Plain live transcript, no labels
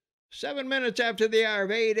7 minutes after the hour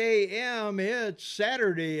of 8 a.m., it's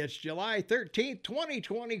Saturday. It's July 13th,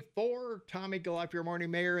 2024. Tommy Gillespie, your morning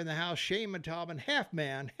mayor in the house. Shane Matobin, half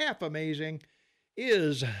man, half amazing,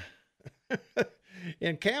 is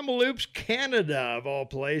in Kamloops, Canada, of all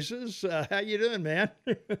places. How you doing, man?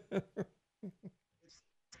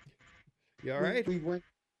 You all right? We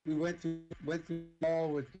went through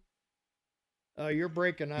all with You're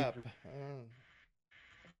breaking up.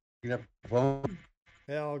 picking up the phone.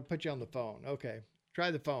 Yeah, I'll put you on the phone. Okay. Try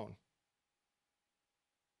the phone.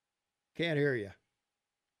 Can't hear you.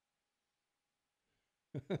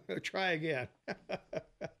 Try again.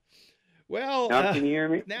 Well, Now can you hear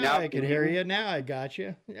me? now I can hear you. Now I got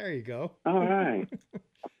you. There you go. All right.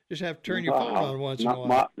 Just have to turn your phone on once in a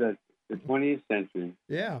while. The 20th century.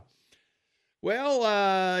 Yeah.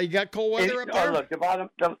 Well, you got cold weather up there? Look, the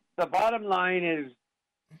bottom line is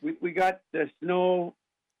we got the snow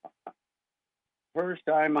first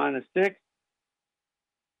time on the 6th,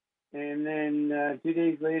 and then 2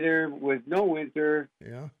 days later with no winter.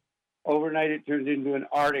 Yeah. Overnight it turns into an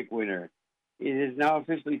Arctic winter. It is now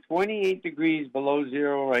officially 28 degrees below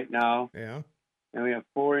zero right now. Yeah. And we have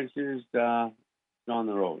 4 inches on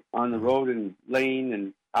the road. On the road and lane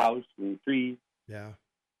and house and trees. Yeah.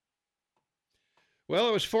 Well,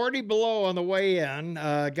 it was 40 below on the way in.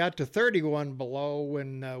 Got to 31 below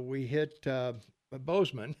when we hit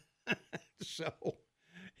Bozeman. So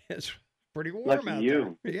it's pretty warm Lucky out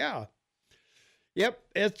you. there. Yeah. Yep,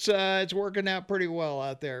 it's working out pretty well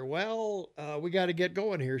out there. Well, we got to get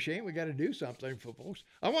going here, Shane. We got to do something for folks.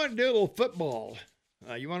 I want to do a little football.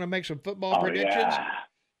 You want to make some football predictions? Yeah.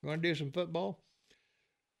 You want to do some football?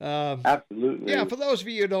 Absolutely. Yeah, for those of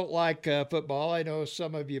you who don't like football, I know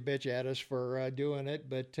some of you bitch at us for doing it,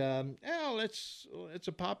 but it's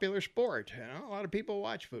a popular sport. You know, a lot of people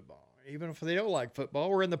watch football, even if they don't like football.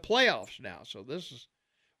 We're in the playoffs now, so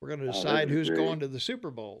we're going to decide who's going to the Super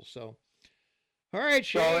Bowl. So, all right,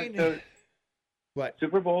 Shane. So what?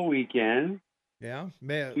 Super Bowl weekend. Yeah,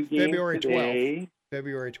 February 12th.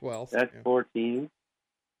 February 12th. That's 14.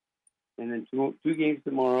 And then two games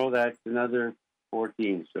tomorrow. That's another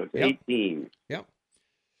 14. So it's 18. Yep.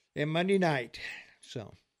 And Monday night.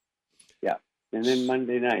 So. Yeah. And then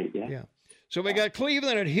Monday night. Yeah. Yeah. So we got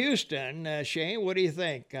Cleveland at Houston. Shane, what do you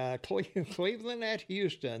think? Cleveland at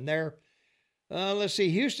Houston. They're, let's see,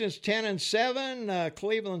 Houston's 10-7.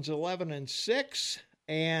 Cleveland's 11-6.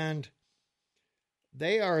 And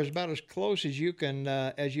they are about as close as you can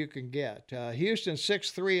get. Houston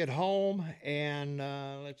 6-3 at home. And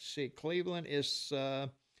let's see, Cleveland is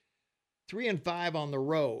 3-5 on the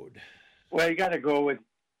road. Well, you got to go with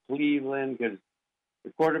Cleveland because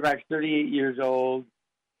the quarterback's 38 years old.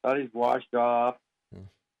 Thought he's washed off.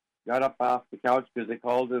 Got up off the couch because they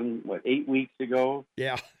called him 8 weeks ago.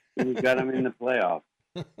 Yeah, and he got him in the playoffs.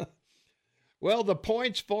 Well, the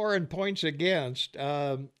points for and points against.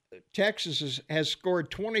 Texas has scored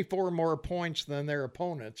 24 more points than their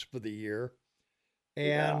opponents for the year,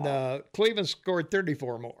 and Cleveland scored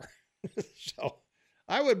 34 more. So.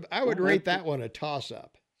 I would rate that one a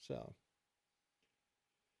toss-up. So,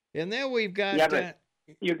 and then we've got. Yeah, but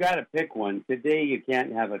you got to pick one today. You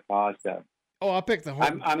can't have a toss-up. Oh, I'll pick the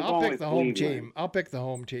home. I'll pick the home Cleveland. team. I'll pick the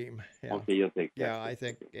home team. Yeah. Okay, you'll take that. Yeah, I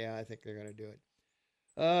think they're going to do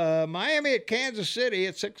it. Miami at Kansas City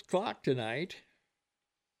at 6:00 tonight.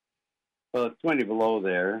 Well, it's 20 below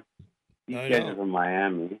there. These guys are from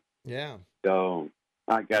Miami. Yeah. So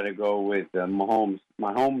I got to go with Mahomes,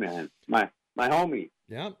 my home man, my homie.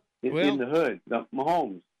 Yeah. In the hood,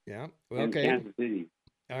 Mahomes. Yeah. Well, okay. Kansas City.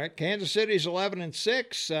 All right. Kansas City's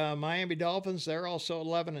 11-6. Miami Dolphins, they're also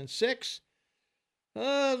 11-6.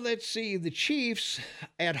 Let's see. The Chiefs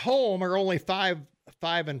at home are only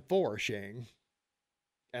 5-4, Shane.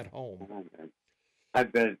 At home. I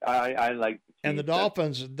bet I like the Chiefs. And the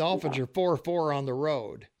Dolphins are 4-4 on the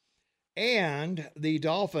road. And the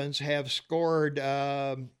Dolphins have scored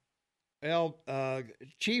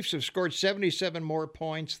Chiefs have scored 77 more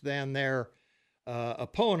points than their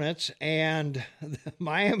opponents, and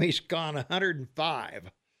Miami's gone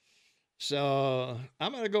 105. So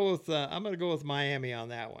I'm gonna go with Miami on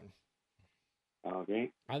that one.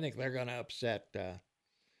 Okay. I think they're gonna upset.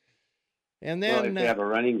 And then if they have a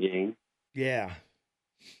running game. Yeah.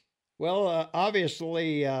 Well,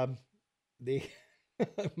 obviously the.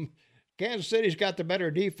 Kansas City's got the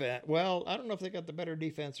better defense. Well, I don't know if they got the better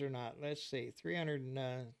defense or not. Let's see.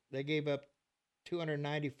 They gave up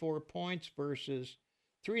 294 points versus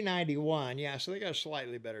 391. Yeah, so they got a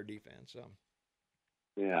slightly better defense. So.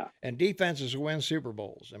 Yeah. And defenses win Super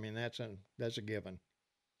Bowls. I mean, that's a given.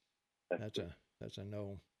 That's a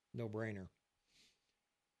no-brainer.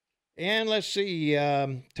 And let's see.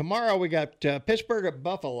 Tomorrow we got Pittsburgh at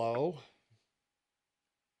Buffalo.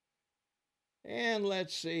 And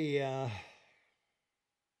let's see.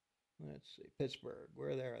 Pittsburgh. Where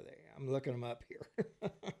are they? I'm looking them up here.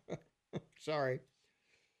 Sorry.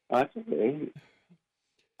 That's okay.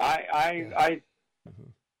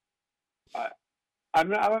 I'm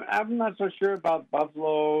not so sure about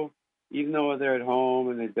Buffalo, even though they're at home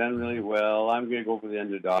and they've done really well. I'm going to go for the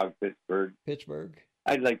underdog, Pittsburgh.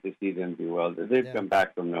 I'd like to see them do well. They've come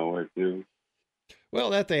back from nowhere too. Well,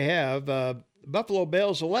 that they have. Buffalo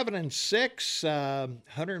Bills 11-6,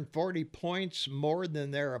 140 points more than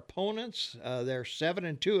their opponents. They're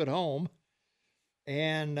 7-2 at home.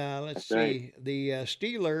 And let's see, the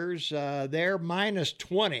Steelers, they're minus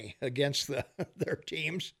 20 against their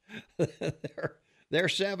teams. they're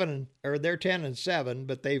 10-7,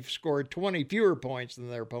 but they've scored 20 fewer points than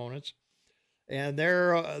their opponents, and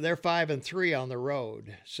they're 5-3 on the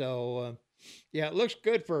road. So yeah, it looks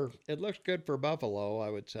good for Buffalo,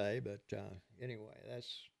 I would say. But anyway,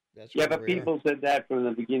 that's yeah. But people said that from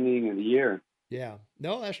the beginning of the year. Yeah,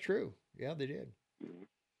 no, that's true. Yeah, they did. Mm-hmm.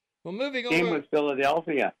 Well, moving on. Same with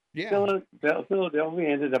Philadelphia. Yeah. Philadelphia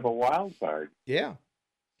ended up a wild card. Yeah.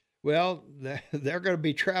 Well, they're going to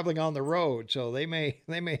be traveling on the road, so they may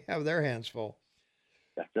have their hands full.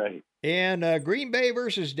 That's right. And Green Bay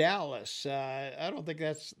versus Dallas. I don't think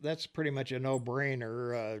that's pretty much a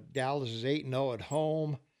no-brainer. Dallas is 8-0 at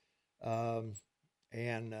home.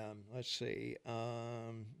 Let's see.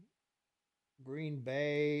 Green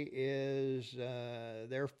Bay is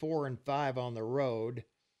they're 4-5 on the road.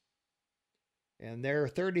 And they're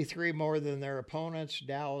 33 more than their opponents.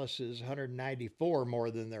 Dallas is 194 more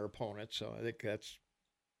than their opponents. So I think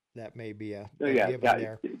that may be a given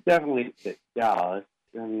there. Definitely Dallas.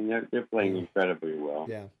 I mean, they're playing incredibly well.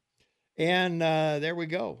 Yeah. And there we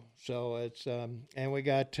go. So it's and we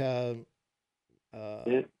got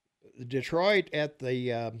Detroit at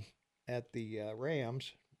the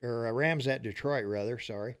Rams, or Rams at Detroit rather.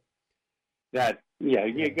 Sorry.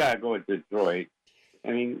 You gotta go with Detroit. I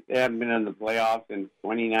mean, they haven't been in the playoffs in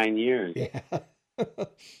 29 years. Yeah.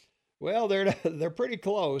 Well, they're pretty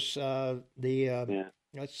close. Let's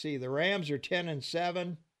see, the Rams are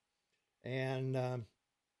 10-7, and what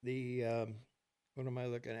am I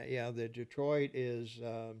looking at? Yeah, the Detroit is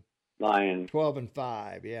Lions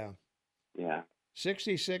 12-5. Yeah. Yeah.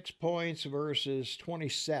 66 points versus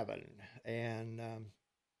 27, and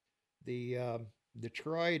the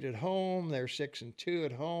Detroit at home, they're 6-2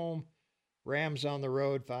 at home. Rams on the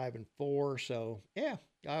road 5-4. So yeah,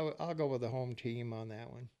 I'll go with the home team on that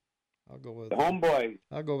one. I'll go with the homeboys.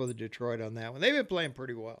 I'll go with the Detroit on that one. They've been playing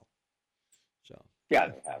pretty well. So yeah,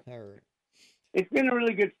 they have. All right. It's been a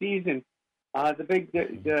really good season.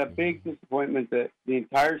 The big disappointment that the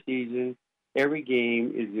entire season, every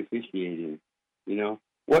game is officiating. You know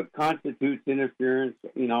what constitutes interference?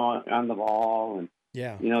 You know, on the ball, and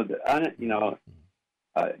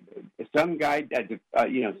some guy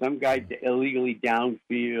illegally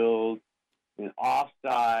downfield and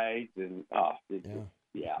offsides, and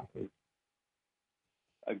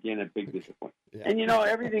again a big disappointment. Yeah. And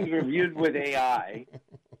everything's reviewed with AI.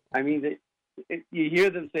 I mean, you hear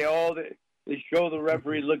them say, "Oh, they show the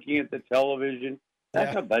referee looking at the television."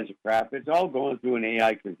 That's a bunch of crap. It's all going through an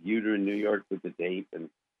AI computer in New York with the tape, and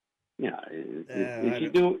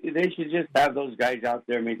they should just have those guys out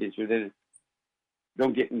there making sure that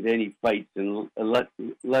don't get into any fights, and let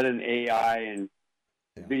an AI and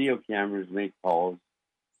video cameras make calls.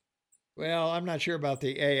 Well, I'm not sure about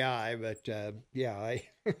the AI, but I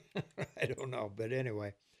I don't know. But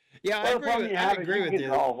anyway, I agree with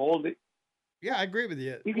you. Yeah, I agree with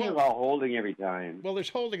you. You can call holding every time. Well, there's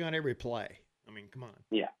holding on every play. I mean, come on.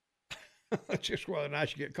 Yeah. It's just whether or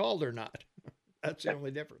not you get called or not. That's the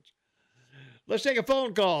only difference. Let's take a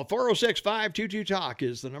phone call. 406-522-TALK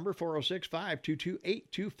is the number.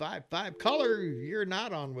 406-522-8255. Caller, you're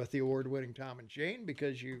not on with the award-winning Tom and Shane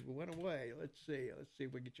because you went away. Let's see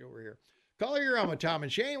if we get you over here. Caller, you're on with Tom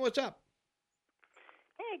and Shane. What's up?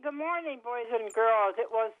 Hey, good morning, boys and girls. It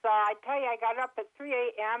was, I tell you, I got up at 3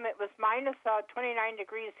 a.m. It was minus 29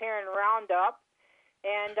 degrees here in Roundup.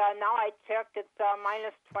 And now I checked, it's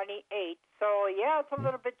minus 28. So, yeah, it's a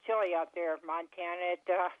little bit chilly out there, Montana.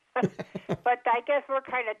 But I guess we're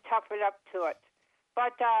kind of toughened up to it.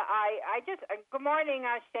 But good morning,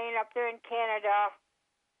 Shane, up there in Canada.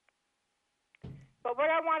 But what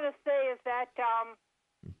I want to say is that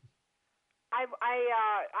I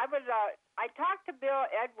talked to Bill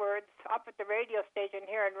Edwards up at the radio station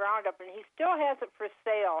here in Roundup, and he still has it for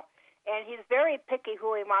sale. And he's very picky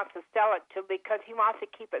who he wants to sell it to because he wants to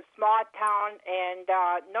keep it small town and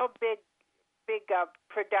no big big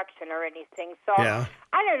production or anything. So Yeah.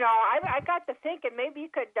 I don't know. I got to thinking maybe you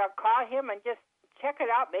could call him and just check it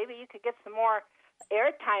out. Maybe you could get some more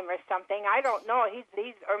airtime or something. I don't know.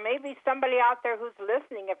 He's or maybe somebody out there who's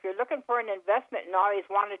listening. If you're looking for an investment and always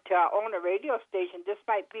wanted to own a radio station, this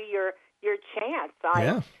might be your chance.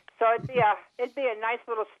 Yeah. So it'd be a nice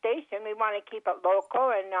little station. We want to keep it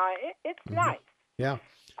local, and it's nice. Yeah.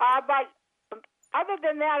 But other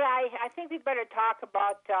than that, I think we better talk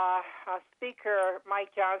about Speaker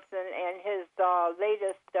Mike Johnson and his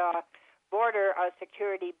latest border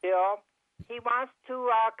security bill. He wants to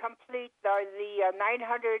complete the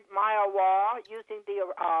 900-mile wall using the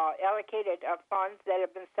allocated funds that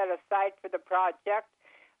have been set aside for the project.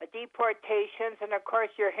 Deportations, and of course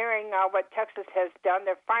you're hearing what Texas has done.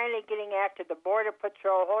 They're finally getting after the Border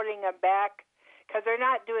Patrol, holding them back because they're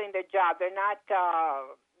not doing their job. They're not.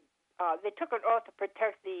 They took an oath to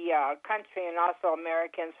protect the country and also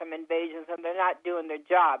Americans from invasions, and they're not doing their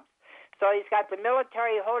jobs. So he's got the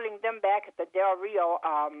military holding them back at the Del Rio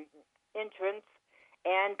entrance,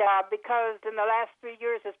 and because in the last 3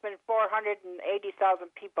 years there's been 480,000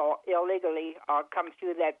 people illegally come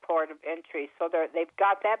through that port of entry, so they've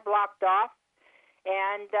got that blocked off,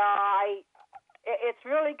 and it's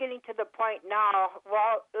really getting to the point now.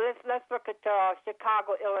 Well, let's look at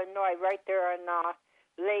Chicago, Illinois, right there in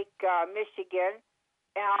Lake Michigan.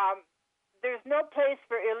 There's no place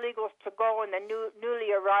for illegals to go in the newly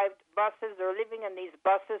arrived buses. They're living in these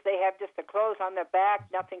buses. They have just the clothes on their back,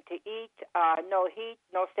 nothing to eat, no heat,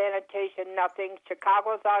 no sanitation, nothing.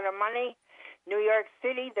 Chicago's out of money. New York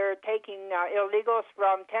City, they're taking illegals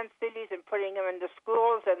from 10 cities and putting them into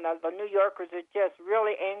schools, and the New Yorkers are just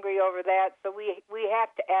really angry over that. So we have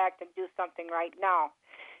to act and do something right now.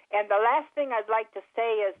 And the last thing I'd like to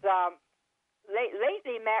say is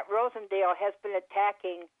lately Matt Rosendale has been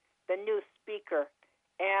attacking the new speaker.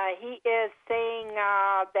 He is saying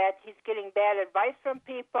that he's getting bad advice from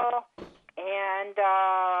people and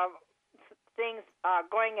things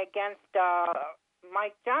going against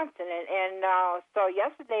Mike Johnson. And so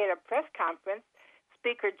yesterday at a press conference,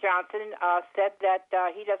 Speaker Johnson said that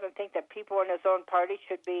he doesn't think that people in his own party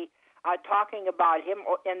should be talking about him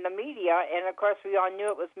in the media. And, of course, we all knew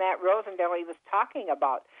it was Matt Rosendale he was talking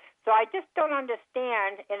about. So I just don't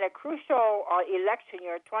understand in a crucial election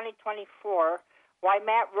year, 2024, why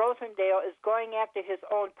Matt Rosendale is going after his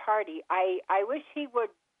own party. I wish he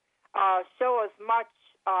would show as much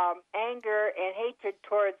anger and hatred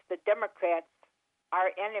towards the Democrats,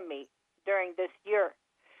 our enemy, during this year.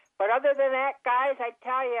 But other than that, guys, I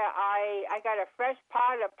tell you, I got a fresh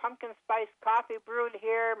pot of pumpkin spice coffee brewed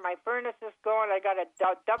here. My furnace is going. I got a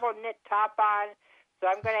double knit top on. So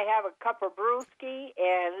I'm going to have a cup of brewski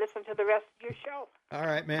and listen to the rest of your show. All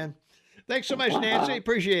right, man. Thanks so much, Nancy.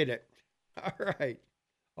 Appreciate it. All right.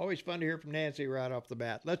 Always fun to hear from Nancy right off the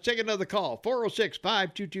bat. Let's take another call.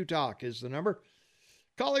 406-522-TALK is the number.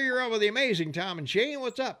 Caller, you're on with the amazing Tom and Shane.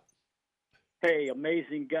 What's up? Hey,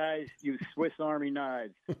 amazing guys. You Swiss Army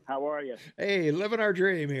knives. How are you? Hey, living our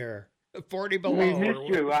dream here. 40 below. We missed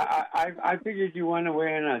you. I figured you went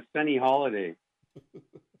away on a sunny holiday.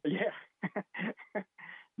 Yeah.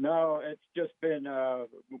 No, it's just been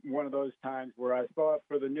one of those times where I thought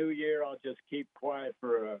for the new year I'll just keep quiet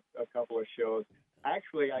for a couple of shows.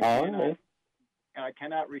 Actually, I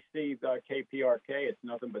cannot receive KPRK. It's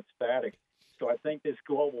nothing but static. So I think this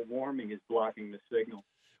global warming is blocking the signal.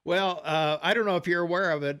 Well, I don't know if you're aware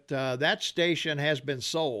of it. That station has been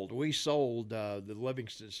sold. We sold the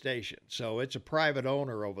Livingston station. So it's a private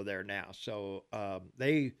owner over there now. So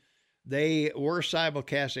they were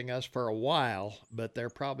simulcasting us for a while, but they're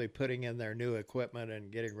probably putting in their new equipment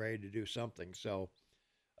and getting ready to do something. So,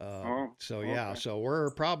 yeah, so we're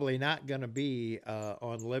probably not going to be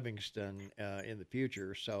on Livingston in the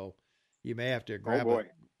future. So you may have to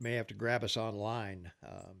grab us online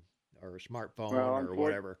or a smartphone or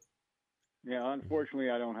whatever. Yeah, unfortunately,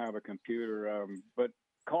 I don't have a computer, but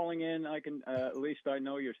calling in, I can at least I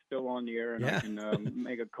know you're still on the air and I can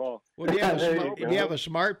make a call. Well, if you have a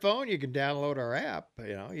smartphone, you can download our app.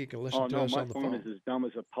 You know, you can listen to us on the phone. My phone is as dumb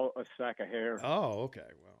as a sack of hair. Oh, okay.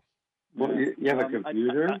 Well, you have a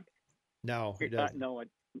computer? No, he doesn't. No,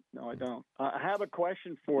 I don't. I have a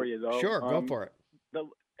question for you, though. Sure, go for it.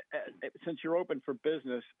 Since you're open for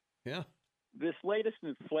business, yeah. This latest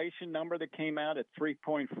inflation number that came out at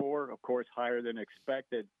 3.4, of course, higher than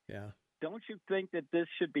expected. Yeah. Don't you think that this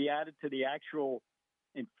should be added to the actual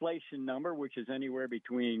inflation number, which is anywhere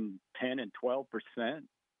between 10 and 12%?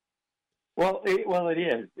 Well, it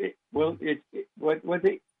is. What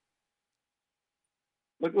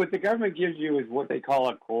the government gives you is what they call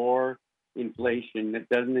a core inflation that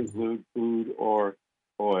doesn't include food or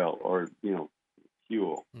oil or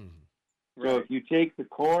fuel. Mm-hmm. So if you take the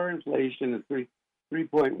core inflation of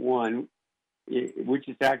 3.1, which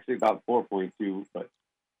is actually about 4.2, but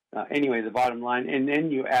anyway, the bottom line, and then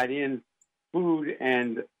you add in food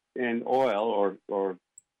and oil or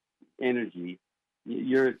energy,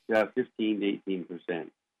 you're at 15 to 18%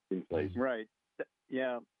 inflation. Right.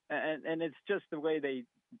 Yeah, and it's just the way they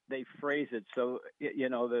phrase it. So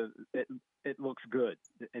it looks good.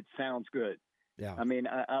 It sounds good. Yeah. I mean,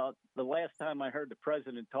 the last time I heard the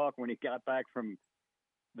president talk when he got back from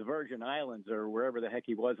the Virgin Islands or wherever the heck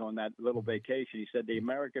he was on that little vacation, he said the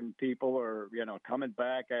American people are, coming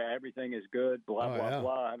back. Everything is good. Blah blah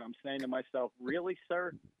blah. And I'm saying to myself, really,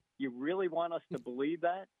 sir? You really want us to believe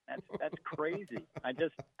that? That's crazy. I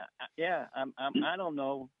don't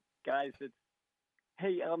know, guys.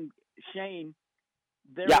 Hey, Shane.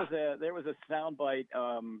 There was a soundbite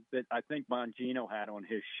that I think Bongino had on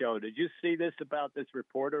his show. Did you see this about this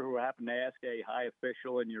reporter who happened to ask a high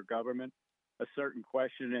official in your government a certain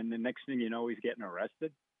question, and the next thing you know, he's getting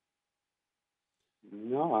arrested?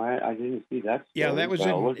 No, I didn't see that. Yeah, that was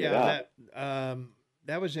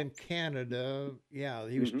that was in Canada. Yeah,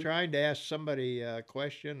 he was trying to ask somebody a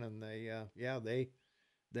question, and they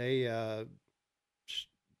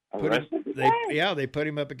put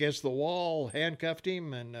him up against the wall, handcuffed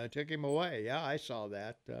him, and took him away. Yeah, I saw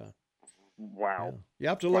that. Wow. Yeah. You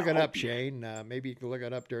have to look it up, Shane. Maybe you can look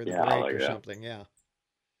it up during the break or something. Yeah.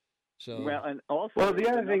 So and also the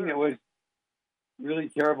other thing that was really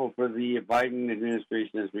terrible for the Biden administration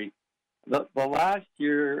this week, the last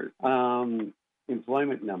year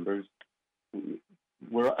employment numbers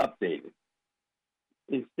were updated.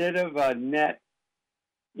 Instead of a net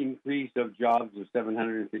increase of jobs of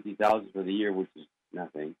 750,000 for the year, which is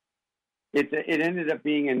nothing, it ended up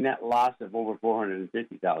being a net loss of over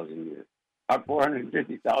 450,000 years.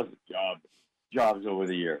 450,000 jobs over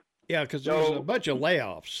the year. Yeah, because there was a bunch of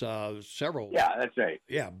layoffs, several. Yeah, that's right.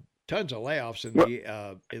 Yeah, tons of layoffs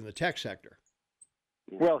in the tech sector.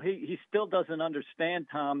 Well, he still doesn't understand,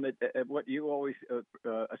 Tom, that what you always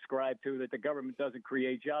ascribe to, that the government doesn't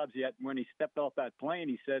create jobs. Yet when he stepped off that plane,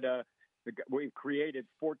 he said, we've created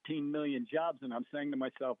 14 million jobs. And I'm saying to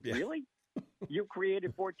myself, really? You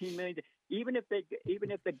created 14 million? Even if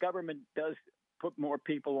the government does put more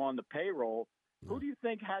people on the payroll, who do you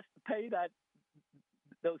think has to pay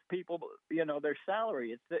those people, their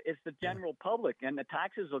salary? It's the general public, and the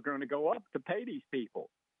taxes are going to go up to pay these people.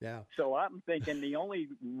 Yeah. So I'm thinking the only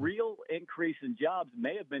real increase in jobs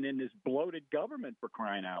may have been in this bloated government, for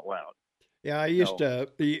crying out loud. Yeah, I used to,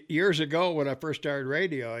 years ago when I first started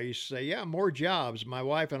radio, I used to say, yeah, more jobs. My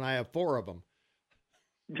wife and I have 4 of them.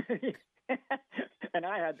 And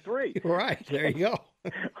I had 3. Right, there you go.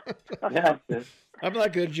 I'm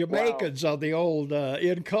like the Jamaicans on the old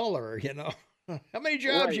In Color, How many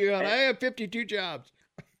jobs you got? I have 52 jobs.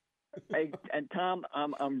 Hey, and Tom,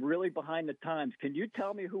 I'm really behind the times. Can you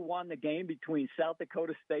tell me who won the game between South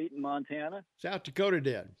Dakota State and Montana? South Dakota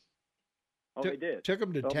did. Oh, they did. Took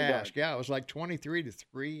them to task. Yeah, it was like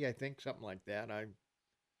 23-3, I think, something like that. I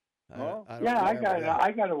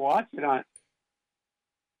got to watch it on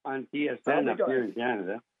TSN up here in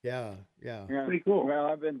Canada. Yeah. Pretty cool. Well,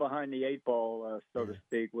 I've been behind the 8 ball, so to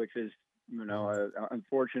speak, which is,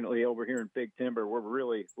 unfortunately over here in Big Timber,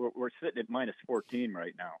 we're sitting at -14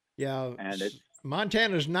 right now. Yeah, and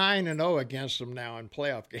Montana's 9-0 against them now in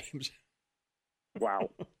playoff games. Wow.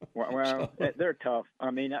 Well, they're tough.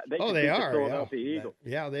 I mean, they are. The Philadelphia Eagles.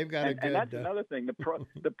 Yeah, they've got a good. And that's another thing.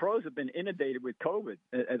 The pros have been inundated with COVID.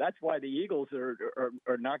 That's why the Eagles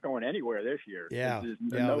are not going anywhere this year. Yeah,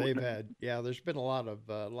 they've had. Yeah, there's been a lot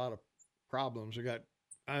of problems. We got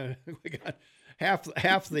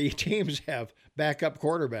half the teams have backup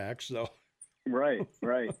quarterbacks. So. Right.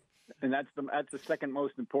 And that's the second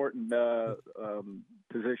most important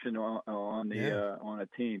position on a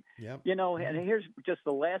team. Yep. And here's just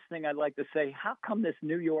the last thing I'd like to say. How come this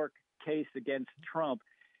New York case against Trump,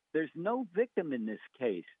 there's no victim in this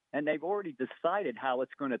case, and they've already decided how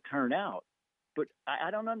it's going to turn out? But I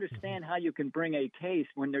don't understand how you can bring a case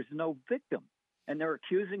when there's no victim, and they're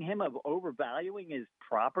accusing him of overvaluing his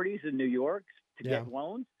properties in New York to get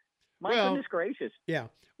loans. Goodness gracious. Yeah.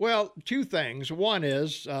 Well, 2 things. One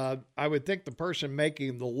is I would think the person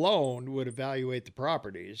making the loan would evaluate the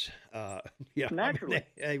properties. Naturally.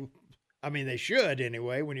 They should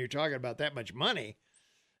anyway when you're talking about that much money.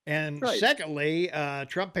 And secondly,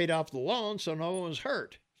 Trump paid off the loan, so no one was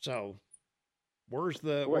hurt. So who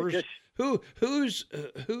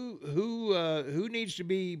needs to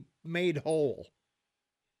be made whole?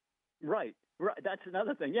 Right. Right, that's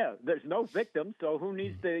another thing. Yeah, there's no victim, so who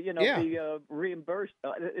needs to, be reimbursed?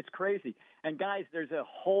 It's crazy. And guys, there's a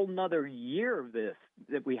whole nother year of this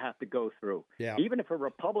that we have to go through. Yeah. Even if a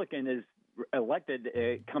Republican is elected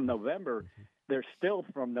come November, there's still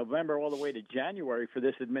from November all the way to January for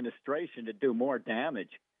this administration to do more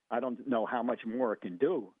damage. I don't know how much more it can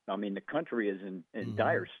do. I mean, the country is in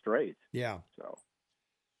dire straits. Yeah. So,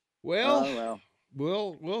 well.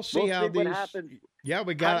 We'll see how what these happens. Yeah,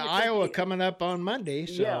 we got Iowa coming up on Monday,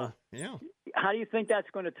 so yeah. How do you think that's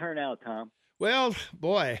going to turn out, Tom? Well,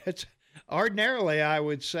 boy, it's ordinarily I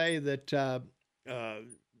would say that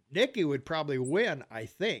Nikki would probably win, I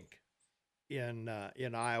think, in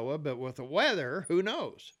Iowa, but with the weather, who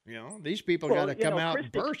knows? These people got to come out in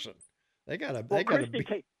person. They got to.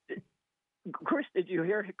 Chris, did you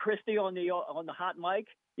hear Christie on the hot mic?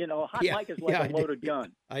 Hot mic is like a loaded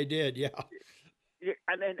gun. I did, yeah.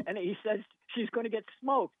 And he says she's going to get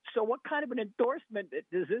smoked. So what kind of an endorsement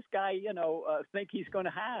does this guy, think he's going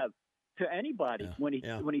to have to anybody when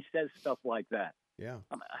he says stuff like that? Yeah.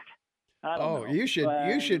 I don't know. You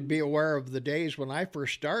should be aware of the days when I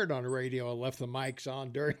first started on the radio and left the mics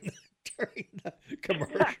on during the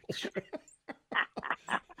commercials.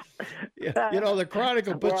 Yeah. The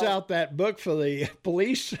Chronicle puts out that book for the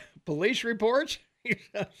police reports.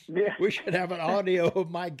 We should have an audio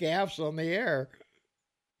of my gaffes on the air.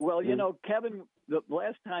 Well, Kevin, the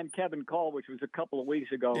last time Kevin called, which was a couple of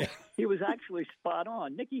weeks ago, he was actually spot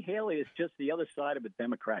on. Nikki Haley is just the other side of a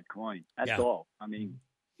Democrat coin. That's all. I mean,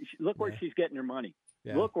 look where she's getting her money.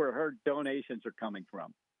 Yeah. Look where her donations are coming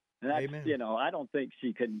from. And that's, I don't think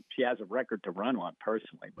she has a record to run on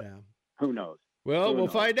personally, but who knows? Well, we'll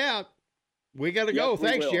find out. We got to go.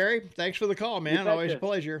 Thanks, Jerry. Thanks for the call, man. Always a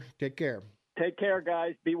pleasure. Take care. Take care,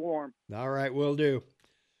 guys. Be warm. All right, will do.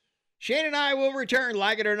 Shane and I will return,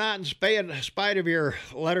 like it or not, in spite of your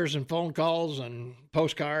letters and phone calls and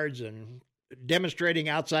postcards and demonstrating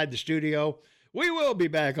outside the studio. We will be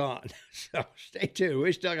back on. So stay tuned.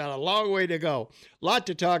 We still got a long way to go. A lot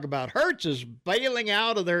to talk about. Hertz is bailing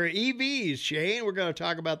out of their EVs, Shane. We're going to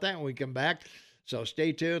talk about that when we come back. So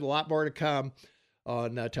stay tuned. A lot more to come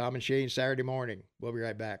on Tom and Shane Saturday morning. We'll be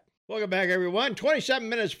right back. Welcome back, everyone. 27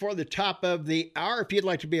 minutes for the top of the hour. If you'd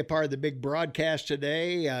like to be a part of the big broadcast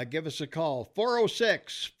today, give us a call.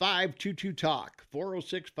 406-522-TALK.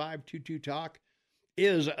 406-522-TALK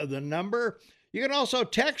is the number. You can also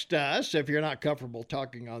text us if you're not comfortable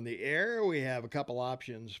talking on the air. We have a couple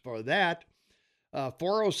options for that.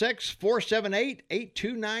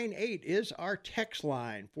 406-478-8298 is our text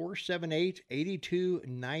line.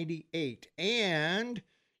 478-8298. And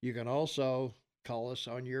you can also call us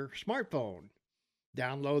on your smartphone.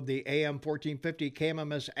 Download the AM 1450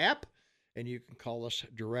 KMMS app, and you can call us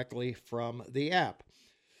directly from the app.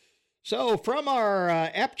 So from our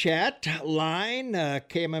app chat line,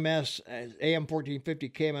 KMMS, AM 1450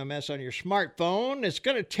 KMMS on your smartphone, it's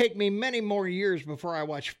going to take me many more years before I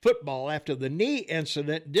watch football after the knee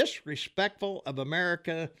incident, disrespectful of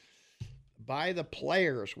America by the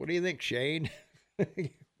players. What do you think, Shane? We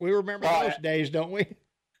remember those days, don't we?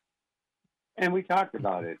 And we talked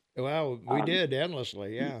about it. Well, we did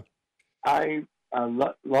endlessly, yeah. I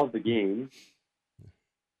love the game,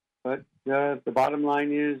 but the bottom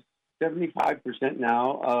line is 75%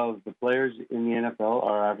 now of the players in the NFL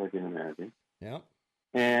are African American. Yeah.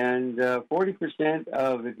 And 40%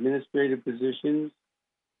 of administrative positions,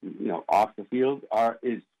 off the field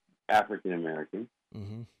is African American.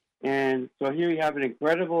 Mm-hmm. And so here you have an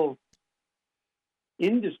incredible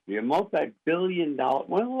industry, a multi-billion-dollar,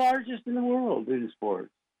 one of the largest in the world in sports,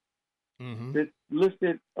 that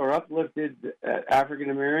listed or uplifted African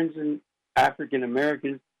Americans,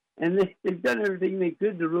 and they've done everything they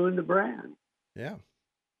could to ruin the brand. Yeah.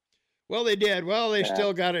 Well, they did. Well, they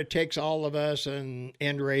still got it takes all of us and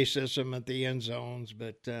end racism at the end zones,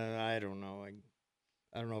 but I don't know.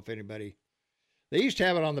 I don't know if anybody. They used to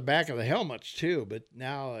have it on the back of the helmets too, but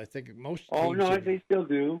now I think most. Oh no, they still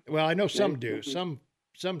do. Well, I know some do.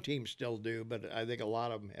 Some teams still do, but I think a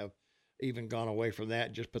lot of them have even gone away from that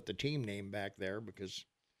and just put the team name back there because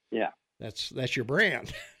that's your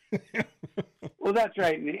brand. Well, that's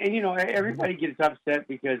right, and everybody gets upset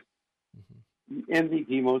because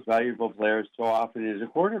MVP, most valuable player, so often is a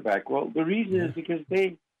quarterback. Well, the reason is because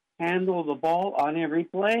they handle the ball on every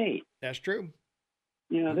play. That's true.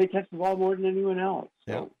 They touch the ball more than anyone else.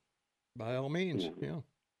 So. Yeah, by all means, yeah.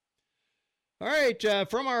 All right,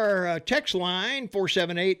 from our text line,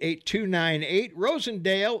 478-8298,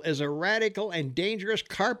 Rosendale is a radical and dangerous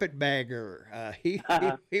carpetbagger. He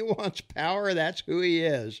wants power. That's who he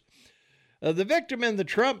is. The victim in the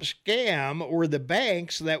Trump scam were the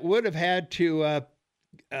banks that would have had to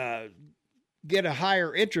get a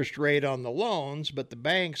higher interest rate on the loans, but the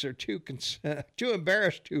banks are too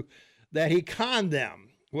embarrassed that he conned them.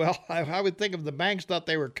 Well, I would think if the banks thought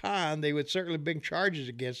they were conned, they would certainly bring charges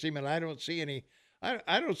against him, and I don't see any.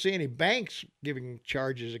 I don't see any banks giving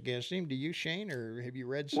charges against him. Do you, Shane, or have you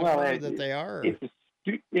read somewhere that they are?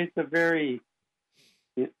 It's a very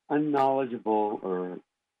unknowledgeable or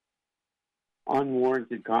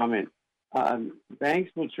unwarranted comment.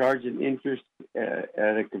 Banks will charge an interest at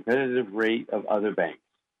a competitive rate of other banks.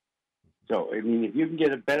 So, I mean, if you can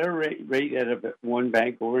get a better rate at one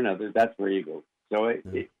bank over another, that's where you go. So,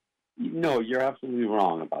 no, you're absolutely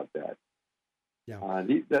wrong about that. Yeah.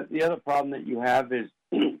 The other problem that you have is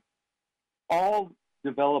all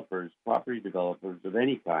developers, property developers of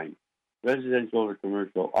any kind, residential or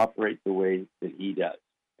commercial, operate the way that he does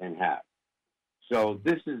and has. So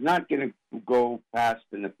this is not going to go past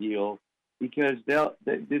an appeal because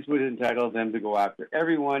this would entitle them to go after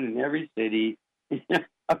everyone in every city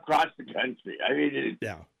across the country. I mean,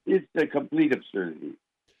 it's a complete absurdity.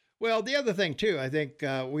 Well, the other thing too, I think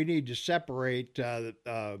we need to separate,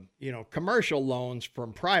 commercial loans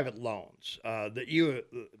from private loans. That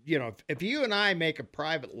if you and I make a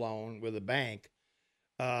private loan with a bank,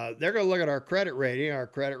 they're going to look at our credit rating. Our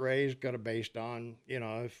credit rating is going to based on,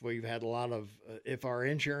 if we've had if our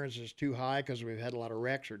insurance is too high because we've had a lot of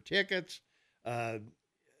wrecks or tickets. The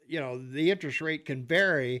interest rate can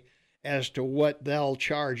vary as to what they'll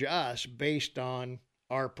charge us based on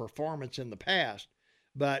our performance in the past.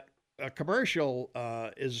 But a commercial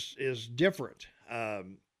is different.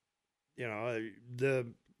 The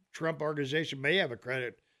Trump organization may have a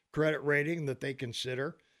credit rating that they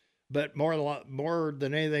consider, but more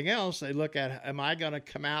than anything else, they look at, am I going to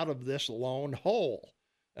come out of this loan whole?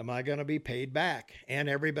 Am I going to be paid back? And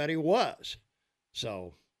everybody was.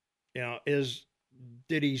 So,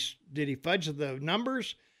 did he fudge the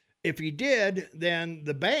numbers? If he did, then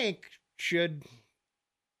the bank should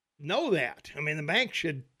know that. I mean, the bank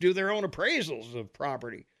should do their own appraisals of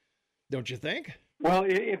property, don't you think? Well,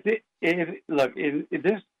 if this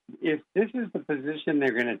is the position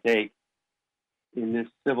they're going to take in this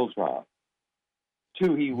civil trial,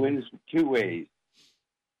 he wins two ways.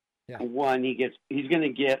 Yeah. One, he's going to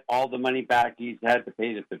get all the money back he's had to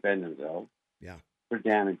pay to defend himself. Yeah. For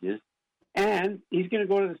damages, and he's going to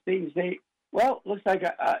go to the state and say, "Well, looks like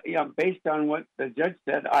based on what the judge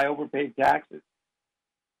said, I overpaid taxes."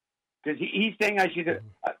 Because he's saying I should,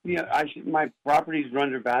 my properties are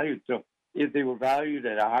undervalued. So if they were valued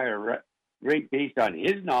at a higher rate based on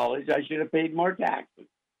his knowledge, I should have paid more taxes.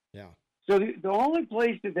 Yeah. So the only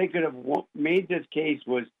place that they could have made this case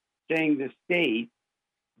was saying the state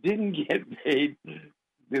didn't get paid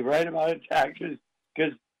the right amount of taxes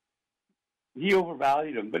because he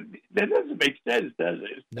overvalued them. But that doesn't make sense, does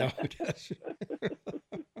it? No, it doesn't.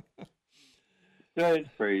 So it's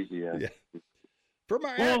crazy. Yeah. From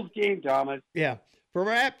our Fool's game, Thomas. Yeah. From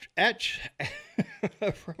our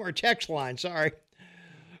from our text line,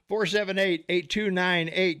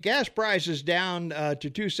 478-8298. Gas prices down to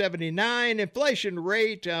 $2.79. Inflation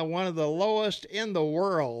rate, one of the lowest in the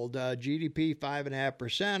world. GDP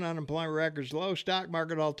 5.5%. Unemployment records low. Stock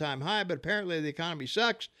market all-time high, but apparently the economy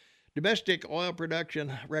sucks. Domestic oil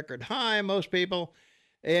production record high, most people,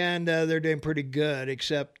 and they're doing pretty good,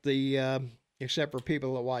 except for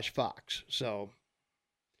people that watch Fox. So,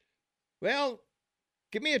 well,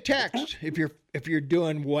 give me a text if you're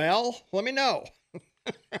doing well. Let me know,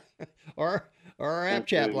 or our app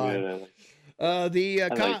chat line.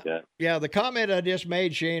 The comment I just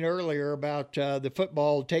made, Shane, earlier about the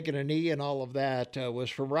football taking a knee and all of that was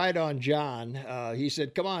from Right On John. He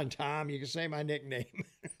said, "Come on, Tom, you can say my nickname."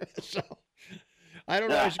 So I don't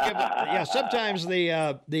know. Sometimes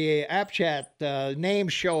the app chat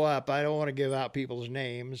names show up. I don't want to give out people's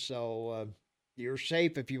names, so you're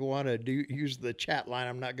safe if you want to use the chat line.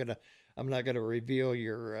 I'm not gonna reveal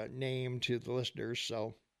your name to the listeners.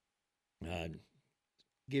 So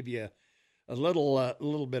give you a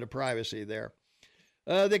little bit of privacy there.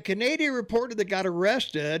 The Canadian reporter that got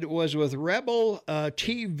arrested was with Rebel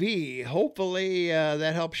TV. Hopefully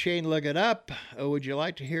that helps Shane look it up. Would you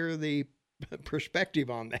like to hear the perspective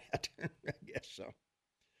on that? I guess so.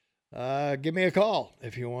 Give me a call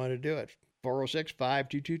if you want to do it.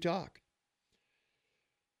 406-522-TALK.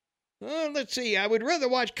 Let's see. I would rather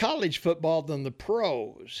watch college football than the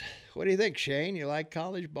pros. What do you think, Shane? You like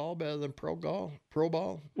college ball better than pro ball?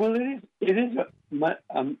 Well, it is a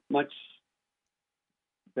much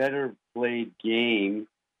better played game.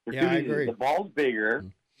 Yeah, I agree. The ball's bigger,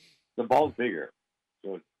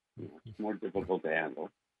 so it's more difficult to handle.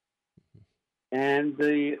 And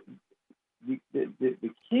the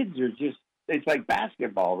kids are just—it's like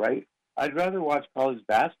basketball, right? I'd rather watch college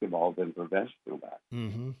basketball than professional basketball.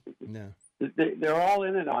 Mm-hmm. No. They're all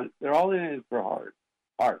in it They're all in it for heart.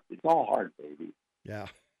 It's all heart, baby. Yeah.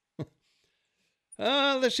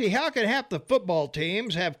 Let's see. How can half the football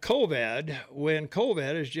teams have COVID when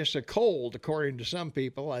COVID is just a cold, according to some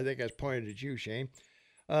people? I think that's pointed at you, Shane.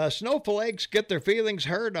 Snowflakes get their feelings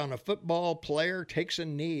hurt on a football player takes a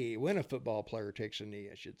knee. When a football player takes a knee,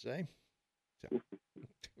 I should say. So,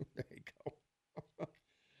 there you go.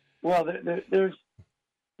 Well, there's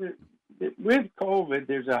with COVID,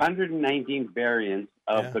 there's 119 variants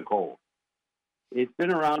of the cold. It's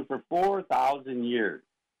been around for 4,000 years.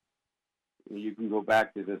 You can go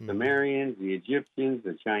back to the Sumerians, the Egyptians,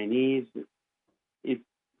 the Chinese.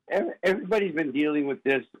 Everybody's been dealing with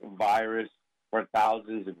this virus for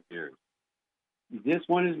thousands of years. This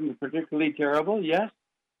one is particularly terrible, yes.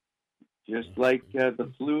 Just like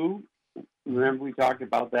the flu. Remember we talked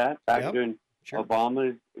about that back during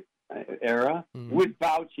Obama's era with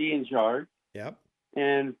Fauci in charge. Yep.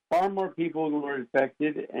 And far more people were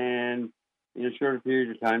infected and in a shorter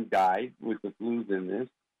period of time died with the flu than this.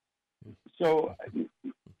 So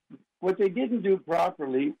what they didn't do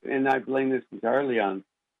properly, and I blame this entirely on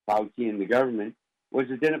Fauci and the government, was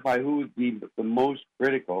identify who would be the most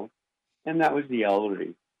critical, and that was the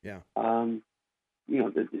elderly. Yeah.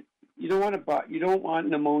 You don't want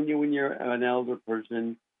pneumonia when you're an elder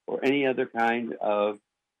person or any other kind of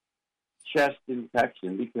chest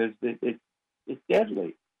infection because it's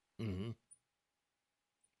deadly. Mm-hmm.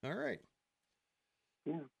 All right.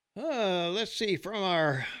 Yeah. Let's see, from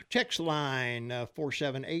our text line,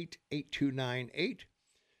 478-8298.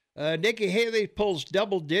 Nikki Haley pulls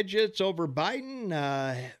double digits over Biden.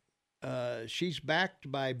 She's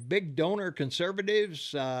backed by big donor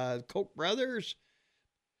conservatives, Koch brothers.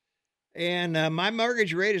 And my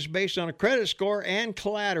mortgage rate is based on a credit score and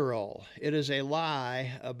collateral. It is a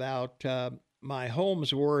lie about my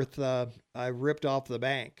home's worth I ripped off the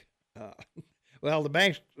bank. Well, the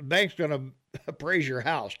bank's going to appraise your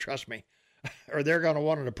house, trust me, or they're going to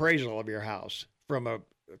want an appraisal of your house from a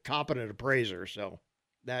competent appraiser. So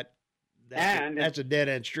that's a dead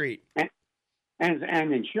end street. And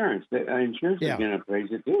insurance, insurance is going to appraise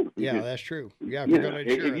it too. Yeah, that's true. Yeah,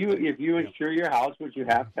 if you insure your house, which you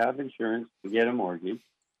have to have insurance to get a mortgage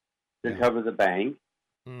to cover the bank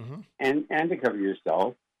and to cover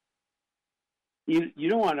yourself, you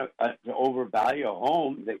don't want to overvalue a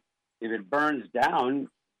home that if it burns down,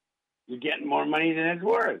 you're getting more money than it's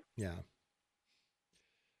worth. Yeah.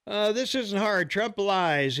 This isn't hard. Trump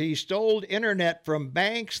lies. He stole internet from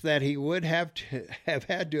banks that he would have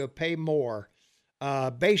had to pay more.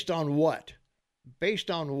 Based on what? Based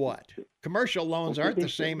on what? Commercial loans aren't the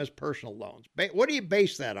same as personal loans. What do you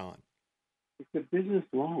base that on? It's a business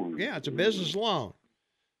loan. Yeah, it's a business loan.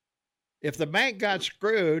 If the bank got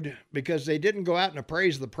screwed because they didn't go out and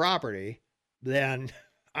appraise the property, then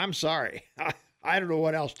I'm sorry. I don't know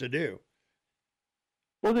what else to do.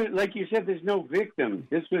 Well, like you said, there's no victim.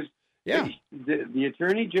 This was the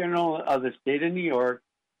Attorney General of the state of New York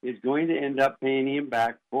is going to end up paying him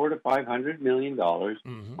back $400 to $500 million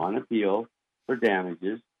on appeal for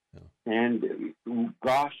damages, and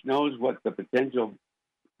gosh knows what the potential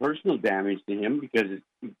personal damage to him because it's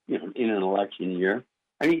in an election year.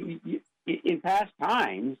 I mean, in past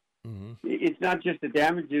times, it's not just the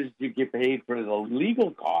damages you get paid for the legal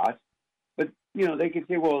costs, but they could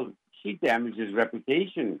say, well, she damaged his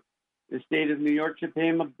reputation. The state of New York should pay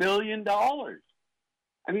him $1 billion.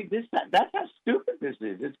 I mean, that's how stupid this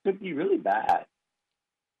is. This could be really bad.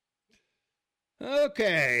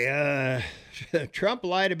 Okay. Trump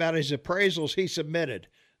lied about his appraisals he submitted.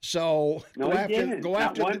 So Not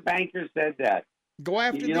one banker said that. Go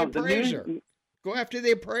after the appraiser. Go after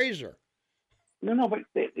the appraiser. No, but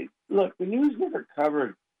look, the news never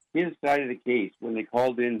covered his side of the case when they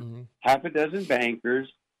called in half a dozen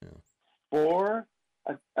bankers, 4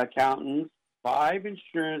 accountants, 5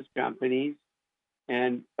 insurance companies,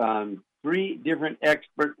 and 3 different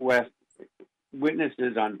expert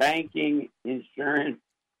witnesses on banking, insurance,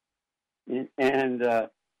 and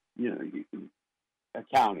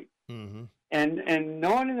accounting. And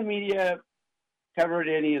no one in the media covered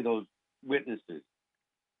any of those witnesses.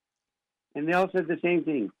 And they all said the same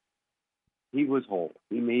thing. He was whole.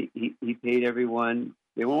 He paid everyone.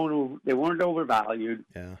 They weren't overvalued.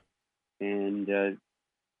 Yeah. And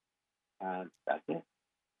that's it.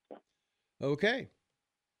 So. Okay.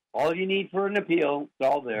 All you need for an appeal, it's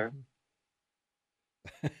all there.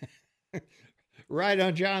 Right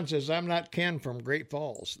on. John says, I'm not Ken from Great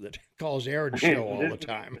Falls that calls Aaron's show all the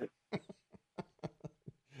time.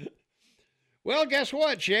 Well, guess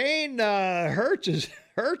what, Shane? Hertz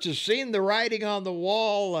has seen the writing on the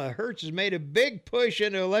wall. Hertz has made a big push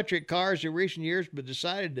into electric cars in recent years, but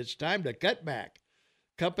decided it's time to cut back.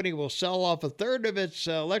 Company will sell off a third of its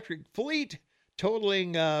electric fleet,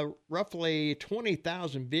 totaling roughly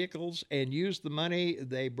 20,000 vehicles, and use the money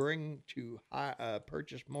they bring to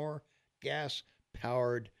purchase more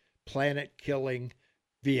gas-powered, planet-killing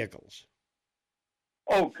vehicles.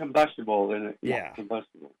 Oh, combustible. Yeah.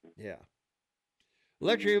 Combustible. Yeah.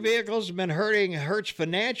 Electric vehicles have been hurting Hertz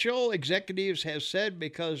Financial, executives have said,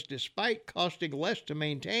 because despite costing less to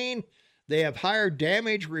maintain, they have higher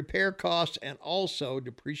damage, repair costs, and also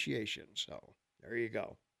depreciation. So there you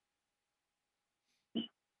go.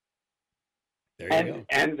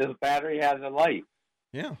 And the battery has a life.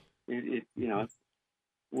 Yeah.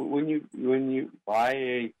 When you buy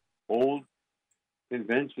a old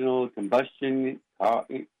conventional combustion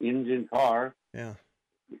engine car, yeah,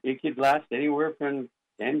 it could last anywhere from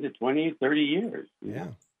 10 to 20, 30 years. Yeah.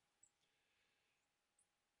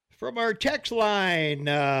 From our text line,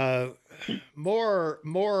 more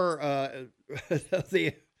the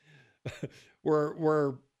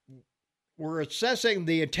we're assessing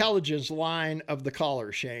the intelligence line of the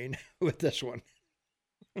caller, Shane, with this one.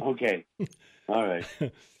 Okay. All right.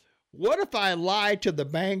 What if I lie to the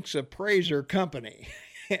bank's appraiser company?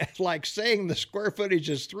 Like saying the square footage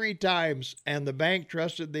is 3 times and the bank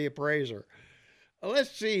trusted the appraiser.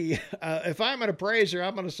 Let's see. If I'm an appraiser,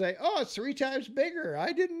 I'm going to say, oh, it's 3 times bigger.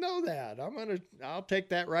 I didn't know that. I'll take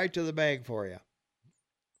that right to the bank for you.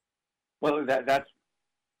 Well, that's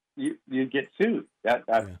you get sued.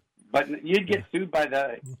 But you'd get sued by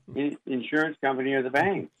the insurance company or the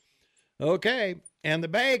bank. Okay. And the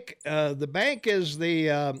bank is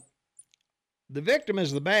the victim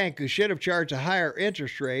is the bank, who should have charged a higher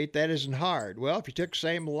interest rate. That isn't hard. Well, if you took the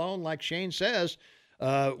same loan, like Shane says,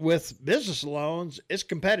 with business loans, it's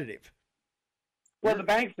competitive. Well, the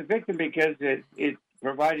bank's the victim because it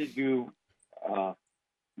provided you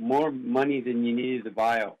more money than you needed to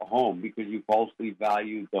buy a home because you falsely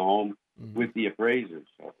valued the home with the appraiser.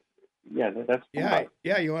 So, yeah, that's right.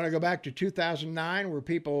 Yeah. You want to go back to 2009 where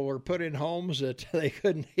people were put in homes that they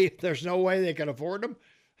couldn't. There's no way they could afford them.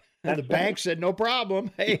 And the bank said, no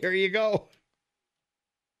problem. Hey, here you go.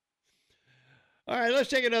 All right, let's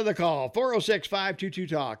take another call.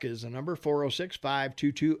 406-522-TALK is the number.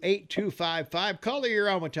 406-522-8255. Caller, you're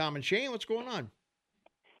on with Tom and Shane. What's going on?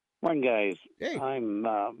 Morning, guys. Hey. I'm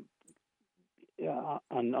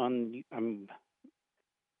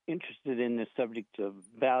interested in the subject of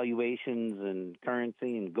valuations and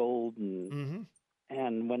currency and gold and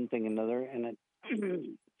one thing and another. And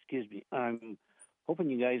excuse me, I'm hoping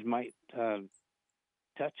you guys might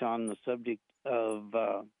touch on the subject of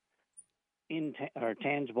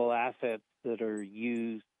tangible assets that are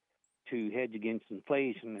used to hedge against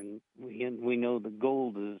inflation. And we know that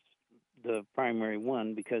gold is the primary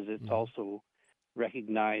one because it's also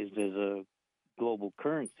recognized as a global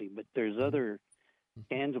currency. But there's other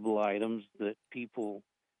tangible items that people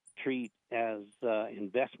treat as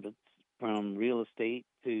investments, from real estate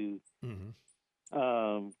to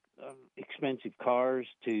expensive cars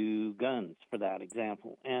to guns, for that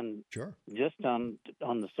example. And sure, just on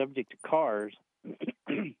the subject of cars,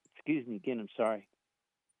 excuse me again, I'm sorry.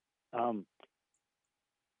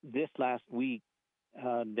 This last week,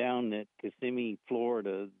 down at Kissimmee,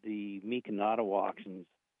 Florida, the Meekin Auto Auctions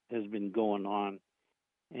has been going on,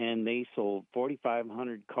 and they sold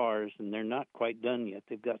 4,500 cars, and they're not quite done yet.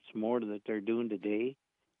 They've got some more that they're doing today,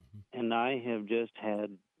 and I have just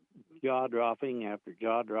had jaw-dropping after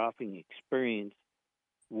jaw-dropping experience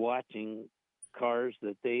watching cars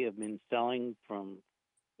that they have been selling from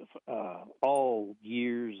all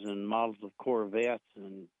years and models of Corvettes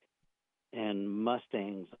and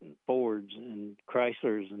Mustangs and Fords and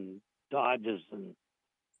Chryslers and Dodges and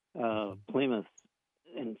Plymouths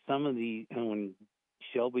and some of the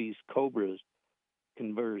Shelby's Cobras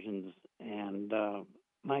conversions. And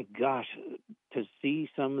my gosh, to see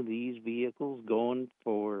some of these vehicles going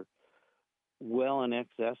for well in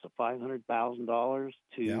excess of $500,000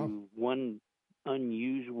 to one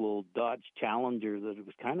unusual Dodge Challenger that it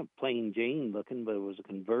was kind of plain Jane looking, but it was a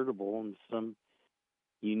convertible and some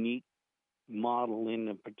unique model in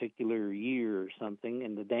a particular year or something,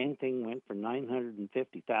 and the dang thing went for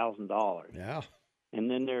 $950,000. Yeah.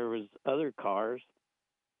 And then there was other cars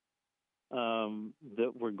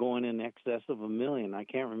that were going in excess of $1 million. I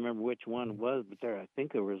can't remember which one it was, but I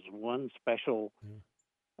think there was one special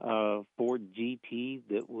Ford GT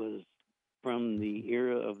that was from the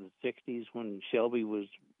era of the 60s when Shelby was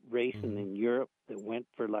racing in Europe that went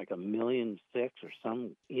for like $1.6 million or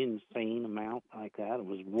some insane amount like that. It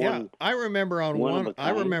was one. I remember on one of one. a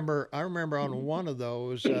I kind. remember on one of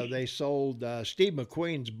those they sold Steve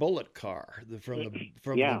McQueen's Bullet car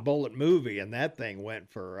from Yeah. the Bullet movie, and that thing went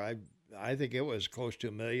for I think it was close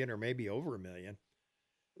to $1 million or maybe over $1 million.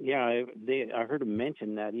 Yeah, I heard him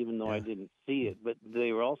mention that, even though I Yeah. didn't see it. But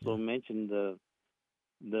they were also mentioned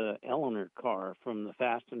the Eleanor car from the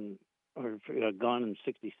Gone in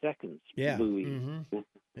 60 Seconds Yeah. movie Mm-hmm.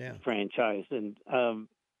 Yeah. franchise, and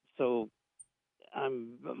so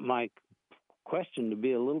my question, to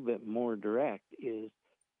be a little bit more direct, is,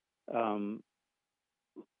 am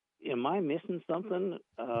I missing something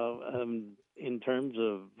in terms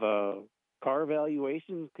of car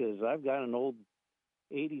valuations? Because I've got an old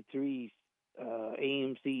 '83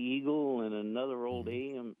 AMC Eagle and another old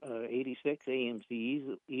 '86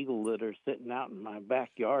 AMC Eagle that are sitting out in my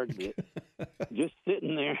backyard, that just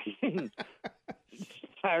sitting there.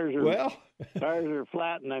 Tires are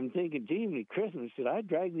flat, and I'm thinking, gee, Christmas, should I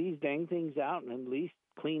drag these dang things out and at least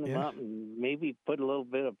clean them up and maybe put a little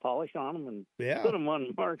bit of polish on them and put them on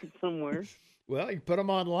the market somewhere? Well, you put them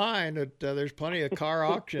online. There's plenty of car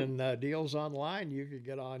auction deals online you could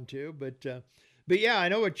get on to, but yeah, I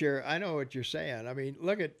know what you're saying. I mean,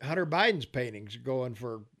 look at Hunter Biden's paintings going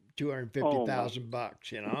for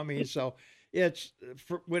 $250,000. You know, I mean, so it's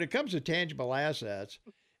when it comes to tangible assets,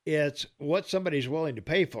 it's what somebody's willing to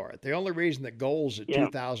pay for it. The only reason that gold's at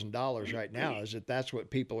 $2,000 right now is that's what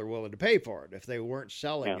people are willing to pay for it. If they weren't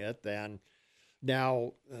selling it, then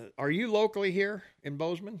now, are you locally here in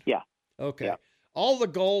Bozeman? Yeah. Okay. Yeah. All the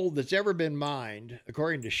gold that's ever been mined,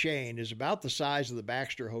 according to Shane, is about the size of the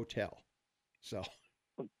Baxter Hotel. So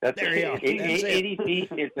That's there you go. 80 feet.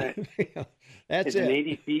 It's an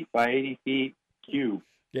 80 feet by 80 feet cube.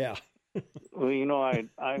 Yeah. Well, you know,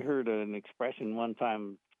 I heard an expression one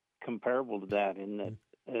time comparable to that, in that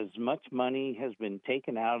as much money has been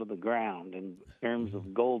taken out of the ground in terms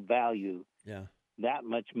of gold value, that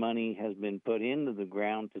much money has been put into the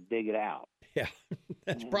ground to dig it out. Yeah,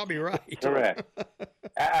 that's probably right. Correct.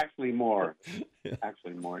 Actually more.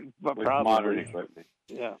 Actually more. But with probably. modern equipment.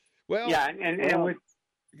 Yeah. Well, yeah, and with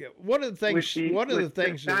one of the things,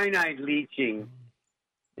 the cyanide leaching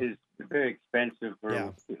is very expensive for,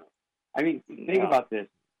 you know. I mean, think about this.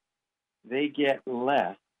 They get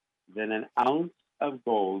less than an ounce of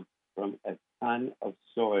gold from a ton of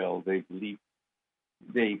soil they heap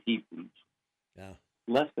leach. Yeah.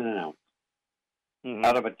 Less than an ounce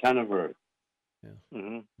out of a ton of earth. Yeah.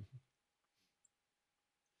 Mm-hmm.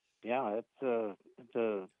 Yeah, it's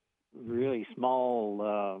a really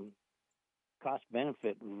small cost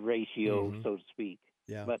benefit ratio, so to speak.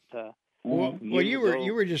 Yeah. But well, you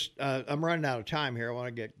were just. I'm running out of time here. I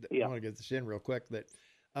want to get this in real quick. That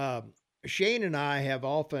Shane and I have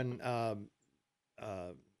often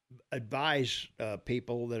advised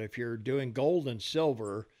people that if you're doing gold and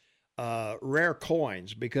silver, rare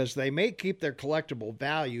coins, because they may keep their collectible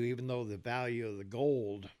value, even though the value of the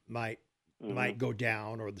gold might go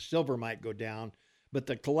down or the silver might go down, but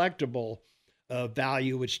the collectible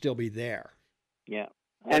value would still be there. Yeah.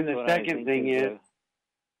 And the second thing is,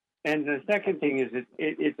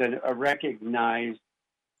 it's a recognized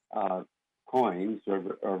coins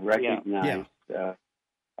or recognized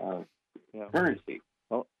currency.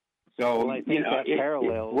 So I think that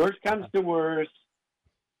parallels. If worst comes to worst,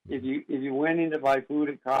 if you went in to buy food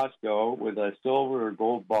at Costco with a silver or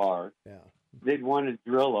gold bar, they'd want to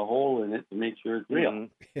drill a hole in it to make sure it's real.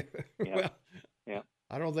 Well,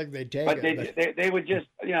 I don't think they'd take but it. They would just,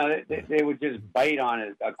 they would just bite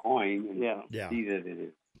on a coin and see that it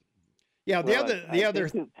is. Yeah,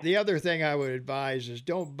 the other thing I would advise is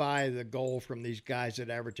don't buy the gold from these guys that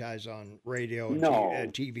advertise on radio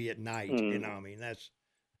and TV at night. You know, I mean that's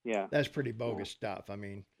pretty bogus stuff. I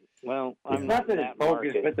mean, well, it's not that it's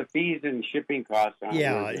bogus, but the fees and shipping costs aren't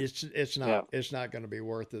worth it. it's not it's not going to be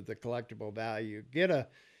worth it. The collectible value. Get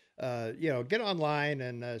online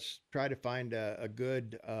and try to find a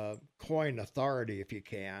good coin authority if you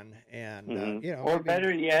can, and or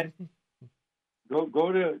better yet.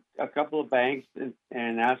 Go to a couple of banks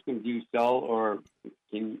and ask them, do you sell or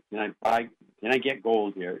can I get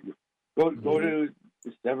gold here? Go to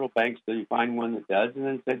several banks till you find one that does, and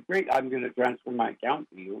then say, great, I'm going to transfer my account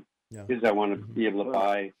to you because I want to be able to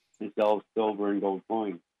buy and sell silver and gold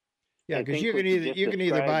coins. Yeah, because you can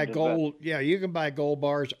either buy gold. You can buy gold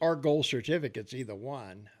bars or gold certificates, either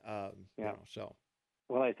one. So.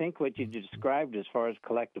 Well, I think what you described as far as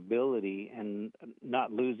collectability and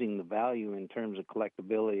not losing the value in terms of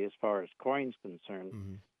collectability as far as coins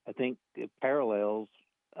concerned, I think it parallels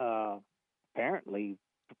apparently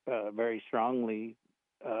very strongly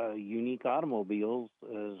unique automobiles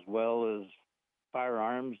as well as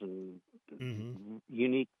firearms and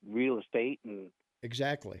unique real estate and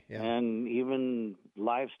exactly, yeah, and even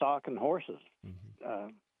livestock and horses.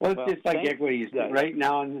 Well, it's just like equities. guys. Right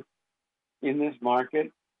now in this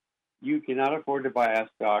market, you cannot afford to buy a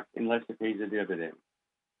stock unless it pays a dividend.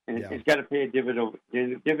 And it's got to pay a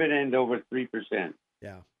dividend over 3%.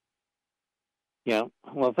 Yeah. Yeah.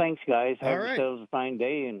 Well, thanks, guys. Have All right. yourselves a fine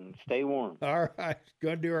day and stay warm. All right.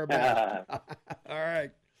 Going to do our best. All right.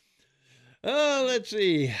 Let's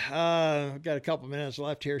see. We've got a couple minutes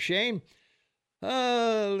left here, Shane.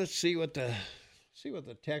 Let's see what the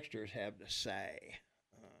texters have to say.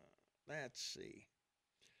 Let's see.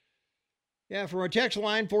 Yeah, from our text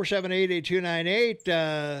line,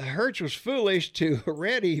 478-8298, Hertz was foolish to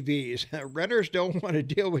rent EVs. Renters don't want to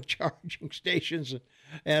deal with charging stations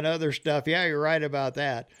and other stuff. Yeah, you're right about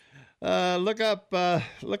that. Look up Turo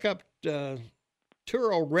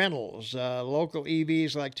Rentals. Local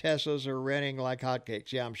EVs like Teslas are renting like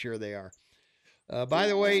hotcakes. Yeah, I'm sure they are. By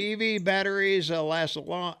the way, EV batteries last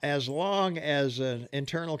as long as an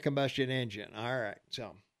internal combustion engine. All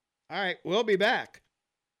right, we'll be back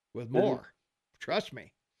with more. Trust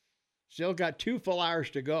me. Still got 2 full hours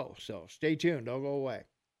to go, so stay tuned. Don't go away.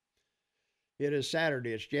 It is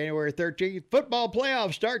Saturday. It's January 13th. Football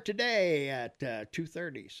playoffs start today at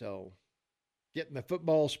 2:30, so get in the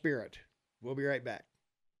football spirit. We'll be right back.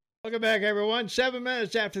 Welcome back, everyone. 7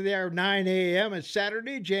 minutes after the hour of 9 a.m. It's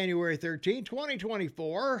Saturday, January 13th,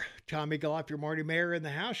 2024. Tommy Goff, your Marty Mayor in the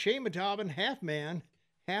house. Shane Matavin, half man,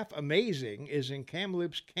 half amazing, is in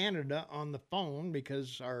Kamloops, Canada on the phone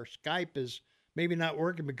because our Skype is maybe not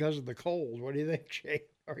working because of the cold. What do you think, Shane?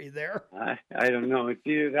 Are you there? I don't know. It's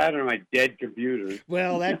either that or my dead computer.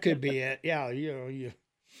 Well, that could be it. Yeah, you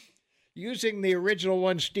using the original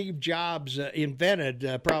one Steve Jobs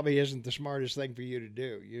invented probably isn't the smartest thing for you to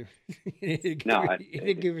do. You need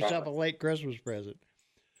to give yourself a late Christmas present.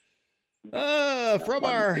 From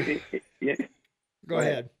our... Go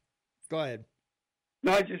ahead. No,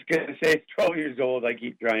 I was just going to say it's 12 years old. I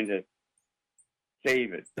keep trying to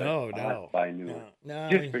save it. Oh, no. Buy new one. No.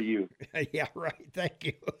 Just for you. Yeah, right. Thank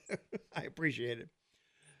you. I appreciate it.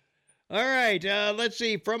 All right. Let's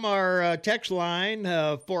see. From our text line,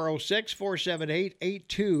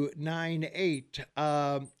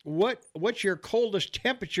 406-478-8298. What's your coldest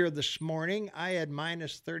temperature this morning? I had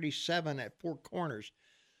minus 37 at Four Corners.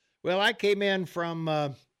 Well, I came in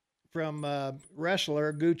from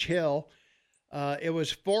Wrestler, Gooch Hill. It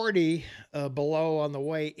was 40 below on the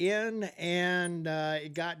way in, and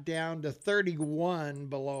it got down to 31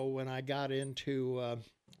 below when I got into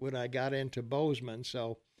Bozeman.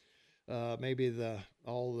 So maybe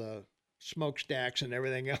all the smokestacks and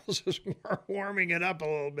everything else is warming it up a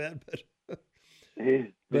little bit.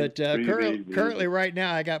 But currently right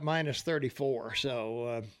now I got minus 34.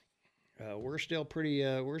 So we're still pretty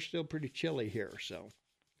chilly here. So.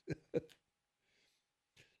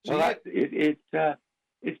 Well, it's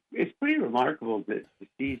pretty remarkable to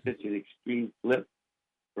see such an extreme flip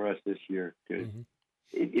for us this year, because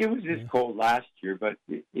it was this cold last year, but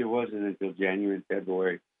it wasn't until January and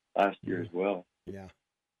February last year as well. Yeah.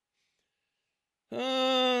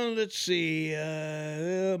 Let's see.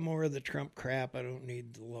 More of the Trump crap. I don't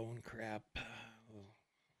need the loan crap.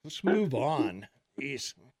 Let's move on.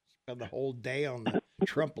 Jeez, spend the whole day on the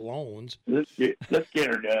Trump loans. Let's get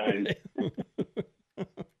her done.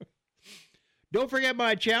 Don't forget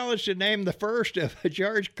my challenge to name the first of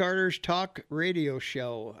George Carter's talk radio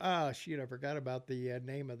show. Shoot, I forgot about the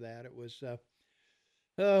name of that. It was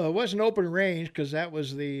it wasn't Open Range, because that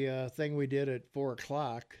was the thing we did at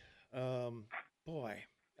 4:00. Boy,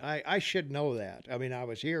 I should know that. I mean, I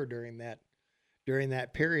was here during that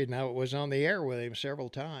period, and I was on the air with him several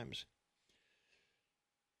times.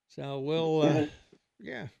 So we'll have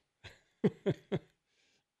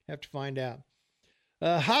to find out.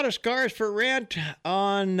 Hottest cars for rent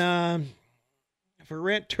on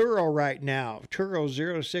Turo right now. Turo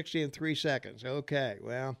 0 to 60 in 3 seconds. Okay,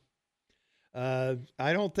 well, I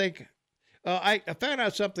don't think. I found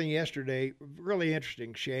out something yesterday, really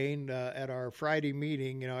interesting, Shane, at our Friday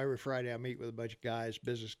meeting. You know, every Friday I meet with a bunch of guys,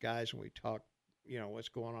 business guys, and we talk, you know, what's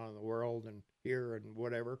going on in the world and here and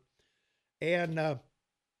whatever. And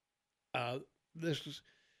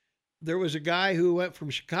there was a guy who went from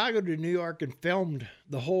Chicago to New York and filmed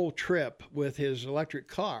the whole trip with his electric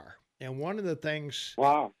car. And one of the things,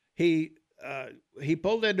 he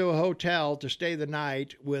pulled into a hotel to stay the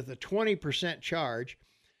night with a 20% charge.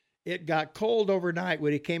 It got cold overnight.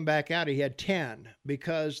 When he came back out, he had 10,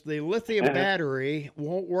 because the lithium battery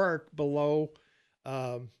won't work below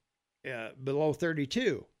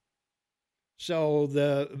 32. So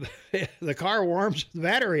the the car warms the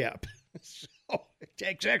battery up. So it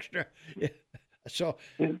takes extra. So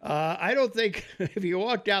I don't think if you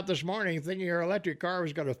walked out this morning thinking your electric car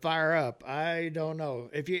was going to fire up, I don't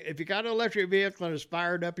know. If you got an electric vehicle and it's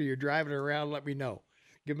fired up and you're driving it around, let me know.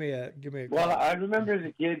 Give me a call. Well, I remember as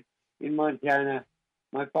a kid in Montana,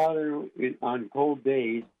 my father on cold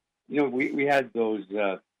days, we had those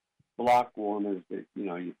block warmers that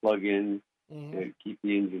you plug in to keep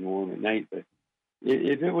the engine warm at night. But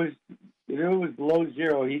if it was below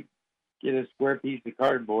zero, he'd get a square piece of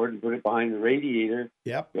cardboard and put it behind the radiator.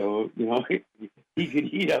 Yep. So he could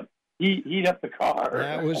heat up the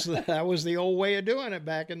car. That was the old way of doing it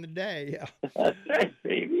back in the day. Yeah. That's right,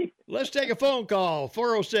 baby. Let's take a phone call.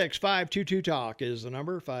 406-522-TALK is the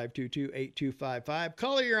number. 522-8255.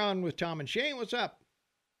 Caller, you're on with Tom and Shane. What's up?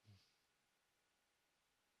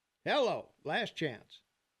 Hello. Last chance.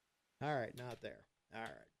 All right. Not there. All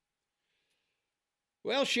right.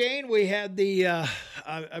 Well, Shane, we had the,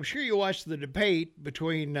 I'm sure you watched the debate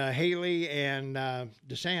between Haley and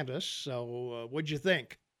DeSantis. So what'd you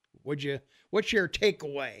think? What's your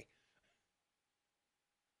takeaway?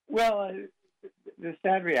 Well, the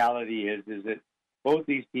sad reality is that both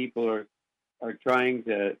these people are trying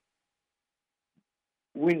to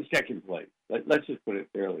win second place. Let's just put it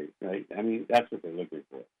fairly, right? I mean, that's what they're looking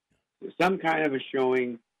for. Some kind of a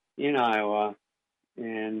showing in Iowa.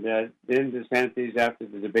 And then DeSantis, after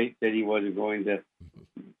the debate, said he wasn't going to,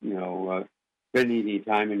 spend any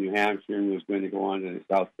time in New Hampshire and was going to go on to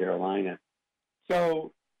South Carolina.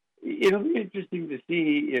 So it'll be interesting to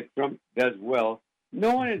see if Trump does well.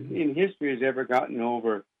 No one in history has ever gotten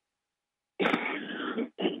over, 38%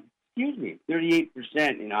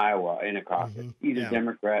 in Iowa in a caucus, either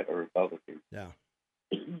Democrat or Republican. Yeah.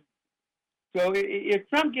 So if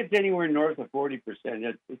Trump gets anywhere north of 40%,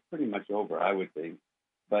 it's pretty much over, I would think.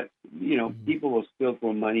 But, people will still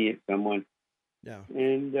throw money at someone. Yeah.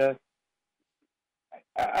 And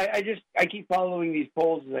I keep following these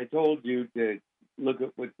polls, as I told you, to look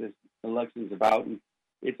at what this election's about. And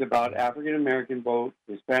it's about African-American vote,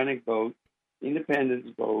 Hispanic vote, independents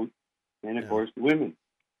vote, and, of course, women.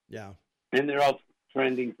 Yeah. And they're all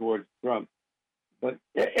trending towards Trump. But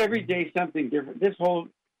every day something different. This whole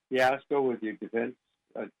fiasco with your defense,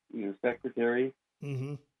 secretary.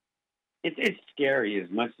 Mm-hmm. It's scary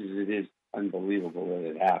as much as it is unbelievable that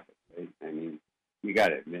it happened. Right? I mean, you got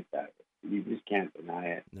to admit that. You just can't deny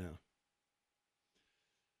it. No.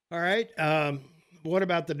 All right. What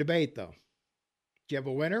about the debate, though? Do you have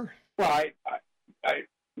a winner? Well, I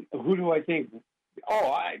who do I think?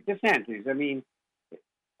 Oh, DeSantis. I mean,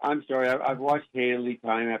 I'm sorry. I've watched Haley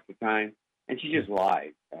time after time, and she just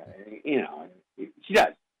lies. She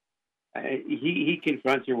does. He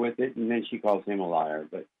confronts her with it, and then she calls him a liar.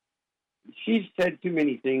 But she's said too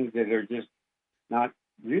many things that are just not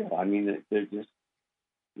real. I mean, they're just,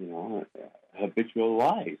 habitual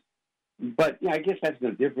lies. But I guess that's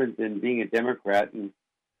no different than being a Democrat and,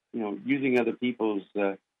 using other people's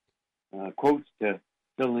quotes to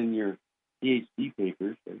fill in your PhD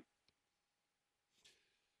papers.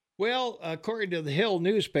 Well, according to the Hill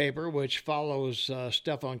newspaper, which follows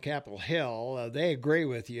stuff on Capitol Hill, they agree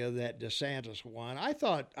with you that DeSantis won. I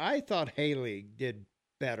thought Haley did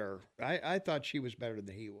better. I thought she was better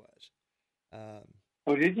than he was.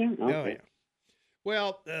 Oh, did you? Okay. Oh, yeah.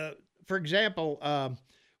 Well, for example,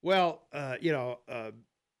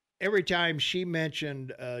 every time she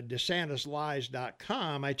mentioned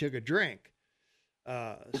DeSantisLies.com, I took a drink.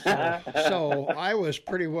 So I was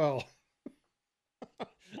pretty well.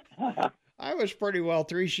 I was pretty well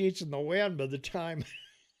 3 sheets in the wind by the time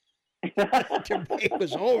the debate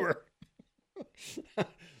was over.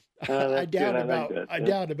 I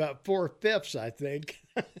downed about 4/5, I think.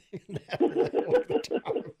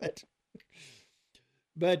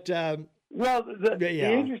 But the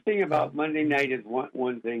interesting about Monday night is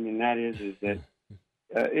one thing, and that is that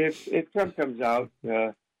if Trump comes out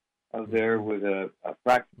of there with a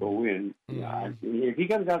practical win, if he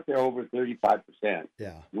comes out there over 35%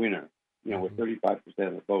 winner, with 35% of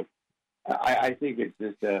the vote, I think it's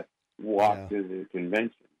just a walk to the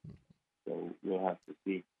convention. So we'll have to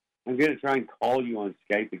see. I'm going to try and call you on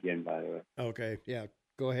Skype again, by the way. Okay, yeah,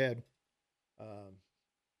 go ahead.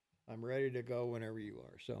 I'm ready to go whenever you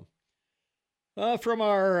are. So, from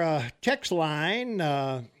our text line,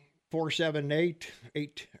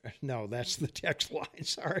 478 no, that's the text line,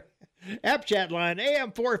 sorry. App chat line,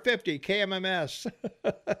 AM 450 KMMS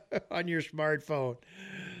on your smartphone.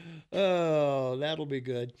 Oh, that'll be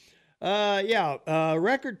good.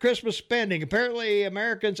 Record Christmas spending. Apparently,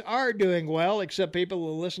 Americans are doing well, except people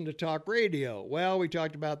who listen to talk radio. Well, we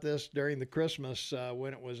talked about this during the Christmas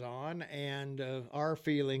when it was on, and our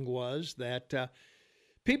feeling was that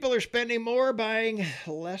people are spending more, buying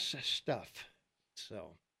less stuff.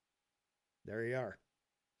 So, there you are.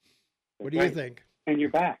 What do you think? And you're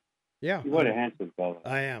back. Yeah. What a handsome fellow.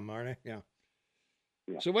 I am, aren't I? Yeah.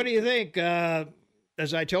 Yeah. So what do you think?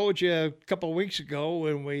 As I told you a couple of weeks ago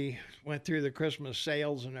when we went through the Christmas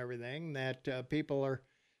sales and everything, that people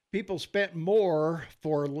spent more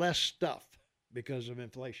for less stuff because of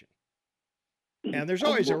inflation. And there's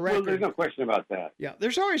always a record. Well, there's no question about that. Yeah,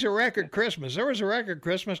 there's always a record Christmas. There was a record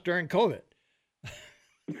Christmas during COVID.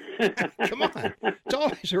 Come on. It's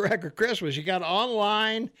always a record Christmas. You got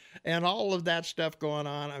online and all of that stuff going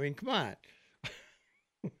on. I mean, come on.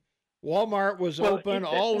 Walmart was open.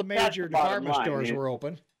 All the major department stores were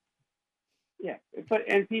open. Yeah,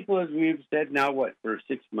 and people, as we've said now, for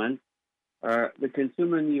 6 months, the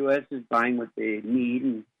consumer in the U.S. is buying what they need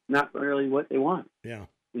and not really what they want. Yeah.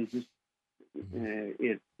 It's just,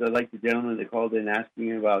 it's like the gentleman that called in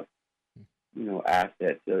asking about,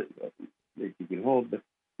 assets that you can hold, but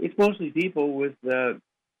it's mostly people with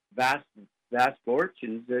vast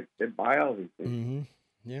fortunes that buy all these things.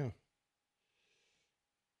 Mm-hmm. Yeah.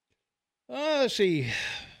 Let's see.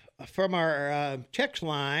 From our text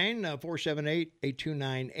line,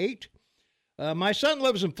 478-8298. My son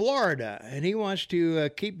lives in Florida, and he wants to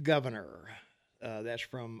keep governor. That's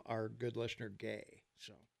from our good listener, Gay.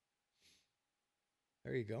 So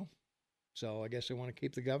there you go. So I guess they want to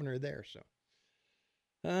keep the governor there. So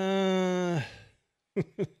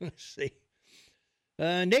let's see.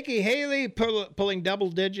 Nikki Haley pulling double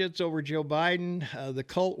digits over Joe Biden. The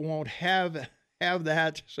cult won't have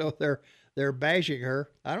that, so they're bashing her.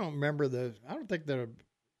 I don't think they're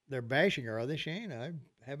bashing her, are they, Shane? I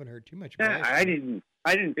haven't heard too much about it.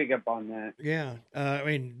 I didn't pick up on that. Yeah.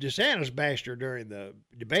 DeSantis bashed her during the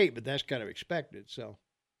debate, but that's kind of expected. So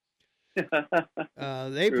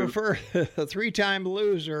they True. prefer a 3-time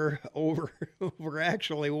loser over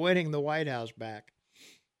actually winning the White House back.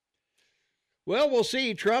 Well, we'll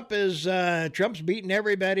see. Trump's beaten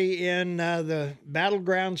everybody in the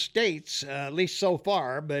battleground states, at least so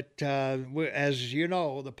far. But as you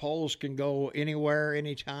know, the polls can go anywhere,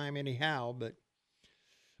 anytime, anyhow. But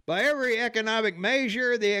by every economic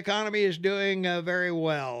measure, the economy is doing very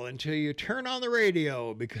well until you turn on the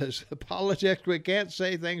radio, because the politics, we can't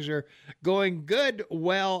say things are going good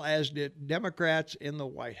well as did Democrats in the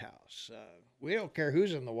White House. We don't care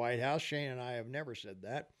who's in the White House. Shane and I have never said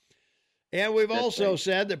that. And we've also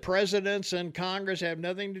said that presidents and Congress have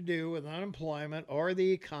nothing to do with unemployment or the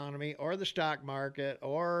economy or the stock market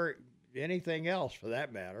or anything else for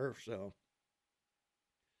that matter. So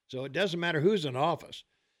it doesn't matter who's in office,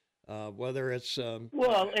 whether it's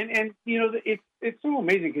well, and it's so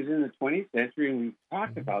amazing because in the 20th century, and we've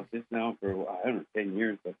talked about this now for 10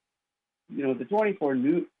 years, but the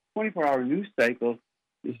 24-hour news cycle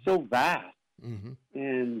is so vast,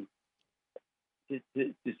 and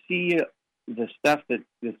to see the stuff that's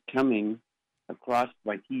coming across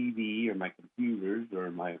my TV or my computers or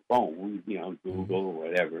my phone, Google or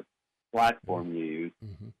whatever platform you use,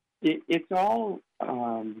 it's all,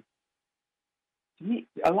 to me,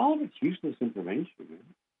 a lot of it's useless information. Man.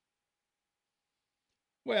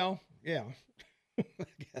 Well, yeah, I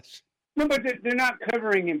guess. No, but they're not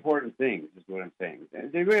covering important things, is what I'm saying.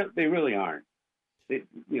 They really aren't.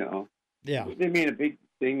 Yeah. They made a big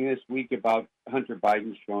thing this week about Hunter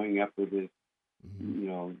Biden showing up with his,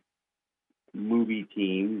 movie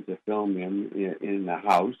team to film him in the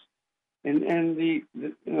House, and the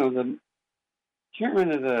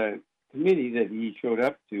chairman of the committee that he showed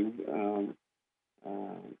up to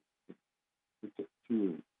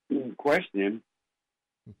question him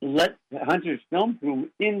let Hunter's film crew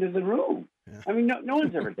into the room. Yeah. I mean, no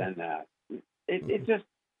one's ever done that. It just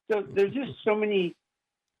so there's just so many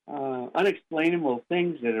unexplainable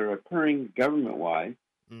things that are occurring government-wise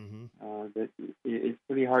that it's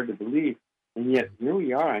pretty hard to believe. And yet, here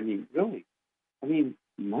we are. I mean, really. I mean,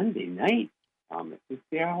 Monday night, it's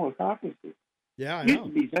the Iowa caucuses. Yeah, I know. It used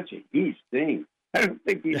to be such a huge thing. I don't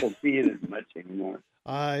think people see it as much anymore.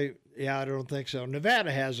 I don't think so.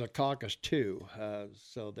 Nevada has a caucus, too.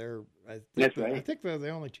 So that's right. I think they're the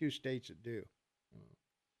only 2 states that do.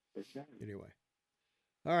 That's right. Anyway.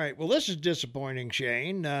 All right. Well, this is disappointing,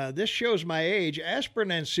 Shane. This shows my age.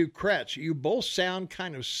 Aspirin and Sucrets, you both sound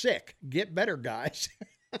kind of sick. Get better, guys.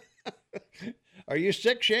 Are you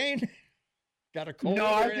sick, Shane? Got a cold? No,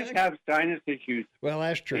 I just have sinus issues. Well,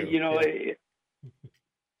 that's true.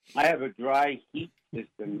 I have a dry heat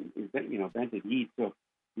system, vented heat. So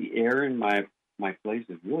the air in my place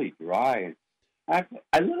is really dry. And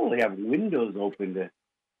I literally have windows open to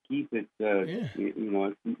keep it,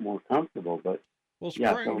 more comfortable. But Well,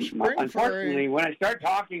 yeah, unfortunately, for when I start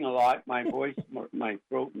talking a lot, my voice, my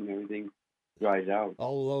throat, and everything dries out.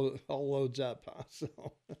 all loads up. Huh? So,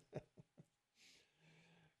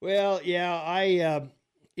 well, yeah,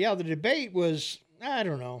 the debate was, I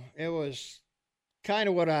don't know, it was kind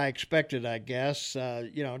of what I expected, I guess.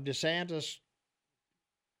 DeSantis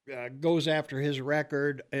goes after his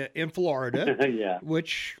record in Florida, Yeah.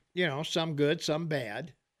 which, some good, some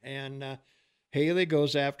bad. And Haley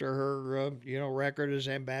goes after her, record as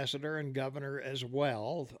ambassador and governor as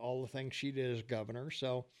well, all the things she did as governor.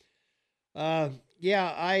 So, I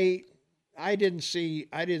didn't see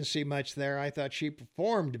much there. I thought she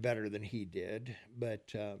performed better than he did,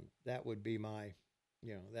 but that would be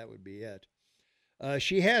that would be it.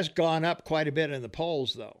 She has gone up quite a bit in the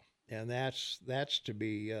polls, though, and that's to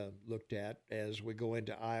be looked at as we go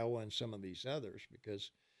into Iowa and some of these others, because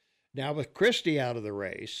now with Christie out of the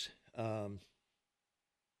race, we've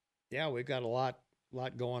got a lot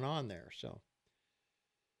going on there. So.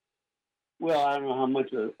 Well, I don't know how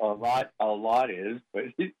much a lot is, but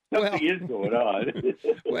something is going on.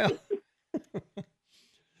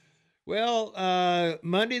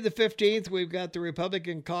 Monday the 15th, we've got the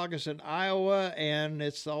Republican caucus in Iowa, and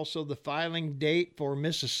it's also the filing date for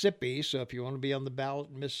Mississippi. So if you want to be on the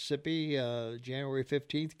ballot in Mississippi, January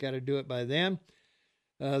 15th, got to do it by then.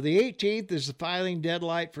 The 18th is the filing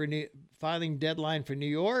deadline for New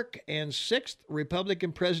York, and 6th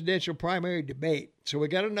Republican presidential primary debate. So we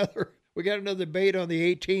got another debate on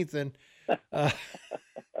the 18th, and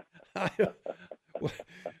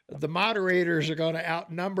the moderators are going to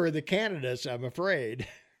outnumber the candidates, I'm afraid.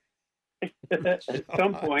 At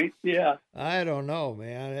some point, yeah. I don't know,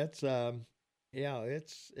 man. It's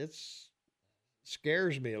it's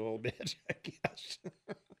scares me a little bit, I guess.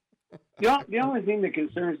 The only thing that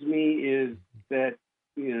concerns me is that,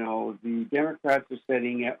 the Democrats are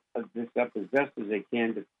setting this up as best as they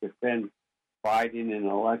can to defend Biden in an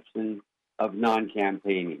election of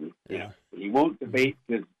non-campaigning. Yeah. He won't debate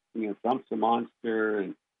because, Trump's a monster,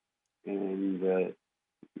 and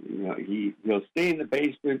he'll stay in the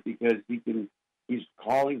basement because he's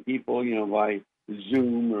calling people, by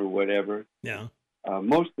Zoom or whatever. Yeah.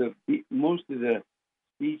 Most of the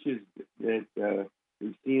speeches that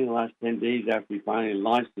we've seen in the last 10 days after he finally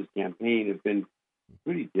launched his campaign have been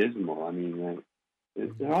pretty dismal. I mean,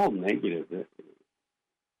 they're all negative.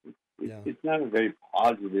 It's not a very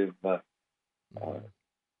positive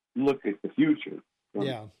look at the future from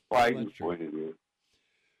Biden's point of view.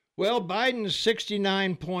 Well, Biden's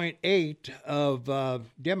 69.8 of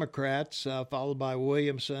Democrats, followed by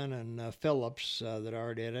Williamson and Phillips that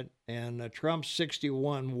aren't in it, and Trump's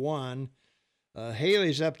 61.1.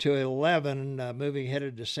 Haley's up to 11, moving ahead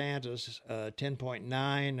of DeSantis,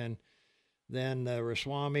 10.9, and then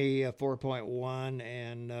Ramaswamy, 4.1,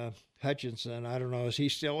 and Hutchinson, I don't know, is he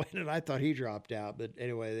still in it? I thought he dropped out, but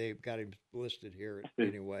anyway, they've got him listed here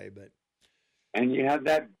anyway. But and you have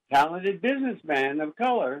that talented businessman of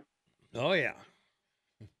color. Oh yeah.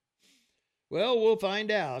 Well, we'll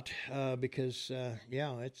find out because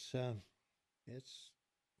it's going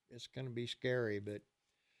to be scary, but.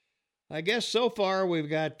 I guess so far we've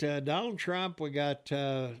got Donald Trump, we got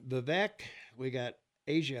Vivek, we got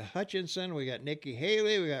Asa Hutchinson, we got Nikki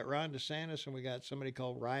Haley, we got Ron DeSantis, and we got somebody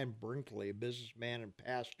called Ryan Brinkley, a businessman and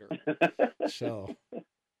pastor. So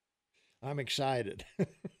I'm excited.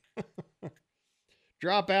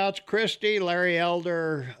 Dropouts: Christie, Larry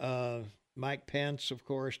Elder, Mike Pence, of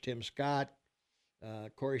course, Tim Scott,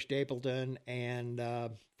 Corey Stapleton, and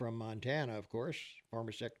from Montana, of course,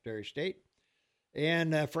 former Secretary of State.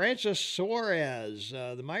 And Francis Suarez,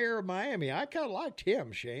 the mayor of Miami. I kind of liked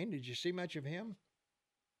him, Shane. Did you see much of him?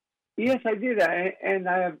 Yes, I did.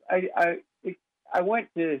 I went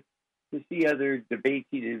to see other debates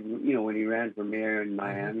he did, when he ran for mayor in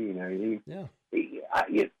Miami and everything. Yeah.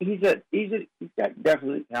 He's got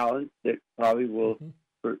definite talent that probably will,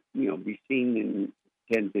 be seen in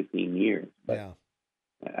 10, 15 years. But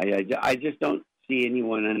I just don't see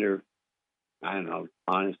anyone under, I don't know,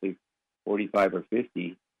 honestly, 45 or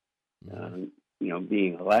 50,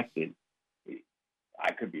 being elected.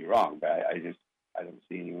 I could be wrong, but I don't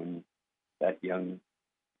see anyone that young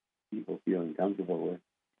people feeling comfortable with.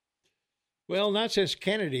 Well, not since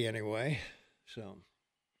Kennedy, anyway. So.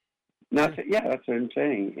 That's what I'm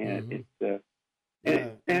saying, and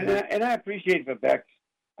and I appreciate Vivek.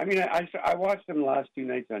 I mean, I watched him the last 2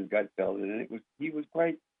 nights on Gutfeld, and he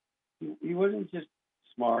wasn't just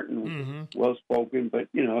smart and well spoken, but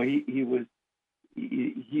he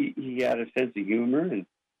had a sense of humor, and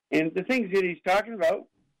And the things that he's talking about,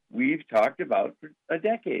 we've talked about for a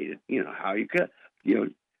decade. You know, how you cut,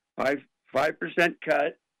 5%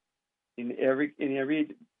 cut in every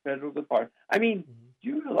federal department. I mean, do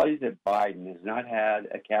you realize that Biden has not had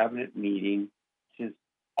a cabinet meeting since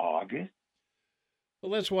August?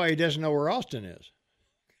 Well, that's why he doesn't know where Austin is.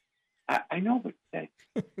 I know, but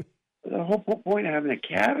the whole point of having a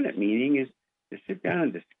cabinet meeting is to sit down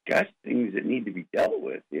and discuss things that need to be dealt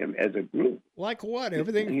with as a group. Like what?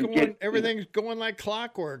 Everything's going like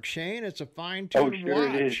clockwork, Shane. It's a fine-tuned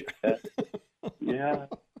watch. It is. Yeah,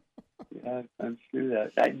 I'm sure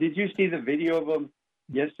that. Did you see the video of him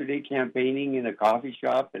yesterday campaigning in a coffee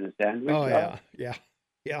shop and a sandwich shop? Yeah.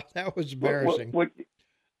 That was embarrassing. What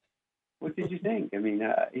did you think? I mean,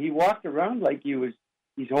 he walked around like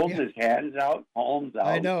he's holding his hands out, palms out.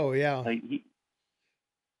 I know. Yeah. Like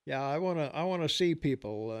I want to see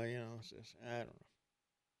people. I don't know.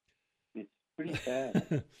 It's pretty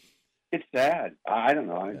sad. It's sad. I don't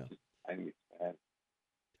know. I think it's sad.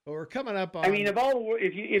 Well, we're coming up on. I mean,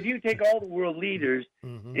 if you take all the world leaders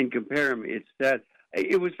and compare them, it's sad.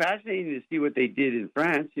 It was fascinating to see what they did in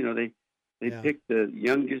France. You know, they picked the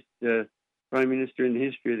youngest prime minister in the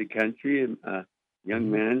history of the country, and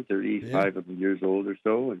young man, 35 years old or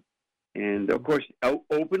so, and of course,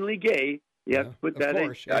 openly gay. You have to put that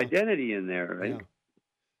identity in there, right?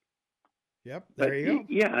 Yeah. Yep. There you go.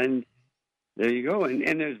 Yeah, and there you go. And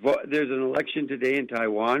there's an election today in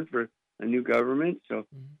Taiwan for a new government. So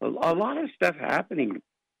a lot of stuff happening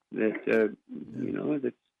that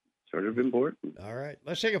that's sort of important. All right,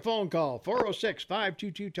 let's take a phone call.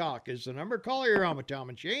 406-522-TALK is the number. Call you're on with Tom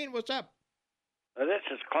and Shane. What's up? This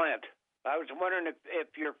is Clint. I was wondering if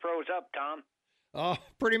you're froze up, Tom. Oh,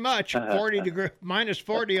 pretty much. minus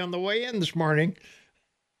 40 on the way in this morning.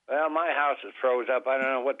 Well, my house is froze up. I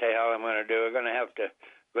don't know what the hell I'm going to do. I'm going to have to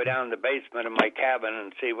go down to the basement of my cabin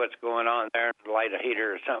and see what's going on there and light a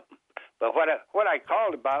heater or something. But what I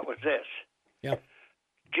called about was this. Yeah.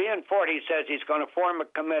 GN40 says he's going to form a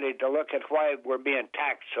committee to look at why we're being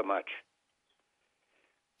taxed so much.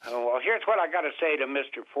 Well, here's what I got to say to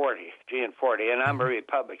Mr. 40, GN40, and I'm a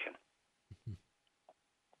Republican.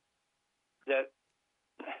 The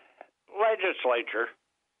legislature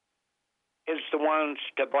is the ones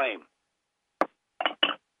to blame.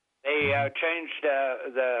 They changed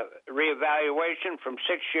the reevaluation from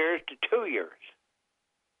 6 years to 2 years.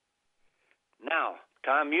 Now,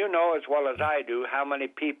 Tom, you know as well as I do how many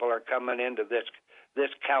people are coming into this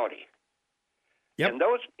county. Yep. And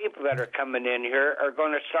those people that are coming in here are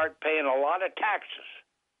going to start paying a lot of taxes.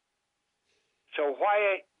 So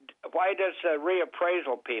why does the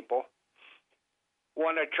reappraisal people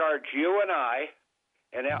want to charge you and I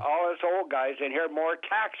and all us old guys in here more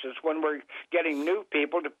taxes when we're getting new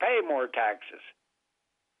people to pay more taxes?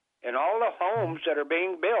 And all the homes that are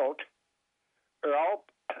being built are all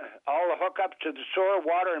the hookups to the sewer,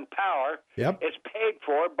 water, and power is paid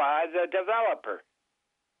for by the developer.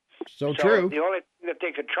 So true. The only thing that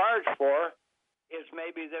they could charge for is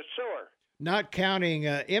maybe the sewer. Not counting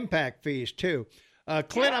impact fees too.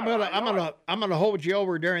 Clint, I'm gonna hold you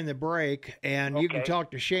over during the break, and you can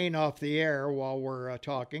talk to Shane off the air while we're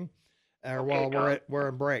talking, or while we're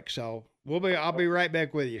in break. So I'll be right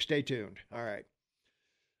back with you. Stay tuned. All right.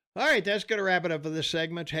 That's going to wrap it up for this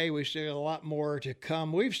segment. Hey, we still got a lot more to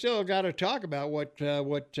come. We've still got to talk about what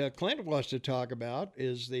Clint wants to talk about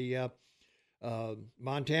is the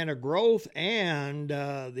Montana growth and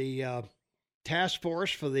the task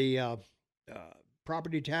force for the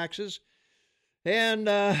property taxes. And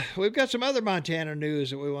we've got some other Montana news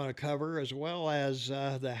that we want to cover, as well as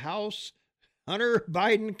the House Hunter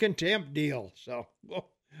Biden contempt deal. So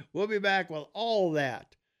we'll be back with all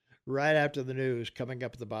that right after the news coming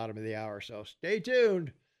up at the bottom of the hour. So stay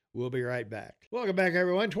tuned. We'll be right back. Welcome back,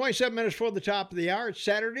 everyone. 27 minutes before the top of the hour. It's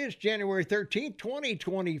Saturday. It's January 13th,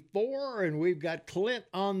 2024, and we've got Clint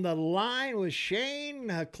on the line with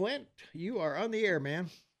Shane. Clint, you are on the air, man.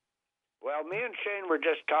 Well, me and Shane were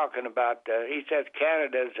just talking about, he says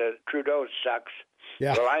Canada's, Trudeau sucks.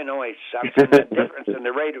 Yeah. Well, I know he sucks, and the difference in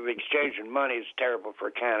the rate of exchange in money is terrible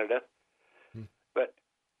for Canada. But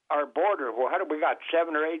our border, we got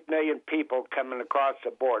 7 or 8 million people coming across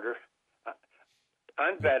the border,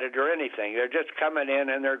 unvetted or anything. They're just coming in,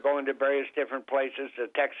 and they're going to various different places. The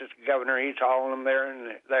Texas governor, he's hauling them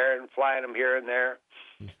there and flying them here and there.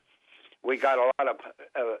 We got a lot of,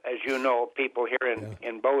 as you know, people here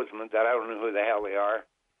in Bozeman that I don't know who the hell they are.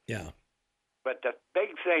 Yeah. But the big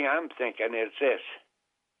thing I'm thinking is this.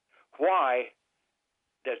 Why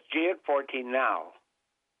does GN14 now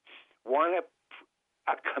want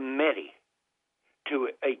a committee to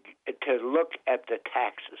look at the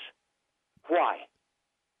taxes? Why?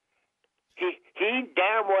 He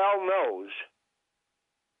damn well knows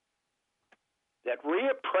that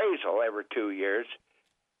reappraisal every 2 years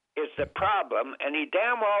is the problem, and he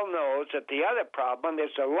damn well knows that the other problem is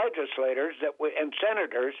the legislators and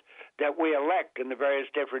senators that we elect in the various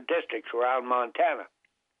different districts around Montana.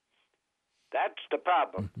 That's the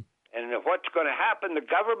problem. And what's going to happen, the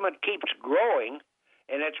government keeps growing,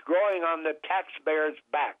 and it's growing on the taxpayers'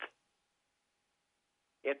 back.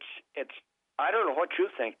 It's. I don't know what you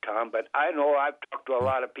think, Tom, but I know I've talked to a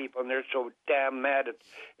lot of people, and they're so damn mad.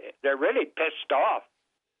 They're really pissed off.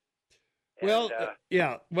 Well,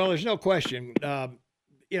 yeah. Well, there's no question.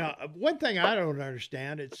 One thing I don't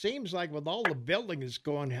understand, it seems like with all the building that's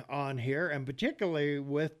going on here, and particularly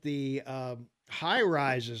with the high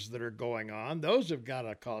rises that are going on, those have got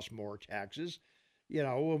to cost more taxes.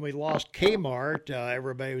 When we lost Kmart,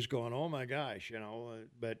 everybody was going, oh my gosh,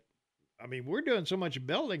 but I mean, we're doing so much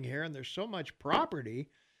building here and there's so much property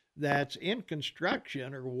that's in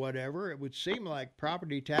construction or whatever. It would seem like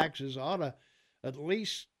property taxes ought to at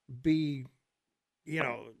least be,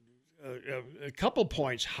 a couple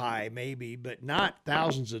points high maybe, but not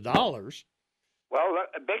thousands of dollars. Well,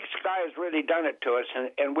 Big Sky has really done it to us,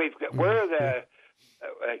 and we're the,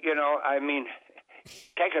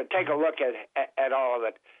 take a look at all of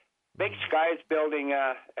it. Big Sky's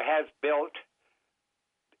has built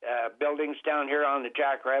buildings down here on the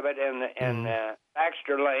Jackrabbit and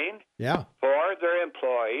Baxter Lane. Yeah. For their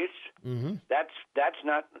employees. Mm-hmm. That's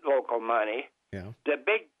not local money. Yeah. The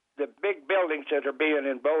big buildings that are being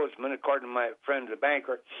in Bozeman, according to my friend the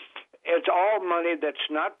banker, it's all money that's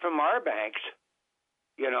not from our banks.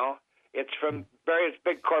 It's from various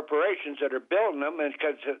big corporations that are building them, and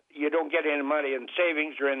because you don't get any money in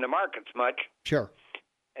savings or in the markets much. Sure.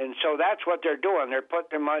 And so that's what they're doing. They're putting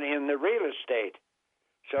their money in the real estate.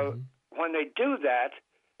 So when they do that,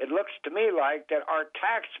 it looks to me like that our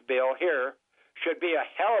tax bill here should be a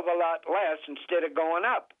hell of a lot less instead of going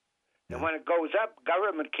up. Yeah. And when it goes up,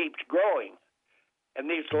 government keeps growing. And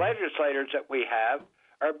these legislators that we have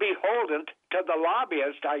are beholden to the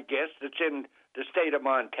lobbyist, I guess, that's in the state of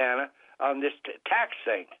Montana on this tax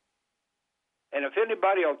thing. And if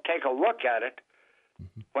anybody will take a look at it,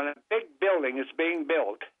 when a big building is being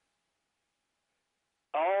built,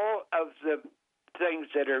 all of the things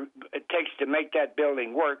it takes to make that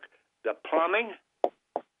building work, the plumbing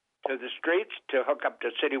to the streets to hook up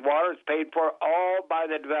to city water is paid for all by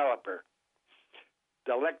the developer.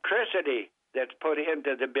 The electricity that's put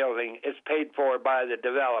into the building is paid for by the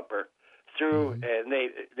developer through, and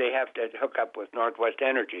they have to hook up with Northwest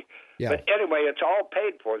Energy. Yeah. But anyway, it's all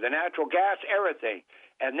paid for, the natural gas, everything.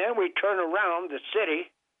 And then we turn around, the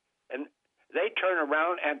city, and they turn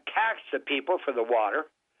around and tax the people for the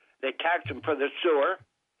water. They tax them for the sewer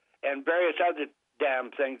and various other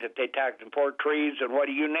damn things that they tax them for, trees and what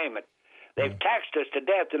do you name it. They've taxed us to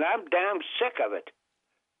death, and I'm damn sick of it.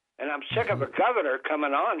 And I'm sick of a governor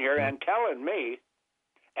coming on here and telling me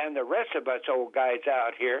and the rest of us old guys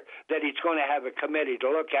out here that he's going to have a committee to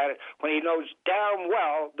look at it when he knows damn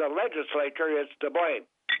well the legislature is to blame.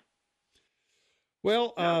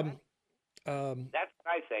 Well, that's what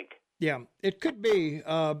I think. Yeah, it could be.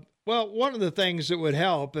 Well, one of the things that would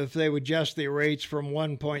help if they would adjust the rates from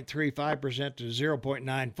 1.35% to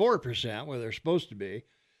 0.94%, where they're supposed to be,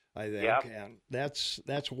 I think, and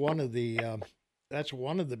that's one of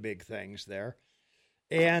the big things there.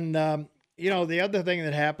 And the other thing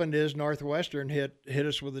that happened is Northwestern hit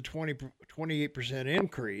us with a 28%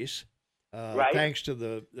 increase, thanks to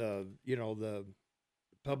the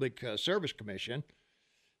Public Service Commission.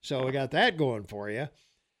 So we got that going for you.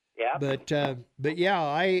 Yeah. But yeah,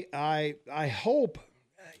 I hope,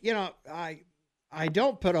 I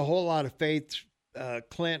don't put a whole lot of faith,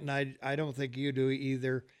 Clint, and I don't think you do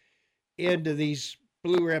either, into these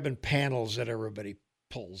blue ribbon panels that everybody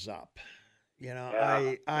pulls up.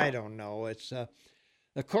 I don't know. It's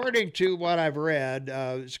according to what I've read,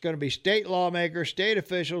 it's going to be state lawmakers, state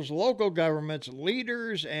officials, local governments,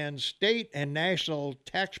 leaders, and state and national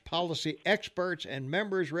tax policy experts and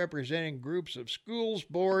members representing groups of school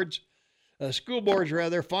boards,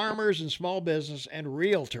 farmers and small business, and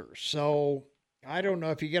realtors. So I don't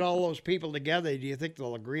know if you get all those people together, do you think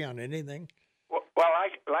they'll agree on anything? Well,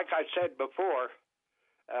 like I said before,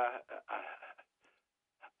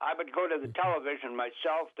 I would go to the television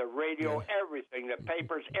myself, the radio, everything, the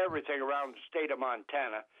papers, everything around the state of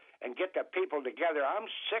Montana, and get the people together. I'm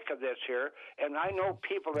sick of this here, and I know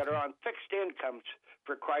people that are on fixed incomes,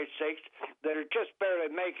 for Christ's sakes, that are just barely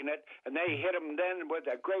making it, and they hit them then with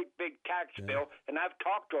a great big tax bill, and I've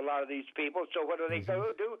talked to a lot of these people, so what do they go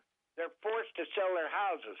do? They're forced to sell their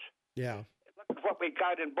houses. Yeah. Look at what we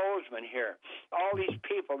got in Bozeman here. All these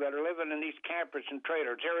people that are living in these campers and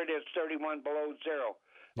trailers. Here it is, 31 below zero.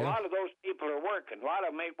 A lot of those people are working. A lot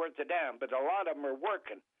of them ain't worth a damn, but a lot of them are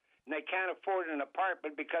working. And they can't afford an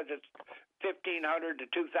apartment because it's $1,500 to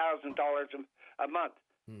 $2,000 a month.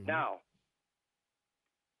 Mm-hmm. Now,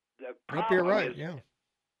 the Hope you're problem right. is Yeah.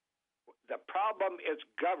 the problem is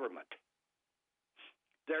government.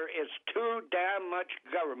 There is too damn much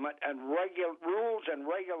government and rules and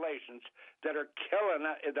regulations that are killing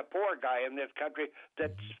the poor guy in this country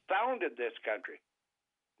that's founded this country.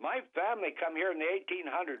 My family come here in the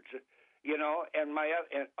 1800s, you know, and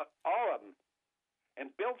all of them,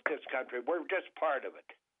 and built this country. We're just part of it.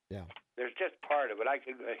 Yeah. There's just part of it. I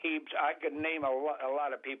could name a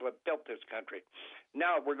lot of people that built this country.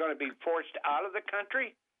 Now we're going to be forced out of the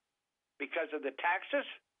country because of the taxes.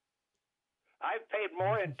 I've paid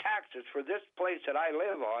more in taxes for this place that I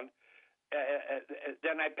live on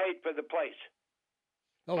than I paid for the place.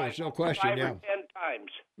 Oh, there's no question. 5 Yeah. or 10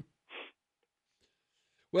 times.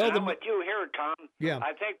 Well, I'm with you here, Tom. Yeah.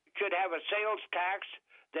 I think we should have a sales tax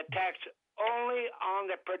that tax only on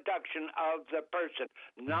the production of the person,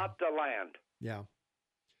 not the land. Yeah.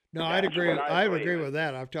 No, I'd agree. I would agree with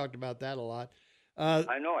that. I've talked about that a lot.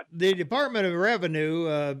 I know it. The Department of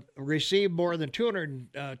Revenue received more than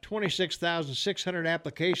 226,600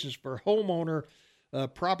 applications for homeowner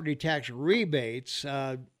property tax rebates.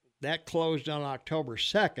 That closed on October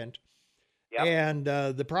 2nd. Yep. And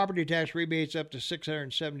the property tax rebates up to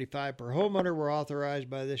 $675 per homeowner were authorized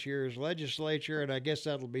by this year's legislature, and I guess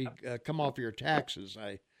that'll be come off your taxes.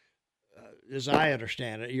 As I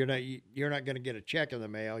understand it, you're not going to get a check in the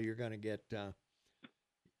mail. You're going to get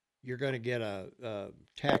a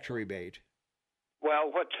tax rebate.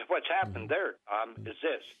 Well, what's happened there, Tom, is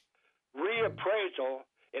this reappraisal.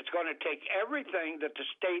 It's going to take everything that the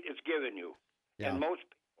state is giving you, and most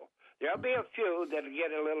people. There'll be a few that'll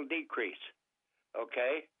get a little decrease.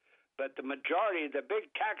 Okay, but the majority, the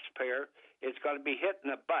big taxpayer, is going to be hit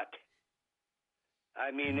in the butt.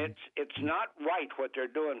 I mean, it's not right what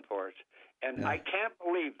they're doing for us, and I can't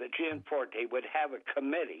believe that Gianforte would have a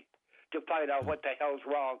committee to find out what the hell's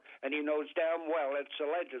wrong, and he knows damn well it's the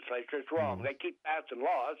legislature is wrong. They keep passing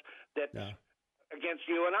laws that's against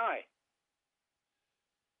you and I.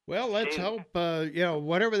 Well, let's hope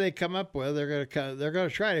whatever they come up with, they're going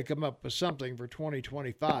to try to come up with something for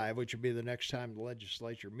 2025, which will be the next time the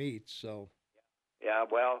legislature meets. So, yeah,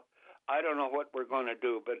 well, I don't know what we're going to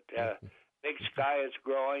do, but Big Sky is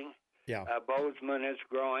growing. Yeah, Bozeman is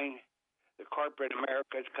growing. The corporate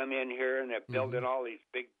America's come in here and they're building all these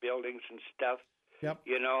big buildings and stuff. Yep.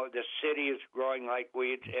 You know, the city is growing like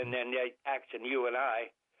weeds, and then they're taxing you and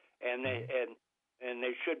I, and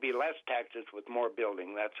there should be less taxes with more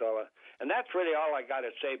building. That's all. And that's really all I got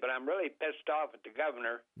to say. But I'm really pissed off at the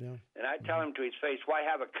governor. Yeah. And I tell him to his face, why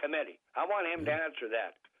have a committee? I want him to answer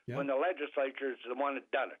that when the legislature is the one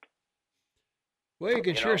that done it. Well, you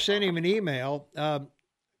can send him an email.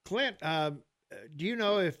 Clint, do you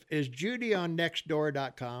know is Judy on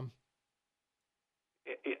Nextdoor.com?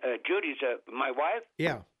 Judy's my wife?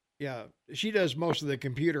 Yeah. She does most of the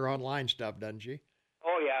computer online stuff, doesn't she?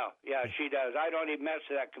 Oh, yeah, she does. I don't even mess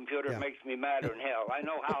with that computer. It makes me madder than hell. I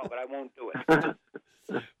know how, but I won't do it.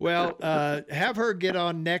 Well, have her get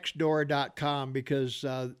on Nextdoor.com because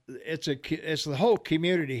it's the whole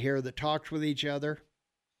community here that talks with each other.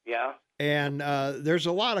 Yeah. And there's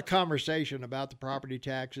a lot of conversation about the property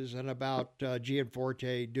taxes and about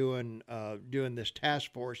Gianforte doing this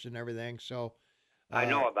task force and everything. So I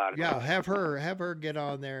know about it. Yeah, have her get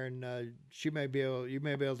on there, and you may be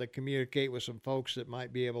able to communicate with some folks that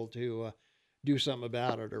might be able to do something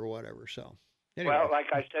about it or whatever. So anyway. Well, like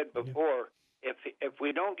I said before, if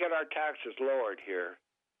we don't get our taxes lowered here,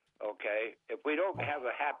 okay, if we don't have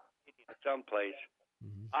a happy meeting someplace,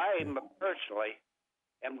 I personally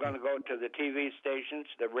am going to go to the TV stations,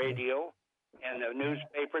 the radio, and the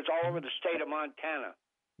newspapers all over the state of Montana.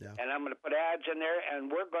 Yeah. And I'm going to put ads in there, and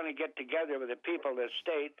we're going to get together with the people of the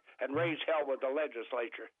state and raise hell with the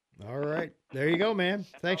legislature. All right. There you go, man.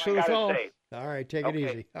 Thanks for the call. All right. Take it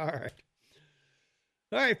easy. All right.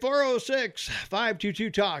 All right.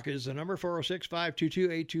 406-522-TALK is the number,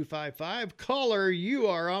 406-522-8255. Caller, you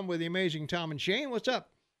are on with the Amazing Tom and Shane. What's up?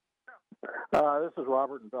 This is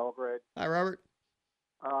Robert in Belgrade. Hi, Robert.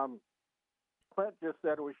 Clint just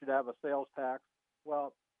said we should have a sales tax.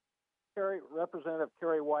 Well, Representative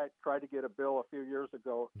Kerry White tried to get a bill a few years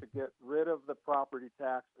ago to get rid of the property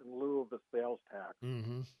tax in lieu of the sales tax.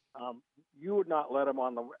 Mm-hmm. You would not let him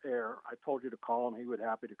on the air. I told you to call him. He would be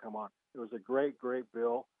happy to come on. It was a great, great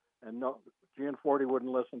bill, and Gianforte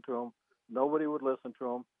wouldn't listen to him. Nobody would listen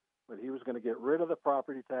to him, but he was going to get rid of the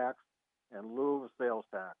property tax in lieu of sales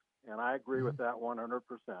tax. And I agree with that 100%.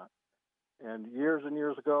 And years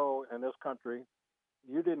ago in this country,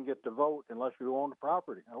 you didn't get to vote unless you owned a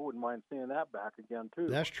property. I wouldn't mind seeing that back again, too.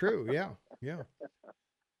 That's true. Yeah. Yeah.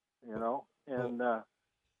 You know, and,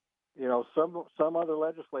 you know, some other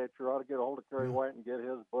legislature ought to get a hold of Kerry White and get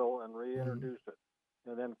his bill and reintroduce it.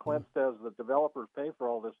 And then Clint says the developers pay for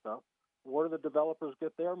all this stuff. Where do the developers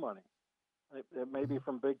get their money? It may be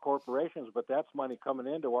from big corporations, but that's money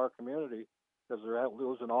coming into our community because they're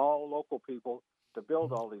losing all local people to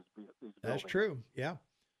build all these buildings. That's true. Yeah.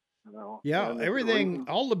 You know, yeah. Everything,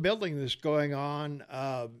 all the building that's going on,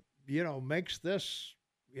 you know, makes this.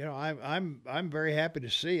 You know, I'm very happy to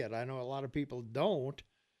see it. I know a lot of people don't,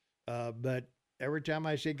 but every time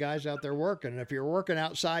I see guys out there working, if you're working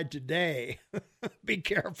outside today, be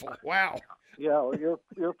careful. Wow. Yeah,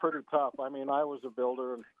 you're pretty tough. I mean, I was a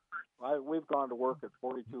builder, and we've gone to work at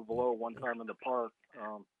 42 below one time in the park,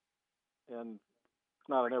 and it's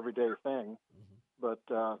not an everyday thing, but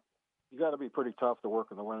you got to be pretty tough to work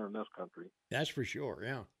in the winter in this country. That's for sure.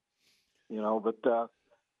 Yeah. You know, but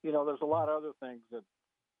you know, there's a lot of other things that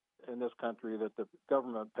in this country that the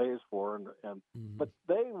government pays for, and but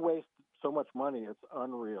they waste so much money, it's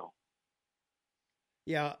unreal.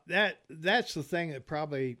 Yeah, that's the thing that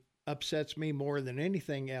probably upsets me more than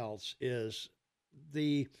anything else is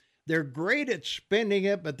they're great at spending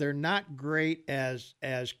it, but they're not great as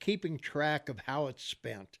keeping track of how it's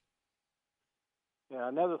spent. Yeah,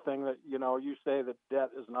 another thing that, you know, you say that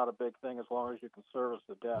debt is not a big thing as long as you can service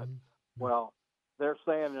the debt. Well, they're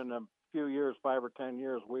saying in a few years, 5 or 10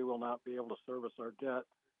 years, we will not be able to service our debt.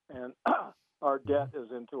 And our debt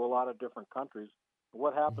is into a lot of different countries.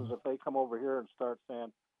 What happens if they come over here and start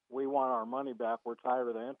saying, we want our money back, we're tired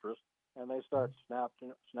of the interest, and they start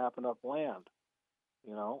snapping up land,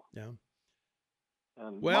 you know? Yeah.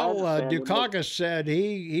 And well, Dukakis said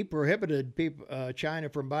he prohibited China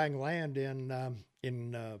from buying land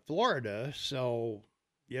in Florida. So,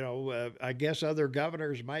 you know, I guess other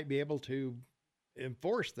governors might be able to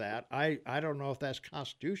enforce that. I don't know if that's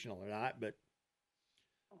constitutional or not, but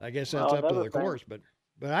I guess that's up to the courts. But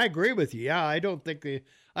I agree with you. Yeah, I don't think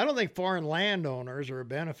foreign landowners are a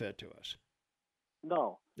benefit to us.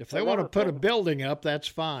 No. If they want to put a building up, that's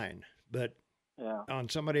fine. But yeah, on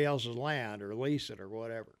somebody else's land or lease it or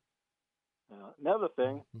whatever. Another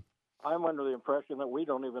thing, I'm under the impression that we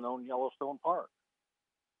don't even own Yellowstone Park.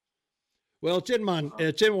 Well,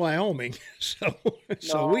 it's in Wyoming,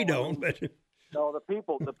 so we don't. But no, the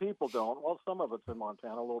people don't. Well, some of it's in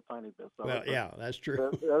Montana, a little tiny bit. Well, yeah, that's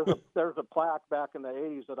true. There's a plaque back in the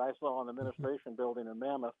 80s that I saw in the administration building in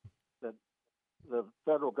Mammoth that the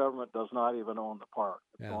federal government does not even own the park.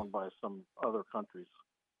 It's owned by some other countries.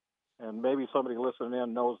 And maybe somebody listening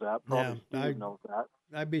in knows that. Probably Steve knows that.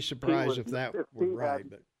 I'd be surprised if that were right.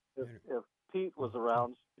 But if Pete was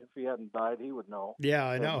around, if he hadn't died, he would know. Yeah,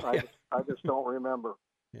 I know. I just don't remember.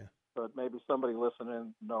 Yeah. But maybe somebody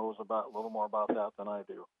listening knows a little more about that than I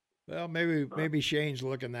do. Well, maybe Shane's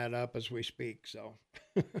looking that up as we speak. So.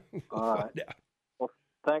 All right. Well,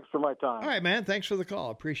 thanks for my time. All right, man. Thanks for the call.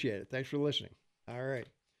 Appreciate it. Thanks for listening. All right.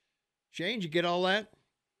 Shane, did you get all that?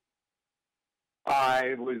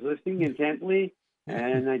 I was listening intently,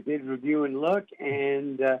 and I did review and look,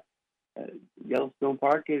 and Yellowstone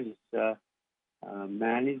Park is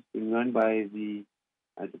managed and run by the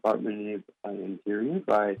Department of Interior,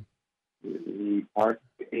 by the park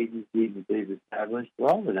agency that they've established for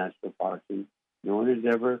all the national parks, and no one has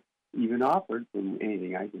ever even offered, from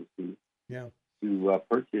anything I can see, to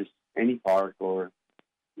purchase any park or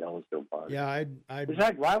Yellowstone Park. Yeah,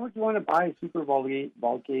 Besides, why would you want to buy a super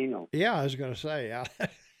volcano? Yeah, I was going to say,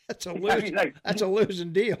 that's a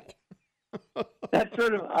losing deal. That's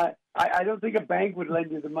sort of. I don't think a bank would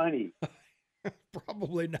lend you the money.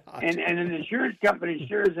 Probably not. And an insurance company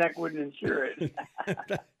sure as heck wouldn't insure it.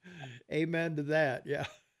 Amen to that. Yeah.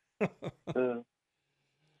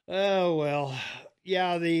 Oh well,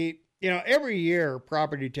 yeah. Every year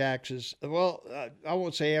property taxes. Well, I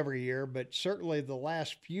won't say every year, but certainly the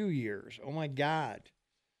last few years. Oh my God,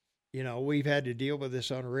 we've had to deal with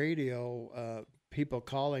this on radio. People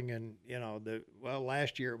calling and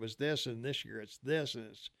last year it was this and this year it's this and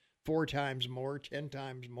it's 4 times more, 10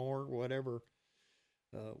 times more, whatever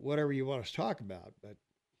you want us to talk about. But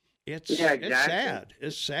it's sad.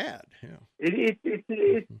 It's sad. Yeah.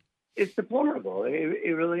 It's deplorable.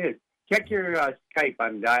 It really is. Check your Skype.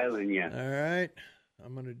 I'm dialing you. All right.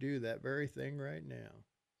 I'm going to do that very thing right now.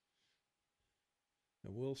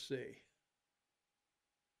 And we'll see.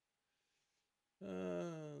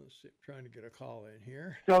 Let's see. I'm trying to get a call in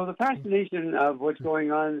here. So the fascination of what's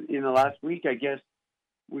going on in the last week, I guess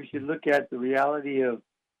we should look at the reality of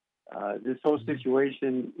this whole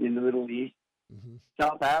situation in the Middle East.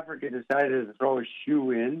 South Africa decided to throw a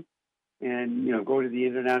shoe in and, go to the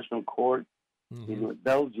international court in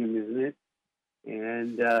Belgium, isn't it?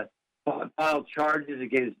 And filed charges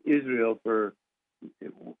against Israel for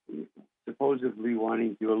supposedly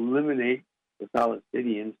wanting to eliminate the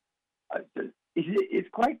Palestinians. It's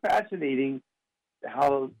quite fascinating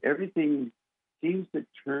how everything seems to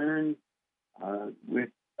turn of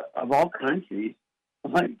all countries,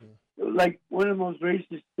 like one of the most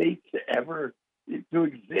racist states ever to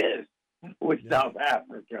exist with South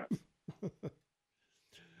Africa.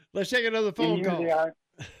 Let's take another phone call.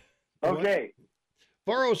 Okay.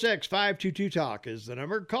 406-522-TALK is the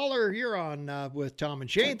number. Caller, you're on with Tom and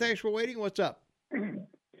Shane. Thanks for waiting. What's up?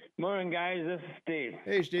 Morning, guys. This is Steve.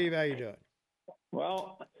 Hey, Steve. How you doing?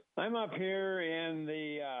 Well, I'm up here in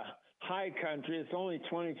the high country. It's only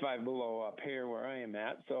 25 below up here where I am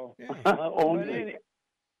at. So, only.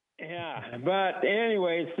 But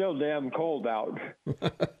anyway, it's still damn cold out.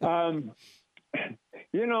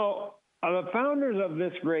 The founders of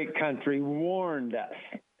this great country warned us.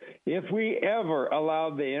 If we ever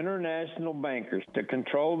allowed the international bankers to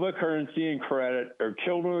control the currency and credit, our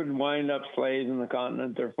children would wind up slaves in the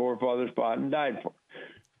continent their forefathers fought and died for.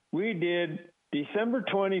 We did. December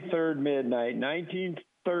 23rd, midnight,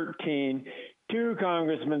 1913, 2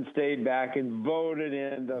 congressmen stayed back and voted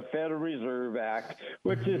in the Federal Reserve Act,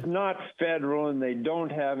 which is not federal and they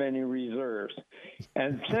don't have any reserves.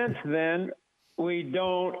 And since then, we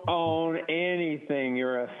don't own anything.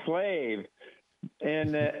 You're a slave.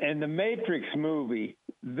 In the Matrix movie,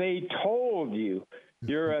 they told you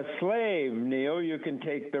you're a slave, Neo. You can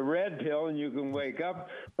take the red pill and you can wake up,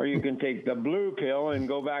 or you can take the blue pill and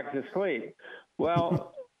go back to sleep.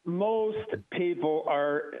 Well, most people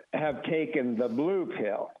have taken the blue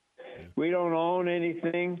pill. We don't own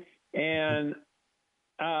anything, and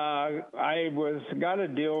got a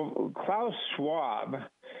deal. Klaus Schwab,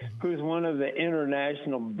 who's one of the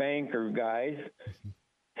international banker guys,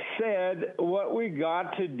 said what we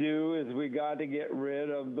got to do is we got to get rid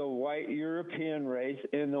of the white European race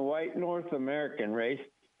and the white North American race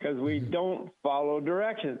because we don't follow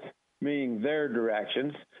directions, meaning their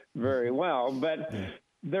directions very well. But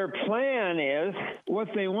their plan is what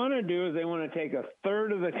they want to do is they want to take a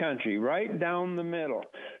third of the country right down the middle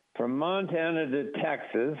from Montana to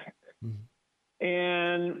Texas.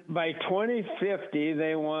 And by 2050,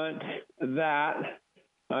 they want that.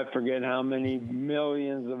 I forget how many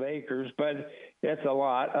millions of acres, but it's a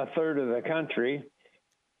lot, a third of the country.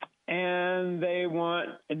 And they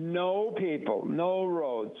want no people, no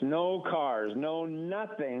roads, no cars, no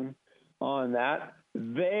nothing on that.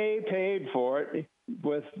 They paid for it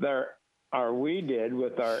with we did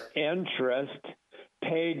with our interest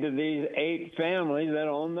paid to these 8 families that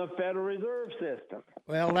own the Federal Reserve System.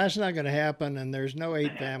 Well, that's not going to happen, and there's no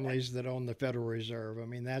 8 families that own the Federal Reserve. I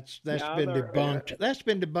mean, that's been debunked. That's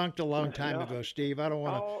been debunked a long time ago, Steve. I don't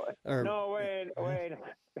want to. No, wait. I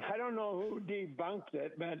don't know who debunked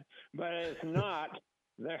it, but it's not.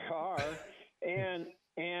 There are, and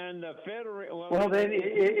the Federal. Well, then,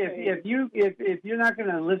 if you're not going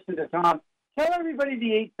to listen to Tom, tell everybody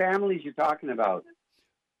the 8 families you're talking about.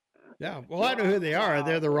 Yeah, well, I know who they are.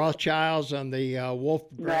 They're the Rothschilds and the Wolf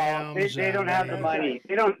Grahams. No, they don't have the money.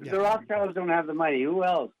 They don't. Yeah. The Rothschilds don't have the money. Who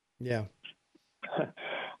else? Yeah.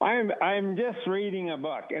 I'm just reading a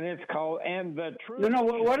book, and it's called "And the Truth." No.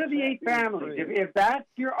 What are the 8 families? If that's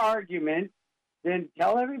your argument, then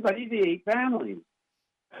tell everybody the 8 families.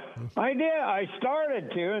 I did. I started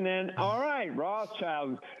to, and then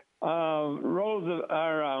Rothschild, Kuhn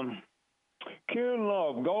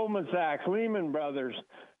Loeb, Goldman Sachs, Lehman Brothers.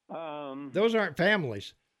 Those aren't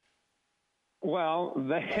families. Well,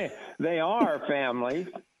 they are families.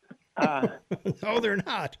 No, they're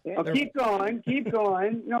not. Keep going.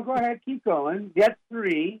 No, go ahead. Keep going. Get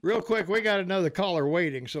 3. Real quick, we got another caller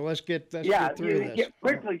waiting, so let's get through this.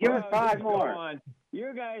 Quickly, give us 5 more.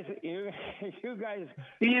 You guys. See, you're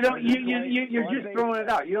just throwing it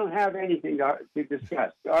out. You don't have anything to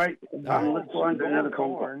discuss. All right, Tom, let's go on to another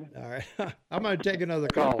call. All right, I'm going to take another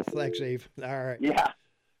call. Thanks, Eve. All right. Yeah.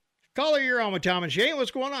 Caller, you're on with Tom and Shane.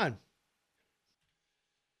 What's going on?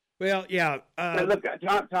 Well, yeah. Look,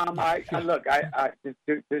 Tom.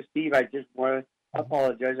 To Steve, I just want to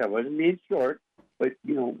apologize. I wasn't being short, but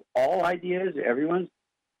all ideas, everyone's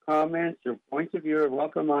comments or points of view are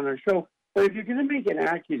welcome on our show. But if you're going to make an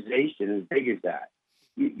accusation as big as that,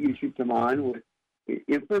 you should come on with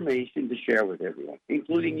information to share with everyone,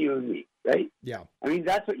 including you and me, right? Yeah. I mean,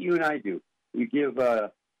 that's what you and I do. We give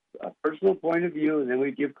a personal point of view, and then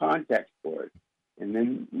we give context for it. And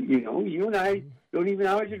then, you and I don't even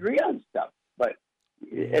always agree on stuff. But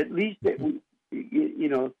at least the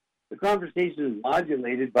conversation is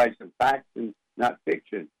modulated by some facts and not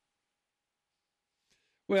fiction.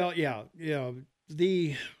 Well,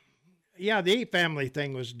 the 8 family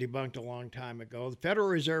thing was debunked a long time ago. The Federal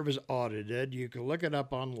Reserve is audited. You can look it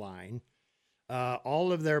up online.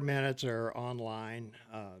 All of their minutes are online.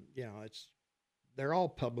 They're all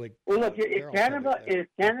public. Well, look, if Canada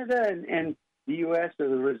and the U.S. are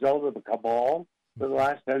the result of a cabal for the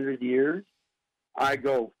last 100 years, I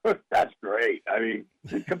go, that's great. I mean,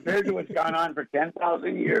 compared to what's gone on for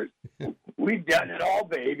 10,000 years, we've done it all,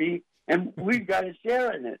 baby, and we've got a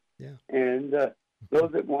share in it. Yeah. And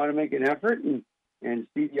those that want to make an effort and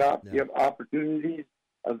see the opportunities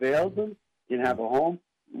available can have a home.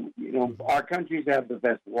 Our countries have the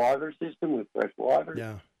best water system with fresh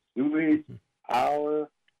water, sewage, power,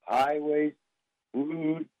 highways,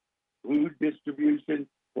 food distribution,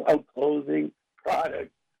 clothing,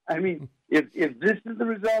 products. I mean, if this is the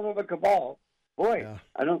result of a cabal, boy,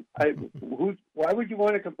 why would you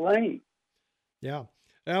want to complain? Yeah.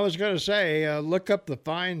 I was going to say, look up the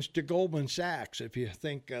fines to Goldman Sachs if you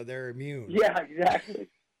think they're immune. Yeah, exactly.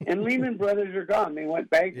 And Lehman Brothers are gone. They went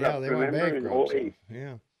bankrupt. Yeah, they went bankrupt.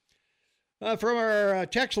 Yeah. From our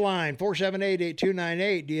text line,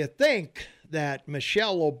 478-8298, do you think that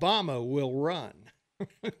Michelle Obama will run?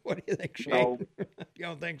 What do you think, Shane? No. You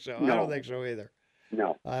don't think so? No. I don't think so either.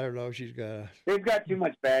 No. I don't know if she's got to. They've got too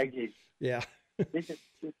much baggage. Yeah. Just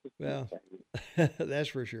Well, that's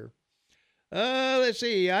for sure. Let's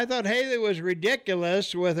see. I thought Haley was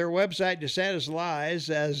ridiculous with her website DeSantis Lies.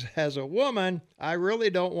 As a woman, I really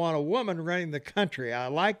don't want a woman running the country. I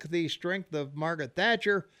like the strength of Margaret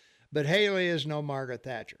Thatcher, but Haley is no Margaret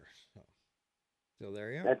Thatcher. So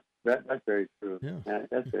there you go. That's very true. Yeah.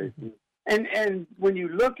 That's very true. And when you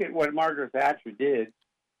look at what Margaret Thatcher did,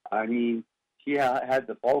 I mean, she had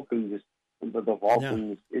the Falklands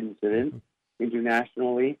incident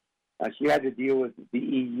internationally. She had to deal with the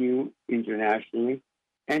EU internationally,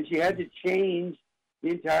 and she had to change the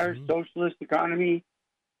entire socialist economy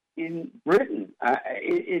in Britain.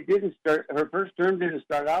 It didn't start. Her first term didn't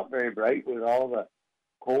start out very bright with all the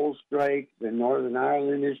coal strikes and Northern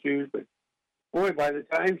Ireland issues, but boy, by the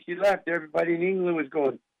time she left, everybody in England was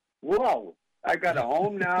going, "Whoa! I got a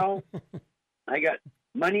home now. I got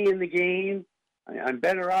money in the game. I'm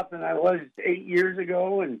better off than I was 8 years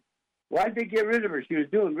ago." And why'd they get rid of her? She was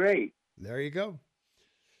doing great. There you go.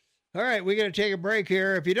 All right, we got to take a break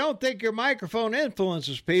here. If you don't think your microphone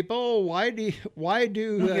influences people, why do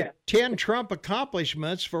 10 Trump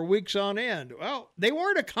accomplishments for weeks on end? Well, they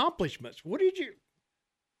weren't accomplishments.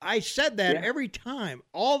 I said that every time.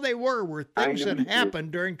 All they were things that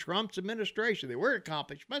happened during Trump's administration. They weren't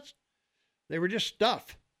accomplishments. They were just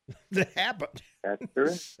stuff that happened. That's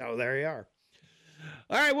true. So there you are.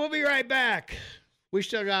 All right, we'll be right back. We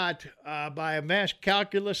still got, by a mass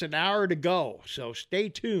calculus, an hour to go. So stay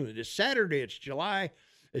tuned. It's Saturday. It's July.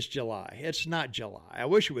 It's July. It's not July. I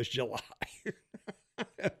wish it was July.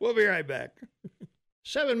 We'll be right back.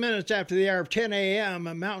 7 minutes after the hour of 10 a.m.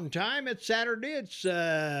 Mountain Time. It's Saturday. It's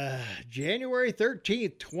January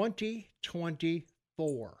 13th,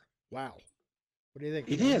 2024. Wow. What do you think?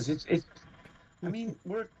 It is. It's. I mean,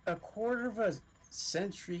 we're a quarter of a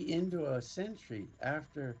century into a century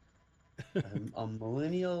after a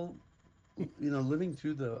millennial, living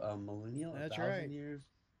through the millennial. That's 1,000 right. years.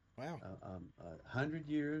 Wow. 100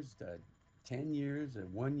 years, 10 years,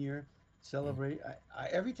 and 1 year. Celebrate.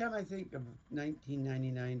 Every time I think of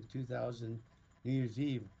 1999, 2000, New Year's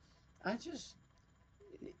Eve, I just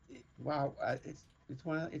wow!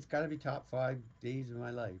 It's got to be top 5 days of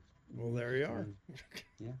my life. Well, there you are.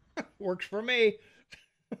 Yeah, works for me.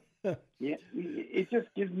 Yeah, it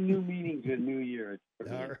just gives new meaning to a new year.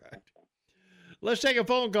 All right. Let's take a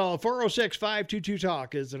phone call.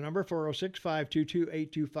 406-522-TALK is the number.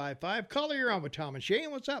 406-522-8255. Caller, you're on with Tom and Shane.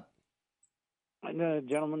 What's up?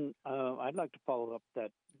 Gentlemen, I'd like to follow up that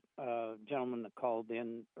gentleman that called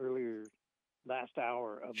in earlier last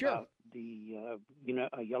hour about the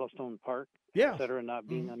Yellowstone Park, et cetera, not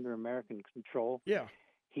being under American control. Yeah.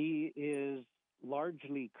 He is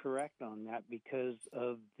largely correct on that because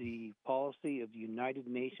of the policy of the United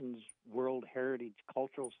Nations World Heritage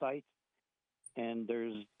Cultural Sites. And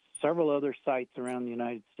there's several other sites around the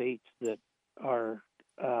United States that are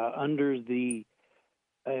under the,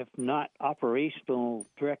 if not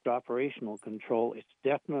direct operational control, it's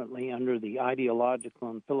definitely under the ideological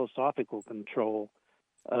and philosophical control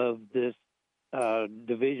of this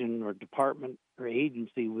division or department or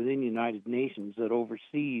agency within the United Nations that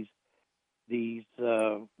oversees these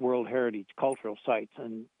World Heritage Cultural Sites.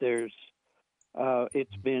 And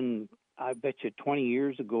it's been I bet you 20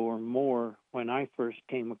 years ago or more, when I first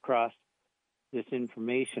came across this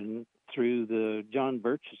information through the John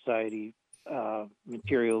Birch Society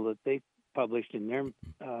material that they published in their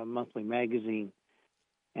monthly magazine.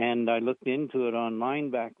 And I looked into it online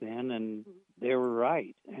back then, and they were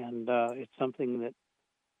right. And it's something that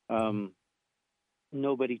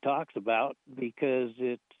nobody talks about because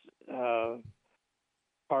it's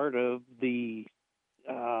part of the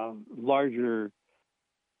larger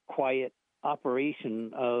quiet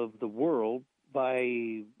operation of the world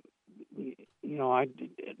by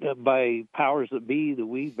by powers that be that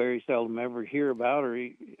we very seldom ever hear about or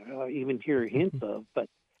even hear hints of. But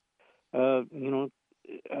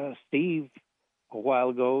Steve, a while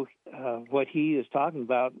ago, what he is talking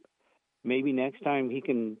about, maybe next time he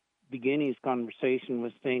can begin his conversation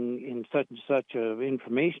with saying in such and such a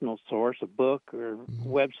informational source, a book or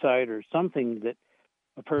website or something that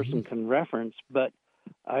a person can reference. But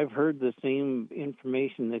I've heard the same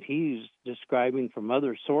information that he's describing from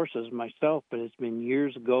other sources myself, but it's been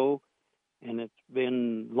years ago, and it's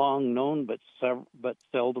been long known, but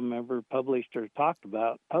seldom ever published or talked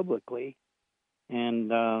about publicly. And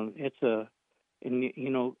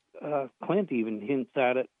Clint even hints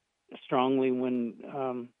at it strongly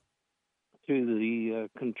when through the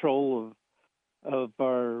control of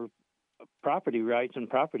our property rights and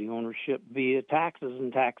property ownership via taxes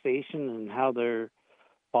and taxation, and how their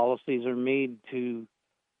policies are made to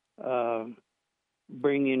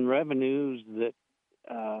bring in revenues that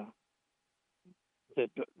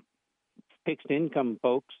fixed income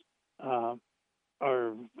folks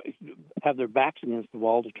have their backs against the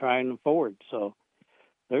wall to try and afford. So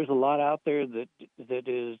there's a lot out there that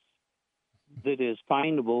is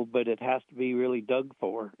findable, but it has to be really dug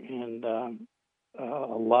for, and a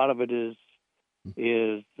lot of it is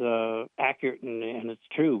accurate and it's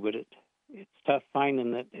true, but it's tough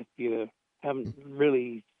finding that if you haven't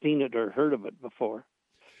really seen it or heard of it before.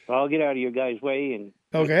 So I'll get out of your guys' way and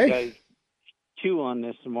let you guys chew on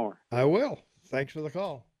this some more. I will. Thanks for the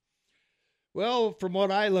call. Well, from what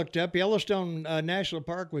I looked up, Yellowstone National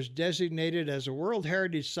Park was designated as a World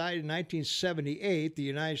Heritage Site in 1978, the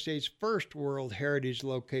United States' first World Heritage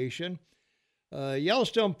location.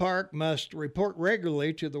 Yellowstone Park must report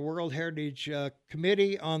regularly to the World Heritage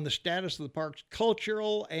Committee on the status of the park's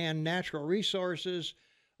cultural and natural resources,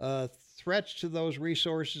 threats to those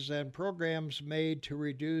resources, and programs made to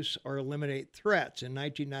reduce or eliminate threats. In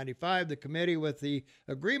 1995, the committee, with the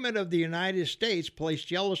agreement of the United States,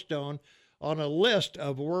 placed Yellowstone on a list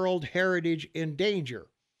of World Heritage in danger.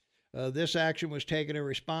 This action was taken in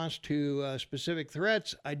response to specific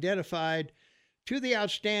threats identified to the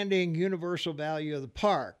outstanding universal value of the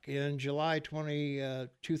park. In July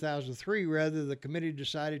 2003, the committee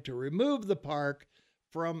decided to remove the park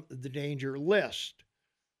from the danger list.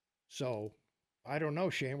 So, I don't know,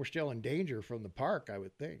 Shane, we're still in danger from the park, I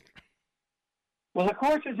would think. Well, of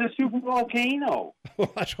course, it's a super volcano.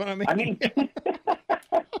 Well, that's what I mean. I mean,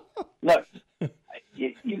 look,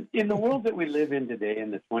 in the world that we live in today, in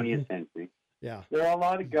the 20th century, there are a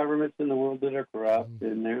lot of governments in the world that are corrupt,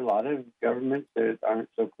 and there are a lot of governments that aren't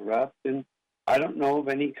so corrupt. And I don't know of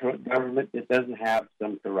any government that doesn't have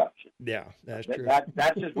some corruption. Yeah, that's true.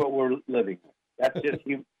 That's just what we're living with. That's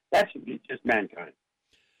just mankind.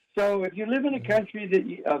 So if you live in a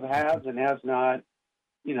country of haves and has not,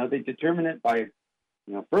 they determine it by,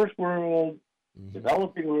 first world,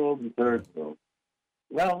 developing world, and third world.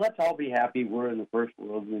 Well, let's all be happy we're in the first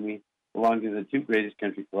world and we belong to the two greatest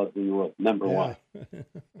country clubs in the world, number one.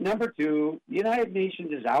 Number two, the United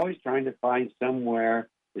Nations is always trying to find somewhere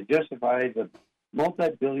to justify the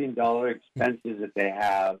multi-billion-dollar expenses that they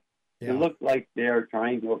have to look like they're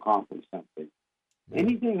trying to accomplish something.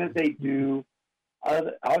 Anything that they do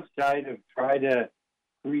outside of try to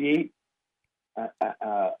create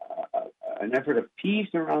an effort of peace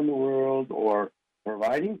around the world or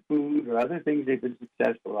providing food or other things they've been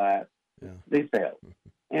successful at, they fail.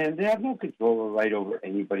 And they have no control or right over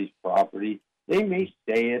anybody's property. They may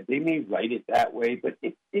say it, they may write it that way, but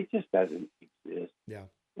it just doesn't exist. Yeah.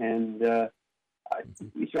 And so,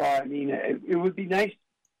 I mean, it would be nice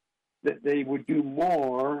that they would do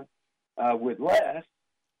more with less,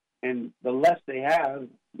 and the less they have,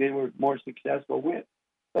 they were more successful with.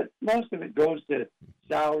 But most of it goes to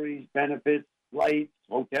salaries, benefits, flights,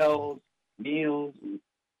 hotels, meals, and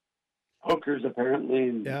hookers, apparently,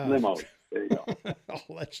 and limos. There you go.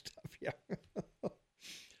 All that stuff,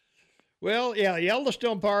 Well,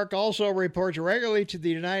 Yellowstone Park also reports regularly to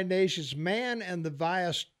the United Nations Man and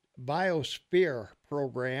the Biosphere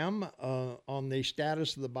Program on the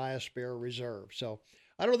status of the Biosphere Reserve. So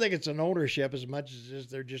I don't think it's an ownership as much as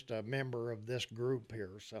they're just a member of this group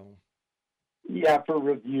here. So Yeah, for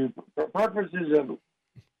review, for purposes of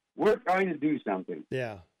we're trying to do something.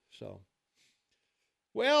 Yeah. So,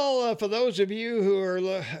 well, for those of you who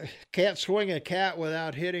are can't swing a cat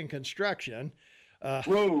without hitting construction,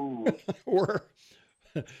 Whoa.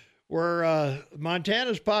 we're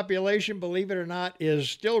Montana's population, believe it or not, is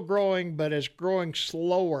still growing, but it's growing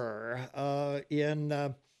slower. In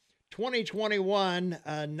 2021,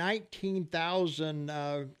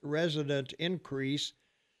 19,000 resident increase.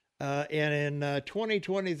 And in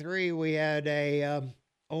 2023, we had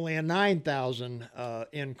only a 9,000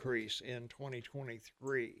 increase in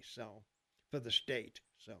 2023. So for the state.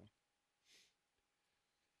 So.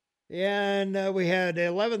 And we had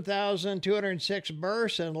 11,206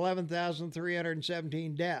 births and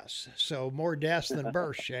 11,317 deaths. So more deaths than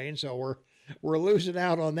births, Shane. So we're losing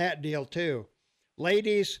out on that deal too.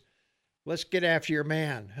 Ladies, let's get after your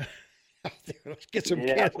man. Let's get some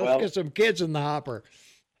kids. Well, let's get some kids in the hopper.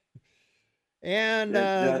 And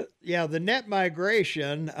the net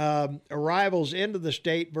migration arrivals into the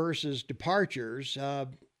state versus departures.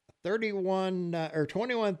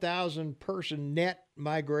 21,000 person net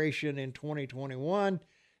migration in 2021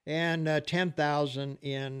 and 10,000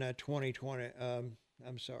 in 2020.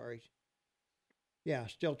 I'm sorry. Yeah,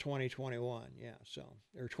 still 2021. Yeah, so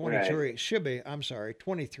or 23 right. Should be. I'm sorry,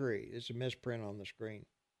 23. It's a misprint on the screen.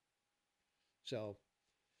 So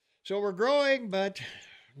we're growing, but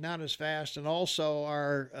not as fast. And also,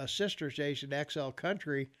 our sister station, XL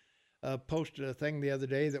Country, posted a thing the other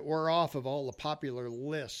day that we're off of all the popular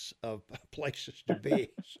lists of places to be.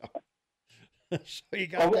 So you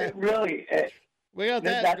got that. Really? We got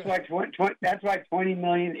that. That's why 20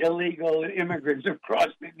 million illegal immigrants have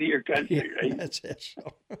crossed into your country, right? That's it.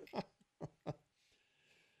 So.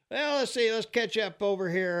 Well, let's see. Let's catch up over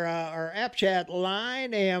here. Our app chat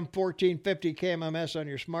line, AM 1450 KMMS on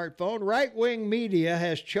your smartphone. Right-wing media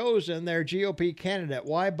has chosen their GOP candidate.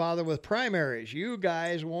 Why bother with primaries? You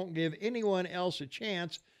guys won't give anyone else a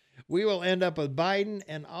chance. We will end up with Biden,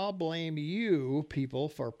 and I'll blame you people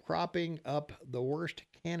for propping up the worst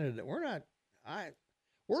candidate. Where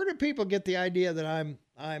do people get the idea that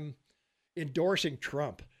I'm endorsing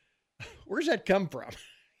Trump? Where's that come from?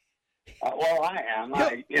 Well, I am.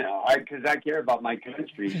 Because I care about my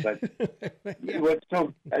country. But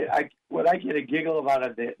what I get a giggle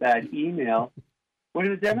about that email. What are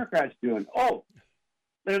the Democrats doing? Oh,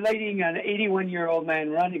 they're letting an 81-year-old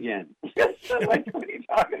man run again. Like, what are you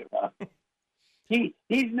talking about?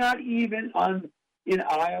 He's not even in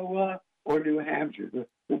Iowa or New Hampshire.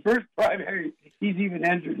 The first primary he's even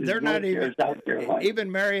entered is They're not even South Carolina. Even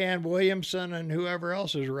Marianne Williamson and whoever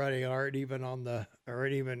else is running aren't even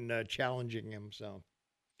challenging him. So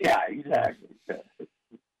yeah, exactly.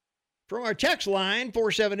 From our text line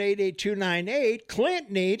 478-8298, Clint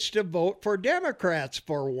needs to vote for Democrats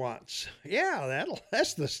for once. Yeah,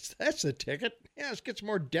 that's the ticket. Yeah, let's get some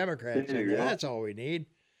more Democrats in there. That's all we need.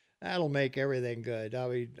 That'll make everything good. All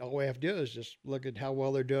we have to do is just look at how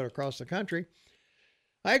well they're doing across the country.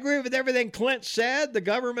 I agree with everything Clint said. The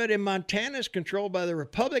government in Montana is controlled by the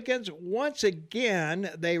Republicans. Once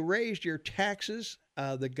again, they raised your taxes.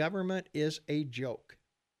 The government is a joke.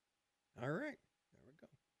 All right.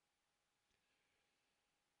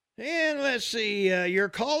 There we go. And let's see. Your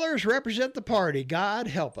callers represent the party. God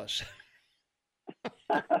help us.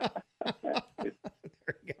 There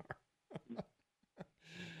you are.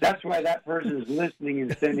 That's why that person is listening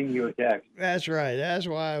and sending you a text. That's right. That's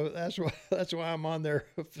why I'm on their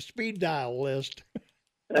speed dial list.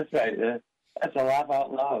 That's right. That's a laugh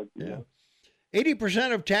out loud. Yeah.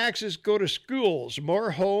 80% of taxes go to schools. More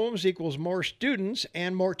homes equals more students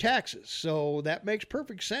and more taxes. So that makes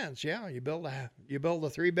perfect sense. Yeah, you build a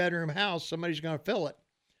 3-bedroom house, somebody's going to fill it.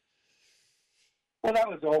 Well, that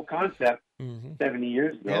was the whole concept 70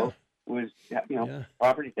 years ago. Was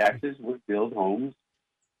property taxes would build homes.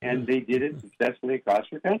 And they did it successfully across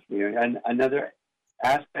the country. And another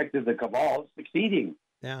aspect of the cabal is succeeding.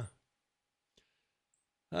 Yeah.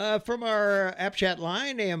 From our app chat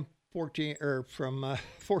line, AM 14 or from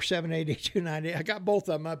 478-8298. I got both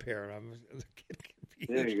of them up here. I'm confused.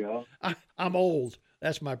 There you go. I'm old.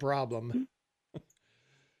 That's my problem.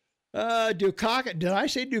 Dukakis. Did I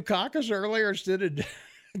say Dukakis earlier instead of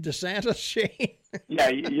DeSantis, Shane? Yeah,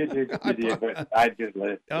 you did. But I just let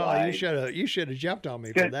it slide. You should have jumped on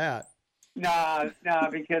me for that. No,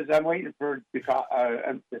 because I'm waiting for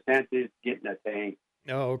DeSantis getting a thing.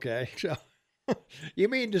 Oh, okay. So you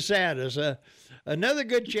mean DeSantis? Another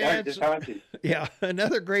good chance. Yeah,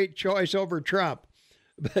 another great choice over Trump.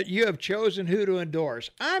 But you have chosen who to endorse.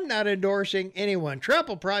 I'm not endorsing anyone. Trump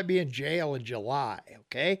will probably be in jail in July.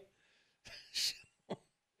 Okay.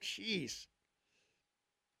 Jeez.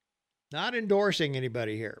 Not endorsing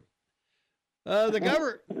anybody here.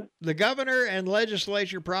 The governor and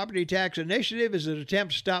legislature property tax initiative is an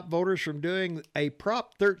attempt to stop voters from doing a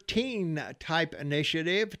Prop 13 type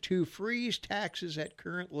initiative to freeze taxes at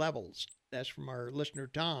current levels. That's from our listener,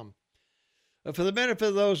 Tom. For the benefit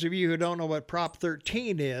of those of you who don't know what Prop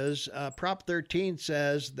 13 is, Prop 13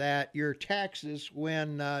 says that your taxes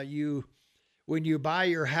when you buy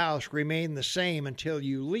your house remain the same until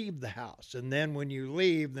you leave the house. And then when you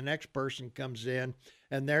leave, the next person comes in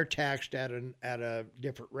and they're taxed at a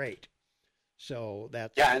different rate. So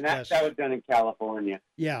that was done in California.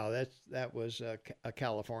 Yeah, that was a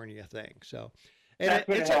California thing. So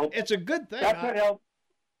it's a good thing. That's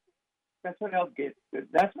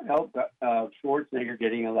what helped Schwarzenegger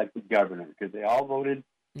getting elected governor, because they all voted.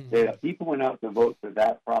 Mm-hmm. People went out to vote for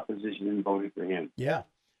that proposition and voted for him. Yeah.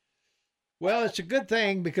 Well, it's a good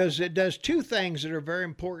thing because it does two things that are very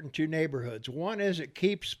important to neighborhoods. One is it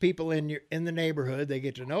keeps people in the neighborhood. They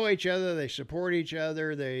get to know each other. They support each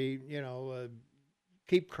other. They,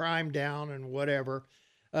 keep crime down and whatever.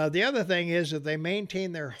 The other thing is that they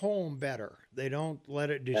maintain their home better. They don't let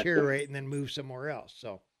it deteriorate and then move somewhere else.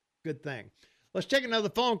 So good thing. Let's take another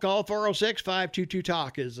phone call.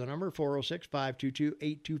 406-522-TALK is the number.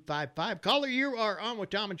 406-522-8255. Caller, you are on with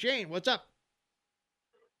Tom and Shane. What's up?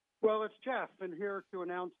 Well, it's Jeff, and here to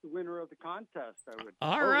announce the winner of the contest.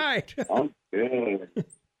 All right. Oh, good.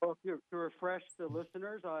 Well, to refresh the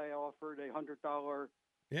listeners, I offered a $100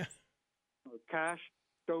 cash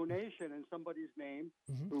donation in somebody's name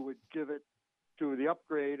who would give it to the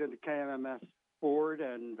upgrade of the KMMS board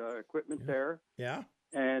and equipment there. Yeah.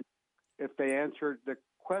 And if they answered the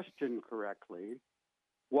question correctly,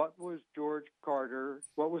 what was the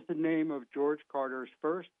name of George Carter's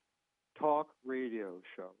first talk radio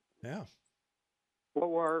show? Yeah.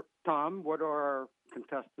 Tom, what are our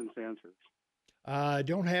contestants' answers? I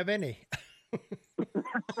don't have any.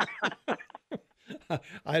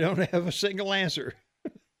 I don't have a single answer.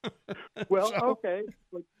 Well, okay.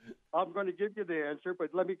 I'm going to give you the answer,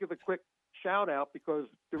 but let me give a quick shout out, because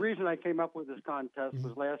the reason I came up with this contest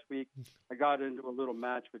was last week I got into a little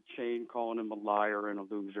match with Shane, calling him a liar and a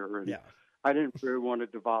loser. And I didn't really want to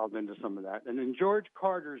devolve into some of that. And in George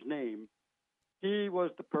Carter's name, he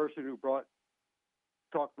was the person who brought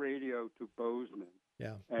talk radio to Bozeman.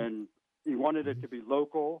 Yeah. And he wanted it to be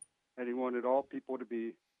local, and he wanted all people to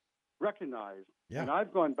be recognized. Yeah. And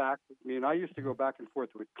I've gone back with me, and I used to go back and forth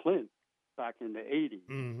with Clint back in the 80s.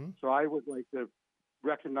 Mm-hmm. So I would like to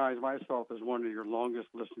recognize myself as one of your longest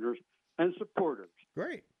listeners and supporters.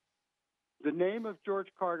 Great. The name of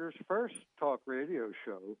George Carter's first talk radio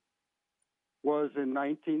show was in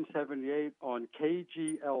 1978 on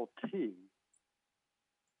KGLT,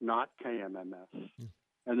 not KMMS.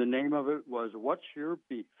 And the name of it was What's Your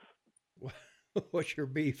Beef? What's Your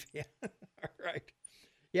Beef? Yeah. All right.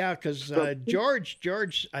 Yeah, because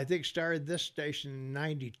George, I think, started this station in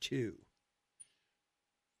 92.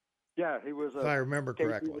 Yeah, he was if I remember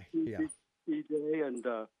correctly. Yeah. DJ and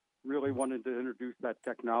really wanted to introduce that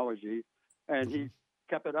technology. And he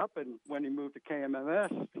kept it up, and when he moved to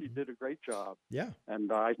KMMS, he did a great job. Yeah.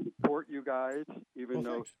 And I support you guys, even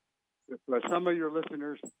though if some of your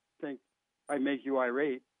listeners think I make you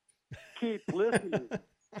irate, keep listening.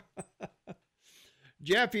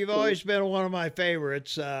 Jeff, you've always been one of my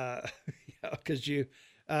favorites because you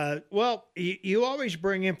always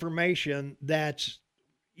bring information that's,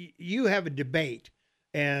 you have a debate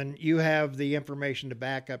and you have the information to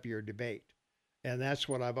back up your debate. And that's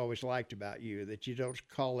what I've always liked about you, that you don't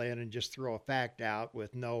call in and just throw a fact out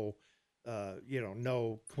with no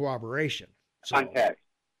corroboration. So, context.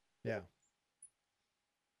 Yeah.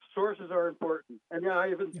 Sources are important. And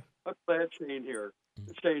I'm glad Shane here.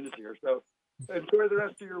 Shane is here. So enjoy the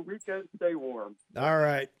rest of your weekend. Stay warm. All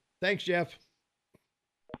right. Thanks, Jeff.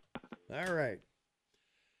 All right.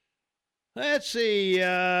 Let's see.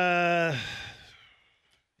 I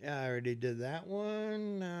already did that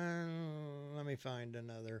one. Let me find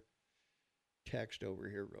another text over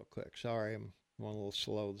here real quick. Sorry, I'm a little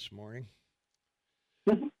slow this morning.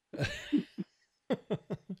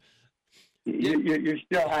 You're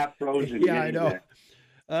still half frozen. Yeah, I know.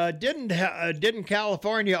 Didn't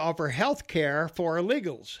California offer health care for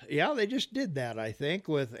illegals? Yeah, they just did that, I think,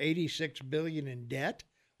 with $86 billion in debt.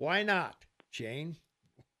 Why not, Shane?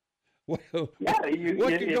 What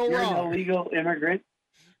could go wrong? An illegal immigrant,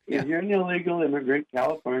 if you're an illegal immigrant,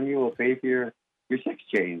 California will pay for your sex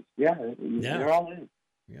change. Yeah, they're all in.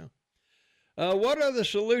 Yeah. What are the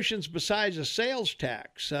solutions besides a sales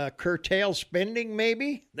tax? Curtail spending,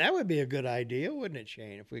 maybe? That would be a good idea, wouldn't it,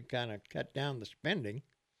 Shane, if we kind of cut down the spending?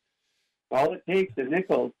 All it takes, the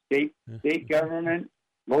nickel, state government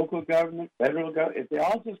local government, federal government, if they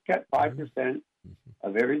all just cut 5%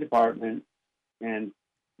 of every department and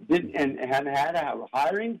had a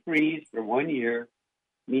hiring freeze for 1 year,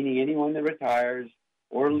 meaning anyone that retires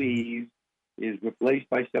or leaves is replaced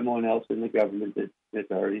by someone else in the government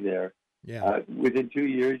that's already there. Yeah. Within 2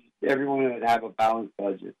 years, everyone would have a balanced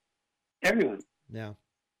budget. Everyone. Yeah.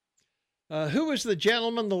 Who was the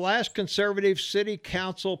gentleman, the last conservative city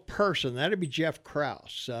council person? That'd be Jeff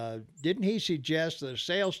Krause. Didn't he suggest that a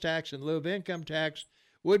sales tax in lieu of income tax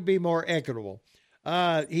would be more equitable?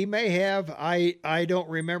 He may have. I don't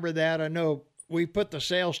remember that. I know we put the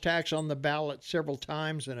sales tax on the ballot several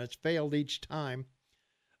times, and it's failed each time.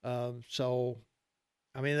 So,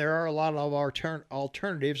 I mean, there are a lot of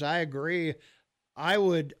alternatives. I agree. I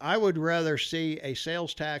would rather see a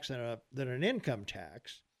sales tax than an income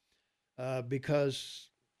tax, because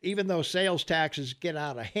even though sales taxes get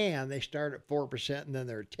out of hand, they start at 4% and then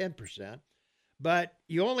they're at 10%. But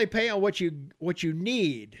you only pay on what you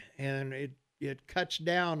need, and it cuts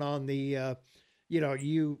down on the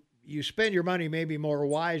you spend your money maybe more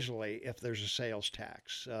wisely if there's a sales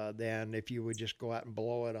tax than if you would just go out and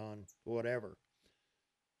blow it on whatever.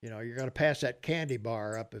 You're going to pass that candy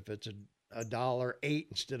bar up if it's $1.08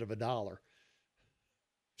 instead of $1.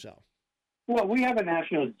 So. Well, we have a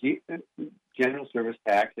national general service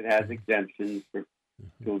tax. It has exemptions for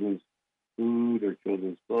children's food or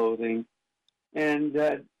children's clothing.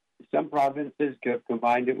 And some provinces have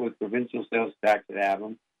combined it with provincial sales tax that have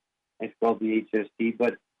them. It's called the HST.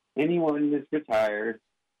 But anyone that's retired,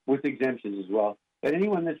 with exemptions as well, but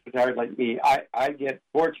anyone that's retired like me, I get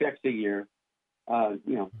 4 checks a year, from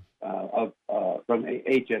the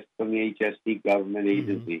HST government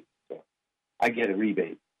agency. So I get a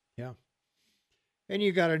rebate. Yeah. And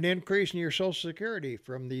you got an increase in your Social Security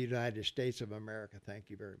from the United States of America. Thank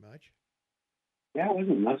you very much. Yeah, it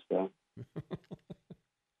wasn't much, though.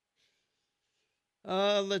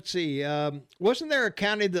 Let's see. Wasn't there a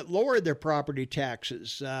county that lowered their property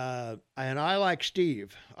taxes? And I like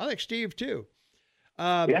Steve. I like Steve, too.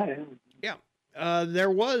 Yeah. There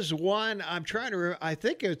was one. I'm trying to remember. I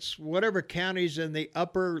think it's whatever county's in the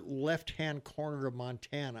upper left-hand corner of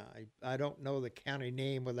Montana. I don't know the county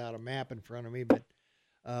name without a map in front of me, but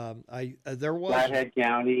there was Flathead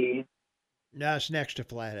County. No, it's next to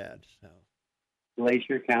Flathead. So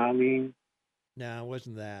Glacier County. No, it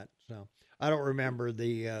wasn't that. So I don't remember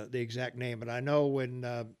the exact name, but I know when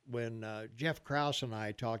Jeff Krause and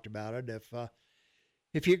I talked about it,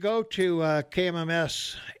 if you go to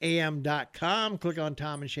KMMSAM.com, click on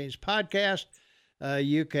Tom and Shane's podcast,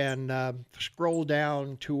 you can scroll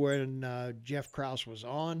down to when Jeff Krause was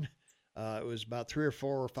on. It was about 3 or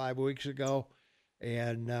 4 or 5 weeks ago,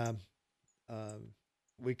 and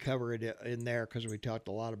we covered it in there because we talked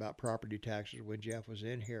a lot about property taxes when Jeff was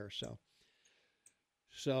in here.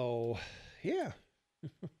 So yeah.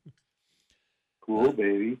 Cool,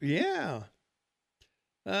 baby. Yeah.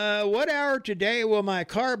 What hour today will my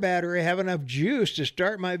car battery have enough juice to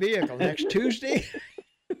start my vehicle? Next Tuesday?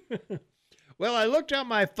 Well, I looked on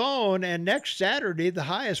my phone, and next Saturday, the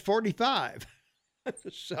high is 45.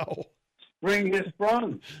 So. Spring has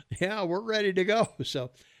sprung. Yeah, we're ready to go.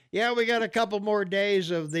 So, yeah, we got a couple more days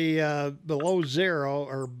of the below zero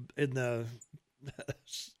or in the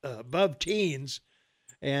above teens.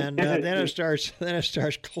 And then it starts getting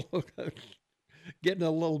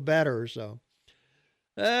a little better. So.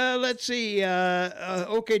 Let's see.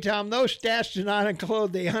 Okay, Tom, those stats do not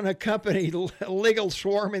include the unaccompanied illegal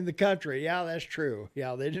swarm in the country. Yeah, that's true.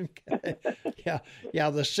 Yeah, they didn't. Yeah.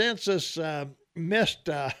 The census missed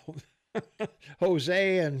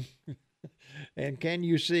Jose and can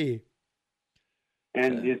you see?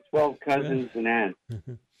 And his 12 cousins and aunts.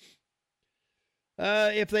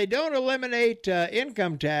 If they don't eliminate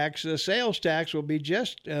income tax, the sales tax will be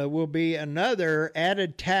another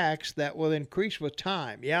added tax that will increase with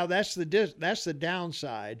time. Yeah, that's the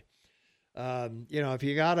downside. If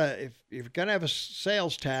you're gonna have a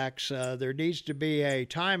sales tax, there needs to be a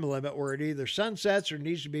time limit where it either sunsets or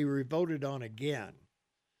needs to be revoted on again.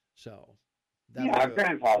 So, a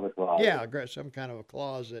grandfather clause. Yeah, some kind of a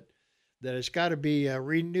clause that it's got to be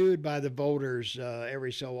renewed by the voters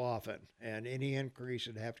every so often, and any increase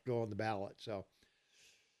would have to go on the ballot. So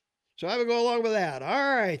I would go along with that.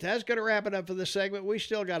 All right, that's going to wrap it up for this segment. We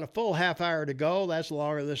still got a full half hour to go. That's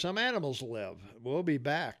longer than some animals live. We'll be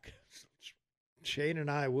back. Shane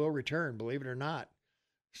and I will return, believe it or not.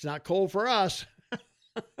 It's not cold for us.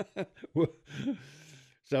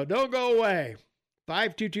 So don't go away.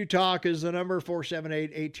 522-TALK is the number,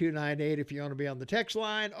 478-8298 if you want to be on the text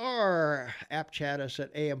line, or app chat us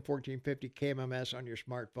at AM 1450 KMMS on your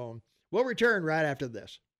smartphone. We'll return right after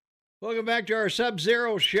this. Welcome back to our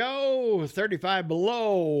Sub-Zero show, 35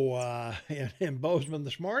 below in Bozeman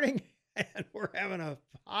this morning, and we're having a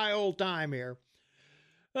high old time here.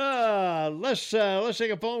 Let's take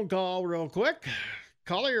a phone call real quick.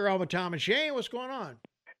 Caller, you're on with Tom and Shane. What's going on?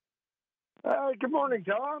 Good morning,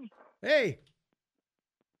 Tom. Hey.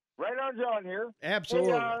 Right on, John here.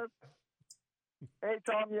 Absolutely. Hey,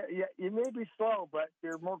 Tom, you may be slow, but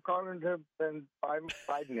you're more cognitive than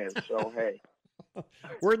Biden is, so hey.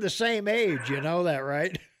 We're the same age, you know that,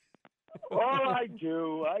 right? Oh, I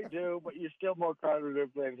do, but you're still more cognitive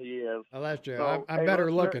than he is. Oh, that's true. So, I'm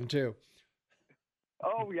better looking, too.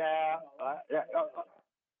 Oh, yeah.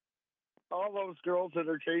 All those girls that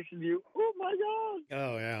are chasing you, oh, my God.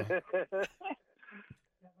 Oh,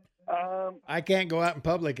 yeah. I can't go out in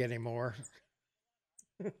public anymore.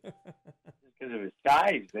 Because of his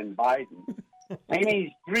size than Biden. I mean,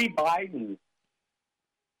 he's 3 Bidens.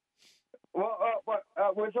 Well,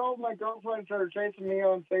 with all my girlfriends that are chasing me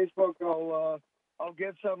on Facebook, I'll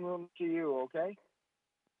give some of them to you, okay?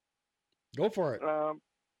 Go for it.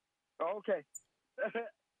 Okay.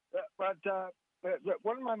 But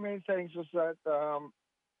one of my main things is that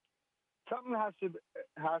something has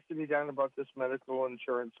to be done about this medical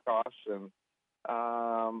insurance costs, and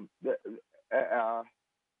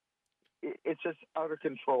it's just out of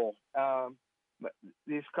control.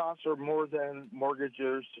 These costs are more than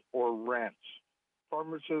mortgages or rents.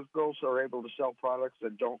 Pharmaceuticals are able to sell products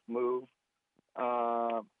that don't move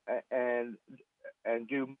and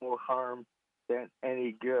do more harm than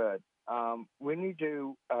any good. We need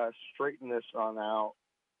to straighten this on out.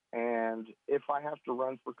 And if I have to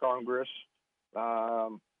run for Congress, Matt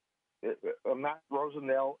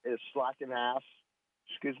Rosendale is slacking ass.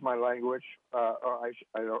 Excuse my language. I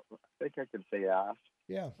think I can say ass.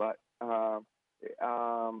 Yeah. But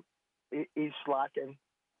he's slacking,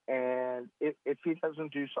 and if he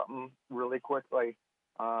doesn't do something really quickly,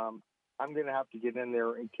 I'm going to have to get in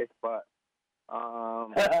there and kick butt.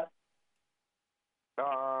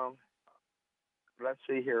 Let's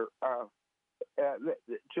see here.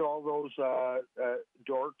 To all those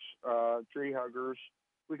dorks, tree huggers,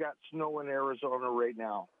 we got snow in Arizona right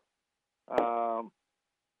now.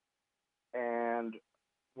 And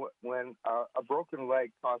when a broken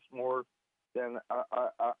leg costs more than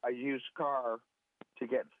a used car to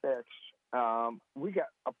get fixed, we got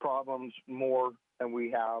problems more than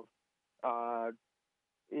we have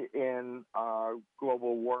in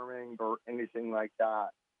global warming or anything like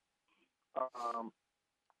that.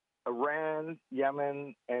 Iran,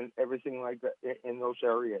 Yemen, and everything like that in those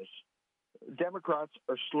areas. Democrats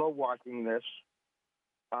are slow walking this.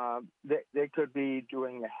 They could be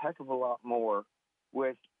doing a heck of a lot more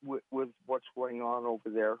with what's going on over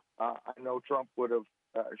there. I know Trump would have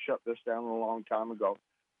shut this down a long time ago,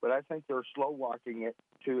 but I think they're slow walking it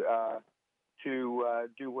to do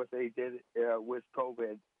what they did with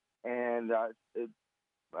COVID and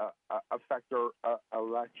affect our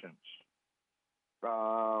elections.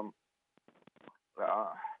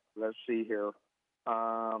 Let's see here.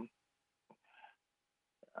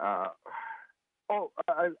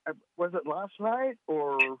 Was it last night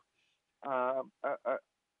or?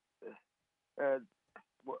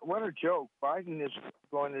 What a joke! Biden is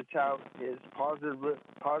going to tout his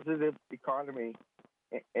positive economy,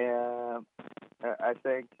 and I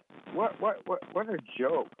think what a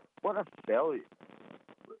joke! What a failure!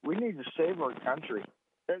 We need to save our country.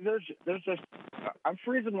 There's just I'm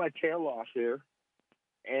freezing my tail off here,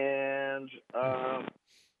 and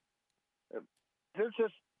there's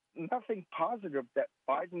just nothing positive that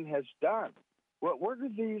Biden has done. Where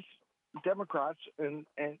did these Democrats and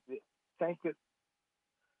think that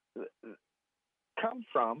come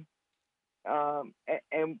from,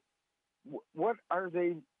 and what are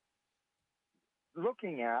they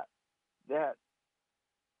looking at that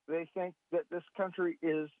they think that this country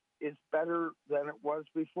is better than it was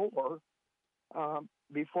before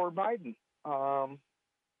Biden?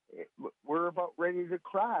 We're about ready to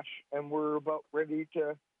crash, and we're about ready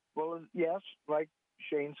to. Well, yes, like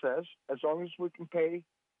Shane says, as long as we can pay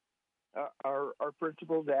our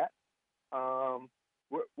principal debt,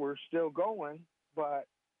 we're still going. But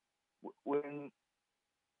when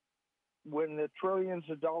the trillions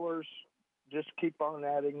of dollars just keep on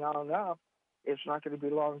adding on up, it's not going to be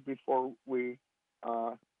long before we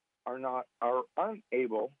are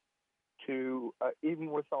unable to,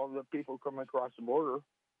 even with all the people coming across the border,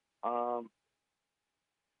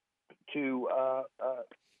 to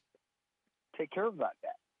take care of that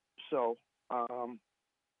debt. So,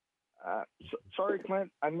 sorry,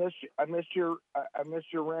 Clint. I missed your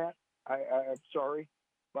rant. I'm sorry,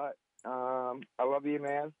 but I love you,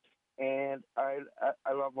 man. and I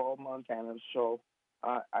love all Montanans. So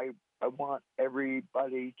I want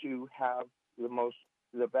everybody to have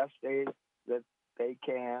the best day that they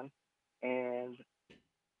can and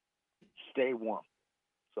stay warm.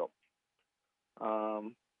 So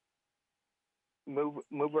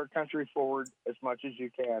move our country forward as much as you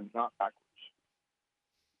can, not backwards.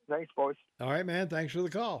 Thanks, boys. All right, man. Thanks for the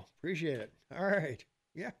call. Appreciate it. All right.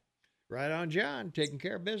 Yeah. Right on, John. Taking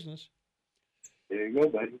care of business. There you go,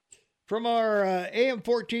 buddy. From our AM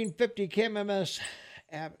 1450 KMMS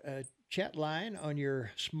app, chat line on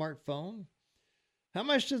your smartphone, how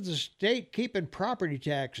much does the state keep in property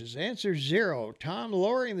taxes? Answer 0. Tom,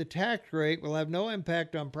 lowering the tax rate will have no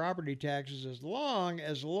impact on property taxes as long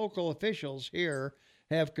as local officials here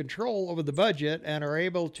have control over the budget and are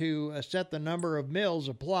able to set the number of mills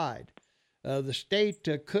applied. The state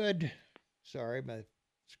could, sorry, my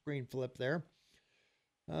screen flipped there.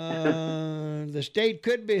 The state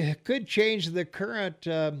could change the current,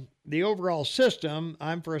 the overall system.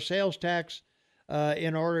 I'm for a sales tax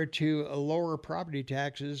in order to lower property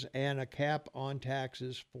taxes and a cap on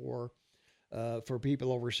taxes for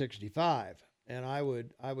people over 65. And I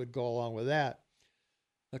would go along with that.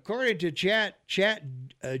 According to GDP,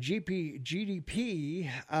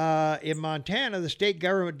 in Montana, the state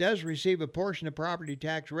government does receive a portion of property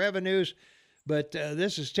tax revenues, but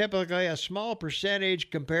this is typically a small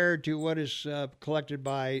percentage compared to what is collected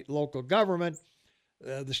by local government.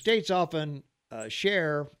 The states often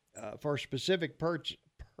share for specific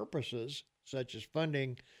purposes, such as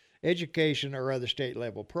funding education or other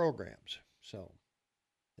state-level programs. So,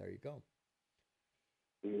 there you go.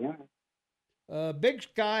 Yeah. Big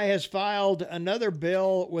Sky has filed another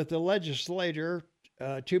bill with the legislature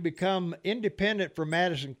to become independent from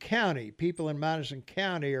Madison County. People in Madison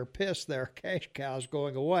County are pissed their cash cow's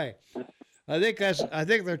going away. I think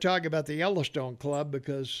they're talking about the Yellowstone Club,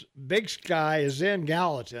 because Big Sky is in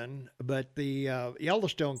Gallatin, but the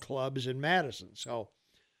Yellowstone Club is in Madison. So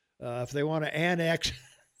if they want to annex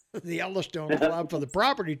the Yellowstone Club for the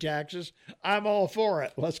property taxes, I'm all for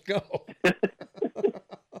it. Let's go.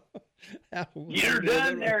 You're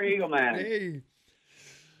done there, Eagle Man. Hey.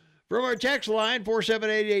 From our text line,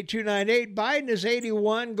 4788298, Biden is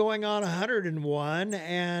 81, going on 101,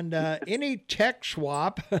 and any tech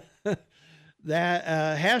swap that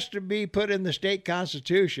has to be put in the state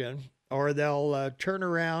constitution, or they'll turn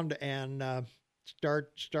around and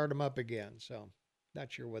start them up again. So,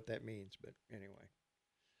 not sure what that means, but anyway.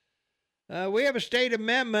 We have a state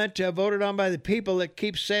amendment voted on by the people that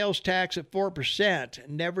keeps sales tax at 4%,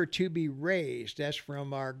 never to be raised. That's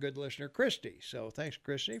from our good listener, Christy. So thanks,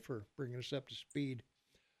 Christy, for bringing us up to speed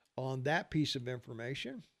on that piece of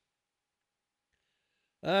information.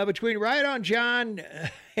 Between Right On John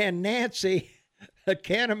and Nancy, I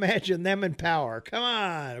can't imagine them in power. Come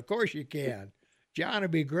on, of course you can. John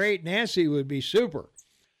would be great. Nancy would be super.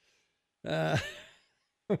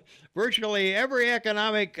 Virtually every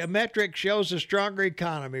economic metric shows a stronger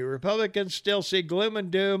economy. Republicans still see gloom and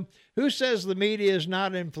doom. Who says the media is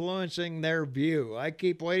not influencing their view? I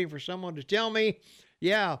keep waiting for someone to tell me,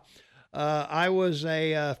 yeah, I was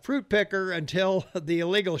a fruit picker until the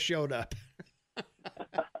illegal showed up.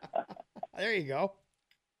 There you go.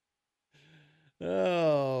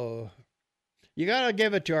 Oh, you gotta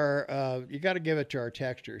give it to our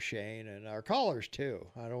texters, Shane, and our callers too.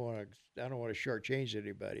 I don't want to shortchange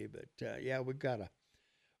anybody, but yeah, we've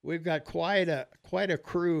got quite a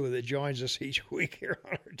crew that joins us each week here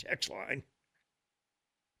on our text line.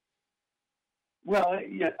 Well,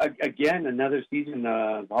 yeah, again, another season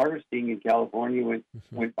of harvesting in California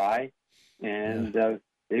went by, and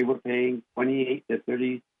they were paying $28 to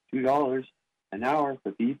 $32 an hour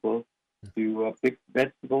for people to pick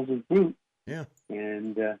vegetables and fruit. Yeah.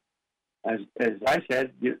 And as I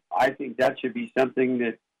said, I think that should be something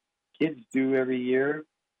that kids do every year.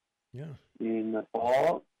 Yeah. In the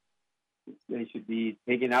fall, they should be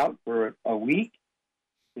taken out for a week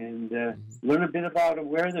and learn a bit about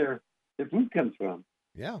where their food comes from.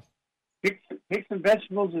 Yeah. Pick some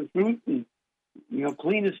vegetables and fruit, and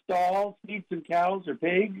clean a stall, feed some cows or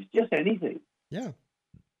pigs, just anything. Yeah.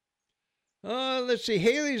 Let's see.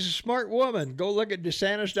 Haley's a smart woman. Go look at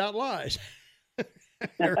DeSantis.lies.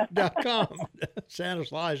 .com.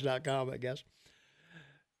 DeSantislies.com, I guess.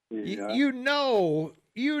 Yeah.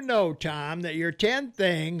 You know, Tom, that your 10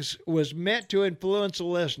 things was meant to influence the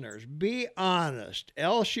listeners. Be honest.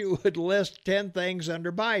 Else you would list 10 things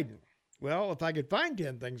under Biden. Well, if I could find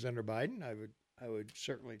 10 things under Biden, I would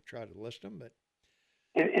certainly try to list them. But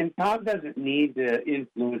and Tom doesn't need to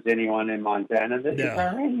influence anyone in Montana. It's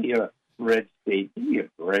already a red state. Give me a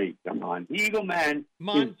break. Come on. The Eagle Man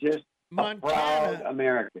is just a proud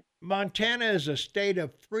American. Montana is a state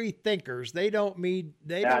of free thinkers. They don't need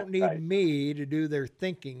right. me to do their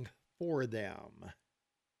thinking for them.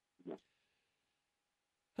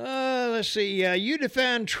 Let's see. You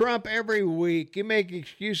defend Trump every week. You make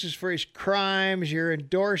excuses for his crimes. You're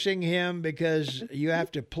endorsing him because you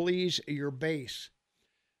have to please your base.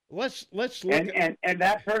 Let's look. And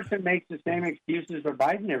that person makes the same excuses for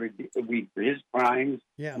Biden every week for his crimes,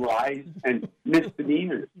 lies, and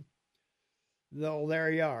misdemeanors. Well,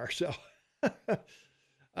 there you are. So,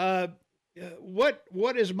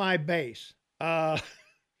 what is my base? I'm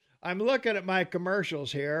looking at my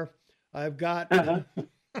commercials here. I've got.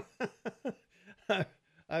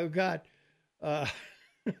 I've got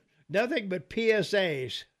nothing but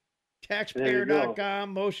PSAs.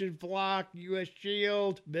 Taxpayer.com, Motion Flock, U.S.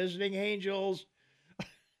 Shield, Visiting Angels.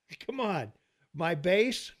 Come on. My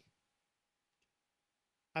base.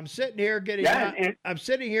 I'm sitting here getting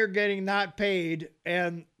not paid,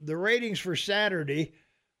 and the ratings for Saturday,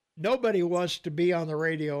 nobody wants to be on the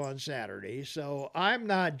radio on Saturday, so I'm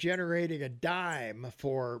not generating a dime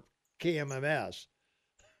for KMMS.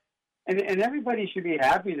 And everybody should be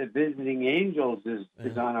happy that Visiting Angels is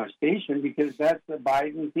on our station, because that's the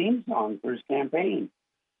Biden theme song for his campaign.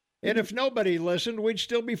 And if nobody listened, we'd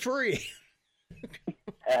still be free.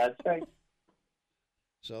 That's right.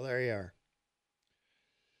 So there you are.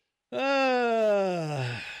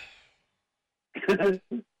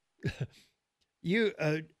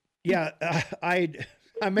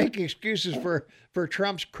 I'm making excuses for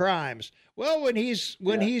Trump's crimes. Well, when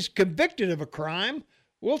he's convicted of a crime,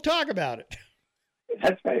 we'll talk about it.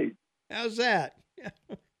 That's right. How's that?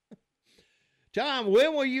 Tom,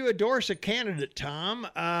 when will you endorse a candidate, Tom?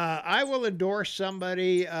 I will endorse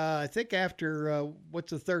somebody, I think after,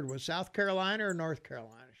 what's the third one, South Carolina or North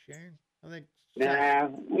Carolina, Shane? I think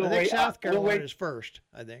South Carolina is first,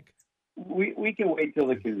 I think. We can wait till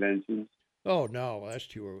the convention. Oh, no, that's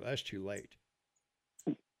too late.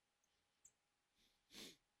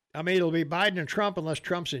 I mean, it'll be Biden and Trump unless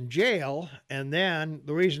Trump's in jail. And then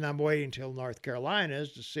the reason I'm waiting until North Carolina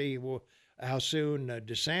is to see how soon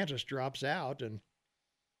DeSantis drops out. And,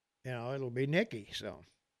 it'll be Nikki. So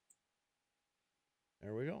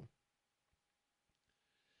there we go.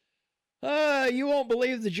 You won't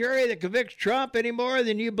believe the jury that convicts Trump any more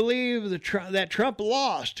than you believe that Trump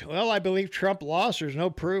lost. Well, I believe Trump lost. There's no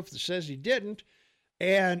proof that says he didn't.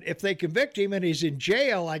 And if they convict him and he's in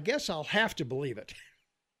jail, I guess I'll have to believe it.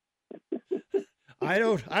 I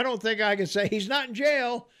don't think I can say he's not in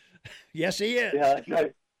jail. Yes, he is. Yeah, that's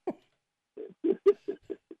right.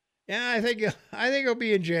 Yeah, I think he'll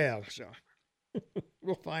be in jail. So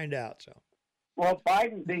we'll find out. So. Well,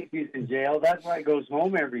 Biden thinks he's in jail. That's why he goes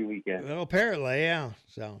home every weekend. Well, apparently, yeah.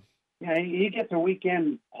 So. Yeah, he gets a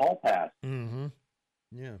weekend hall pass. Mm-hmm.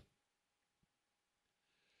 Yeah.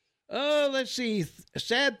 Let's see. A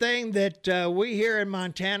sad thing that we here in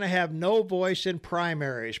Montana have no voice in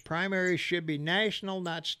primaries. Primaries should be national,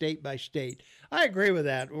 not state by state. I agree with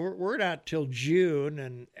that. We're not till June,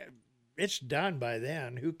 and it's done by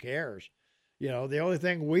then. Who cares? The only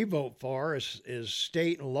thing we vote for is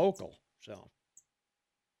state and local. So.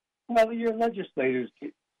 Well, your legislators,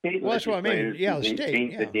 state that's what I mean. Yeah, they state.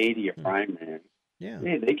 change the date of your primary. Yeah.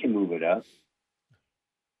 They can move it up.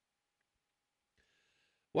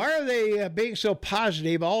 Why are they being so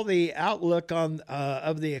positive? All the outlook on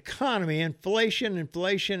of the economy, inflation,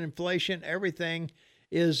 everything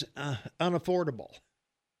is unaffordable.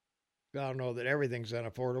 I don't know that everything's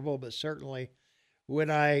unaffordable, but certainly when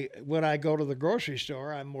I go to the grocery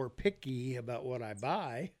store, I'm more picky about what I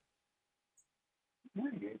buy.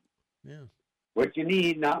 Yeah. What you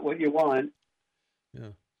need, not what you want.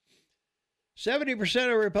 Yeah.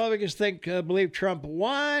 70% of Republicans believe Trump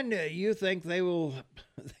won. You think they will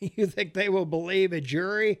believe a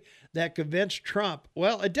jury that convinced Trump?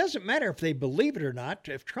 Well, it doesn't matter if they believe it or not.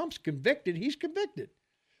 If Trump's convicted, he's convicted.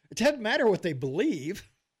 It doesn't matter what they believe.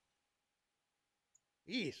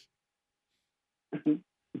 Jeez.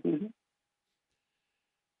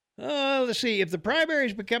 Let's see. If the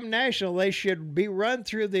primaries become national, they should be run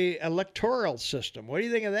through the electoral system. What do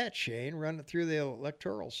you think of that, Shane? Run it through the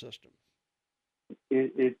electoral system.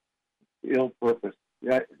 It's ill purpose.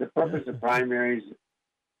 The purpose of primaries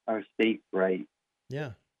are states' right.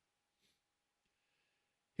 Yeah.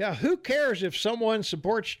 Yeah, who cares if someone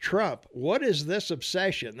supports Trump? What is this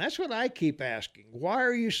obsession? That's what I keep asking. Why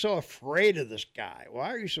are you so afraid of this guy?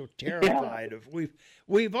 Why are you so terrified of?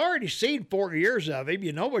 We've already seen 4 years of him.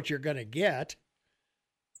 You know what you're going to get.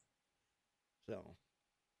 So.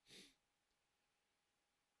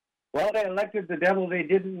 Well, they elected the devil they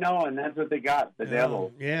didn't know, and that's what they got, the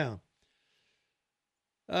devil. Yeah.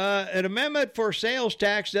 An amendment for sales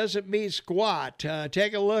tax doesn't mean squat.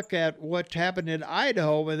 Take a look at what happened in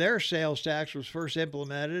Idaho when their sales tax was first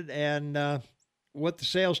implemented and what the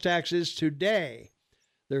sales tax is today.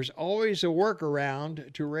 There's always a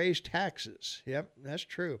workaround to raise taxes. Yep, that's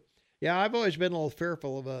true. Yeah, I've always been a little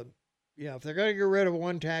fearful of if they're going to get rid of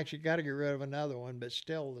one tax, you got to get rid of another one. But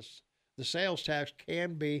still, the sales tax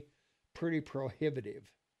can be pretty prohibitive.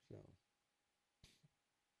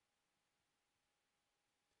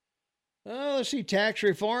 Let's see, tax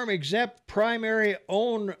reform, exempt primary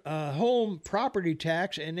own home property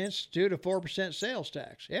tax and institute a 4% sales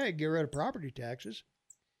tax. Yeah, get rid of property taxes.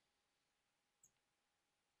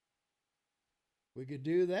 We could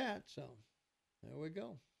do that, so there we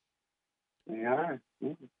go. Yeah.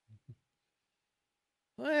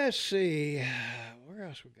 Let's see, where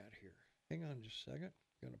else we got here? Hang on just a second.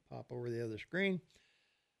 I'm going to pop over the other screen.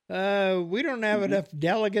 We don't have enough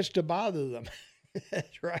delegates to bother them.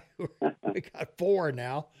 That's right. We got 4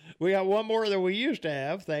 now. We got one more than we used to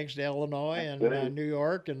have, thanks to Illinois and New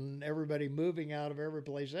York and everybody moving out of every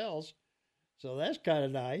place else. So that's kind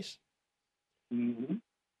of nice. Mm-hmm.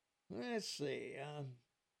 Let's see.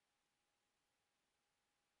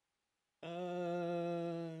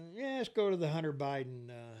 Let's go to the Hunter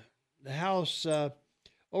Biden. The House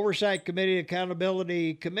Oversight Committee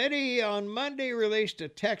Accountability Committee on Monday released a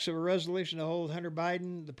text of a resolution to hold Hunter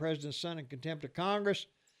Biden, the president's son, in contempt of Congress.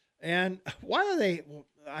 And why are they?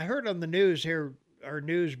 I heard on the news here, our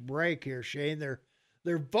news break here, Shane. They're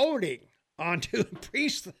voting on to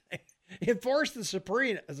enforce the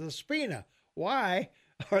subpoena. Why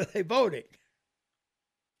are they voting?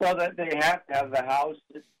 Well, that they have to have the House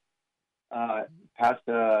pass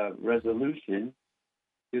a resolution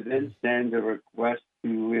to then send a request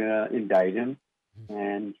to indict him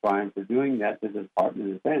and try him for doing that to the Department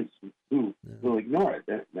of Defense, who will ignore it.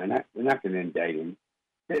 They're not going to indict him.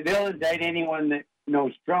 They'll indict anyone that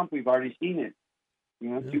knows Trump. We've already seen it.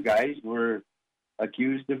 2 guys were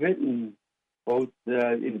accused of it and both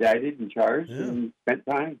indicted and charged and spent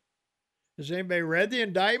time. Has anybody read the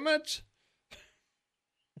indictments?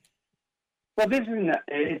 Well, this is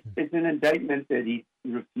it's an indictment that he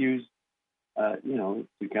refused, to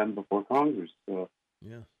come before Congress. So,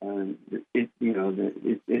 the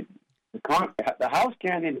House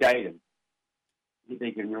can't indict him.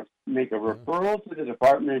 They can make a referral to the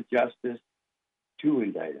Department of Justice to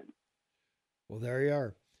indict him. Well, there you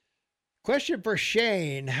are. Question for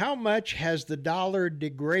Shane: how much has the dollar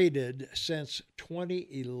degraded since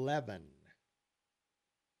 2011?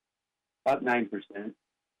 About 9%.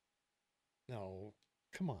 No,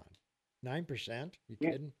 come on, 9%? You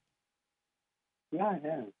kidding? Yeah.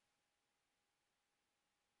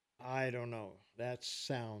 I don't know. That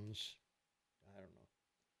sounds, I don't know.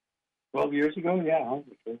 12 years ago, yeah.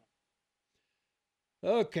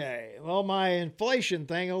 Okay, well, my inflation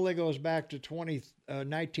thing only goes back to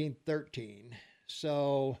 1913.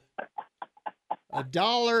 So a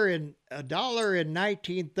dollar in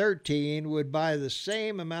 1913 would buy the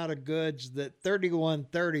same amount of goods that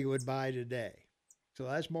 3130 would buy today. So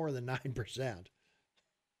that's more than 9%.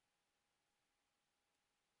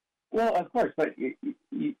 Well, of course, but you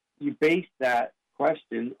base that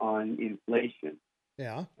question on inflation.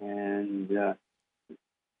 Yeah. And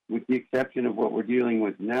with the exception of what we're dealing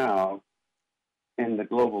with now in the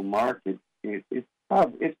global market, it's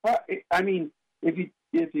probably. I mean, if you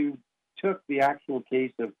took the actual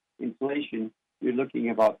case of inflation, you're looking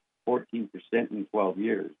about 14% in 12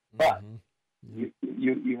 years. But you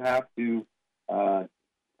have to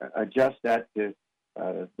adjust that to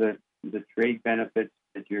the trade benefits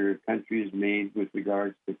that your country has made with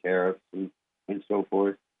regards to tariffs and so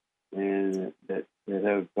forth, and that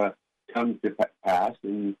have come to pass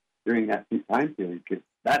and during that time period, because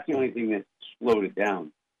that's the only thing that slowed it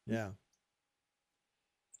down. Yeah.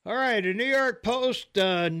 All right. A New York Post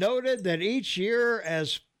noted that each year,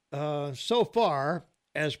 so far,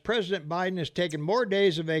 as President Biden has taken more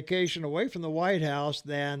days of vacation away from the White House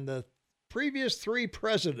than the previous 3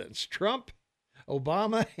 presidents, Trump,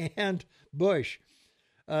 Obama, and Bush,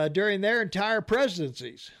 during their entire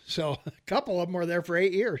presidencies. So a couple of them were there for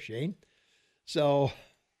 8 years, Shane. So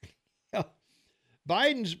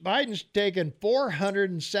Biden's taken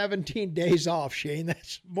 417 days off, Shane.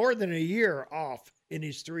 That's more than a year off in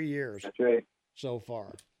his 3 years. That's right. So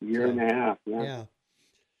far. Year and a half. Yeah.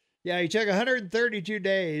 Yeah, he took 132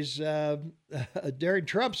 days during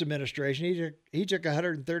Trump's administration. He took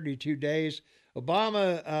 132 days.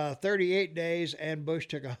 Obama 38 days, and Bush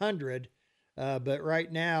took 100. But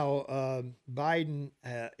right now, Biden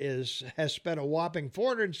has spent a whopping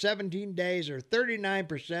 417 days, or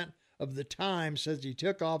 39% of the time since he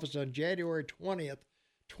took office on January 20th,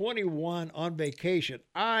 2021 on vacation.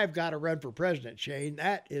 I've got to run for president, Shane.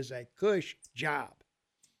 That is a cush job.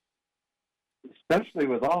 Especially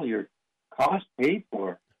with all your costs paid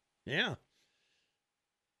for. Yeah.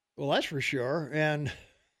 Well, that's for sure. And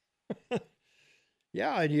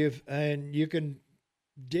yeah, and you can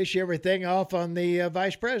dish everything off on the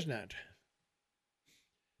vice president.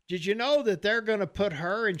 Did you know that they're going to put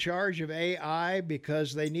her in charge of AI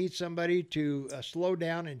because they need somebody to slow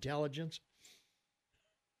down intelligence?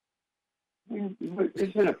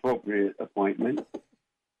 It's an appropriate appointment.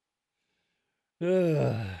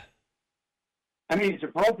 I mean, it's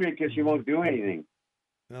appropriate because she won't do anything.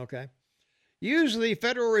 Okay. Use the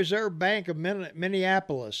Federal Reserve Bank of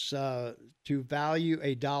Minneapolis to value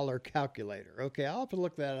a dollar calculator. Okay, I'll have to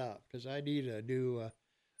look that up because I need a new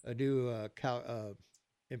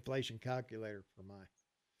inflation calculator for my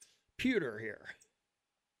computer here.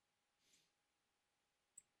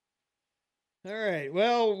 All right.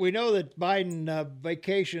 Well, we know that Biden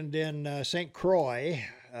vacationed in St. Croix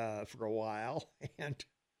for a while, and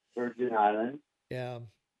Virgin Islands. Yeah.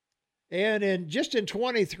 And in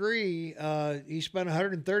 23, he spent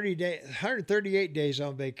 138 days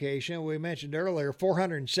on vacation. We mentioned earlier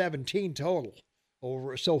 417 total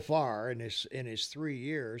over so far in his 3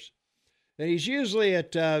 years. And he's usually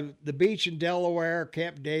at the beach in Delaware,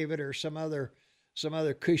 Camp David, or some other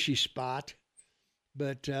cushy spot.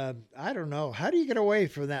 But I don't know. How do you get away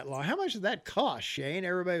from that long? How much did that cost, Shane?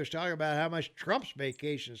 Everybody was talking about how much Trump's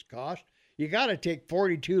vacations cost. You got to take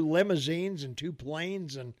 42 limousines and 2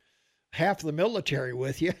 planes and half the military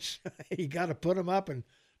with you. You got to put them up in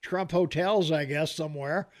Trump hotels, I guess,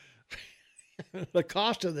 somewhere. The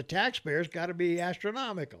cost of the taxpayers got to be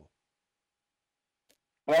astronomical.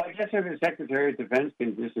 Well, I guess if the Secretary of Defense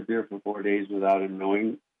can disappear for 4 days without him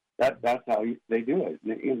knowing, that's how they do it.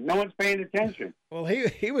 No one's paying attention. Well,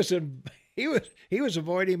 he was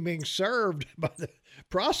avoiding being served by the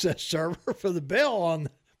process server for the bill on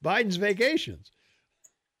Biden's vacations.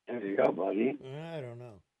 There you go, buddy. I don't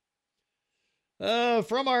know.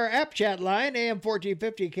 From our app chat line, AM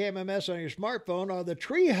 1450 KMMS on your smartphone, are the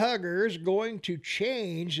tree huggers going to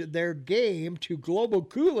change their game to global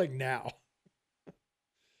cooling now?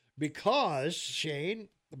 Because, Shane,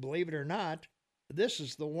 believe it or not, this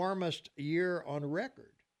is the warmest year on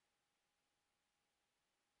record.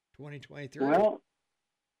 2023. Well,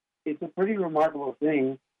 it's a pretty remarkable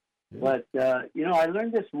thing. But, I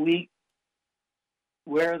learned this week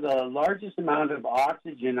where the largest amount of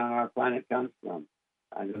oxygen on our planet comes from.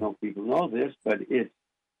 I don't know if people know this, but it's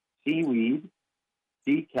seaweed,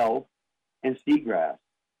 sea kelp, and seagrass.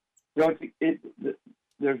 So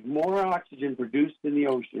there's more oxygen produced in the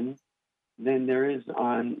ocean than there is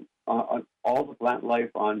on all the plant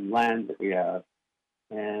life on land that we have.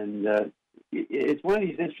 And it's one of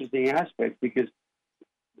these interesting aspects because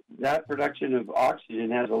that production of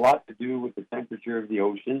oxygen has a lot to do with the temperature of the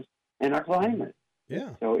oceans and our climate.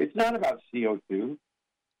 Yeah. So it's not about CO2.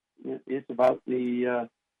 It's about the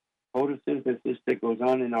photosynthesis that goes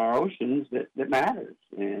on in our oceans that matters.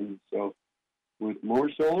 And so with more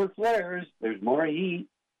solar flares, there's more heat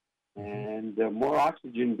and more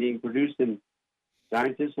oxygen being produced than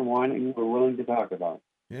scientists are willing to talk about.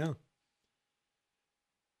 Yeah.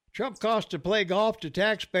 Trump cost to play golf to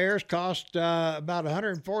taxpayers cost about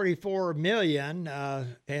 $144 million,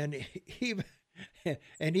 and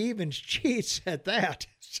even cheats at that.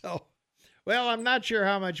 So, well, I'm not sure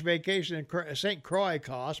how much vacation in St. Croix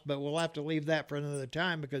costs, but we'll have to leave that for another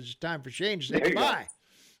time because it's time for Shane to say goodbye.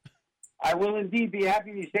 I will indeed be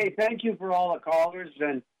happy to say thank you for all the callers,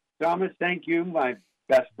 and Thomas, thank you, my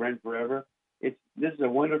best friend forever. This is a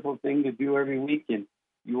wonderful thing to do every week, and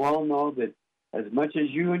you all know that as much as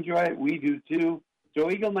you enjoy it, we do too.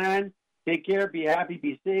 So, Eagle Man, take care, be happy,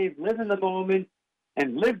 be safe, live in the moment,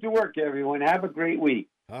 and live to work, everyone. Have a great week.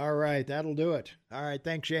 All right, that'll do it. All right,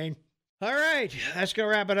 thanks, Shane. All right, that's going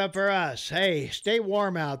to wrap it up for us. Hey, stay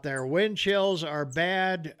warm out there. Wind chills are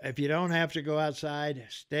bad. If you don't have to go outside,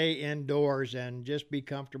 stay indoors and just be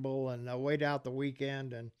comfortable and wait out the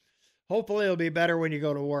weekend. And hopefully it'll be better when you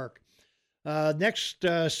go to work. Next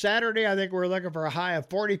Saturday, I think we're looking for a high of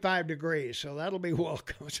 45 degrees, so that'll be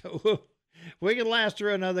welcome. So we can last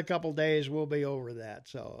through another couple days. We'll be over that.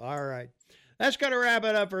 So, all right. That's going to wrap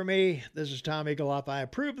it up for me. This is Tom Eagleoff. I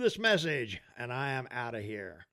approve this message, and I am out of here.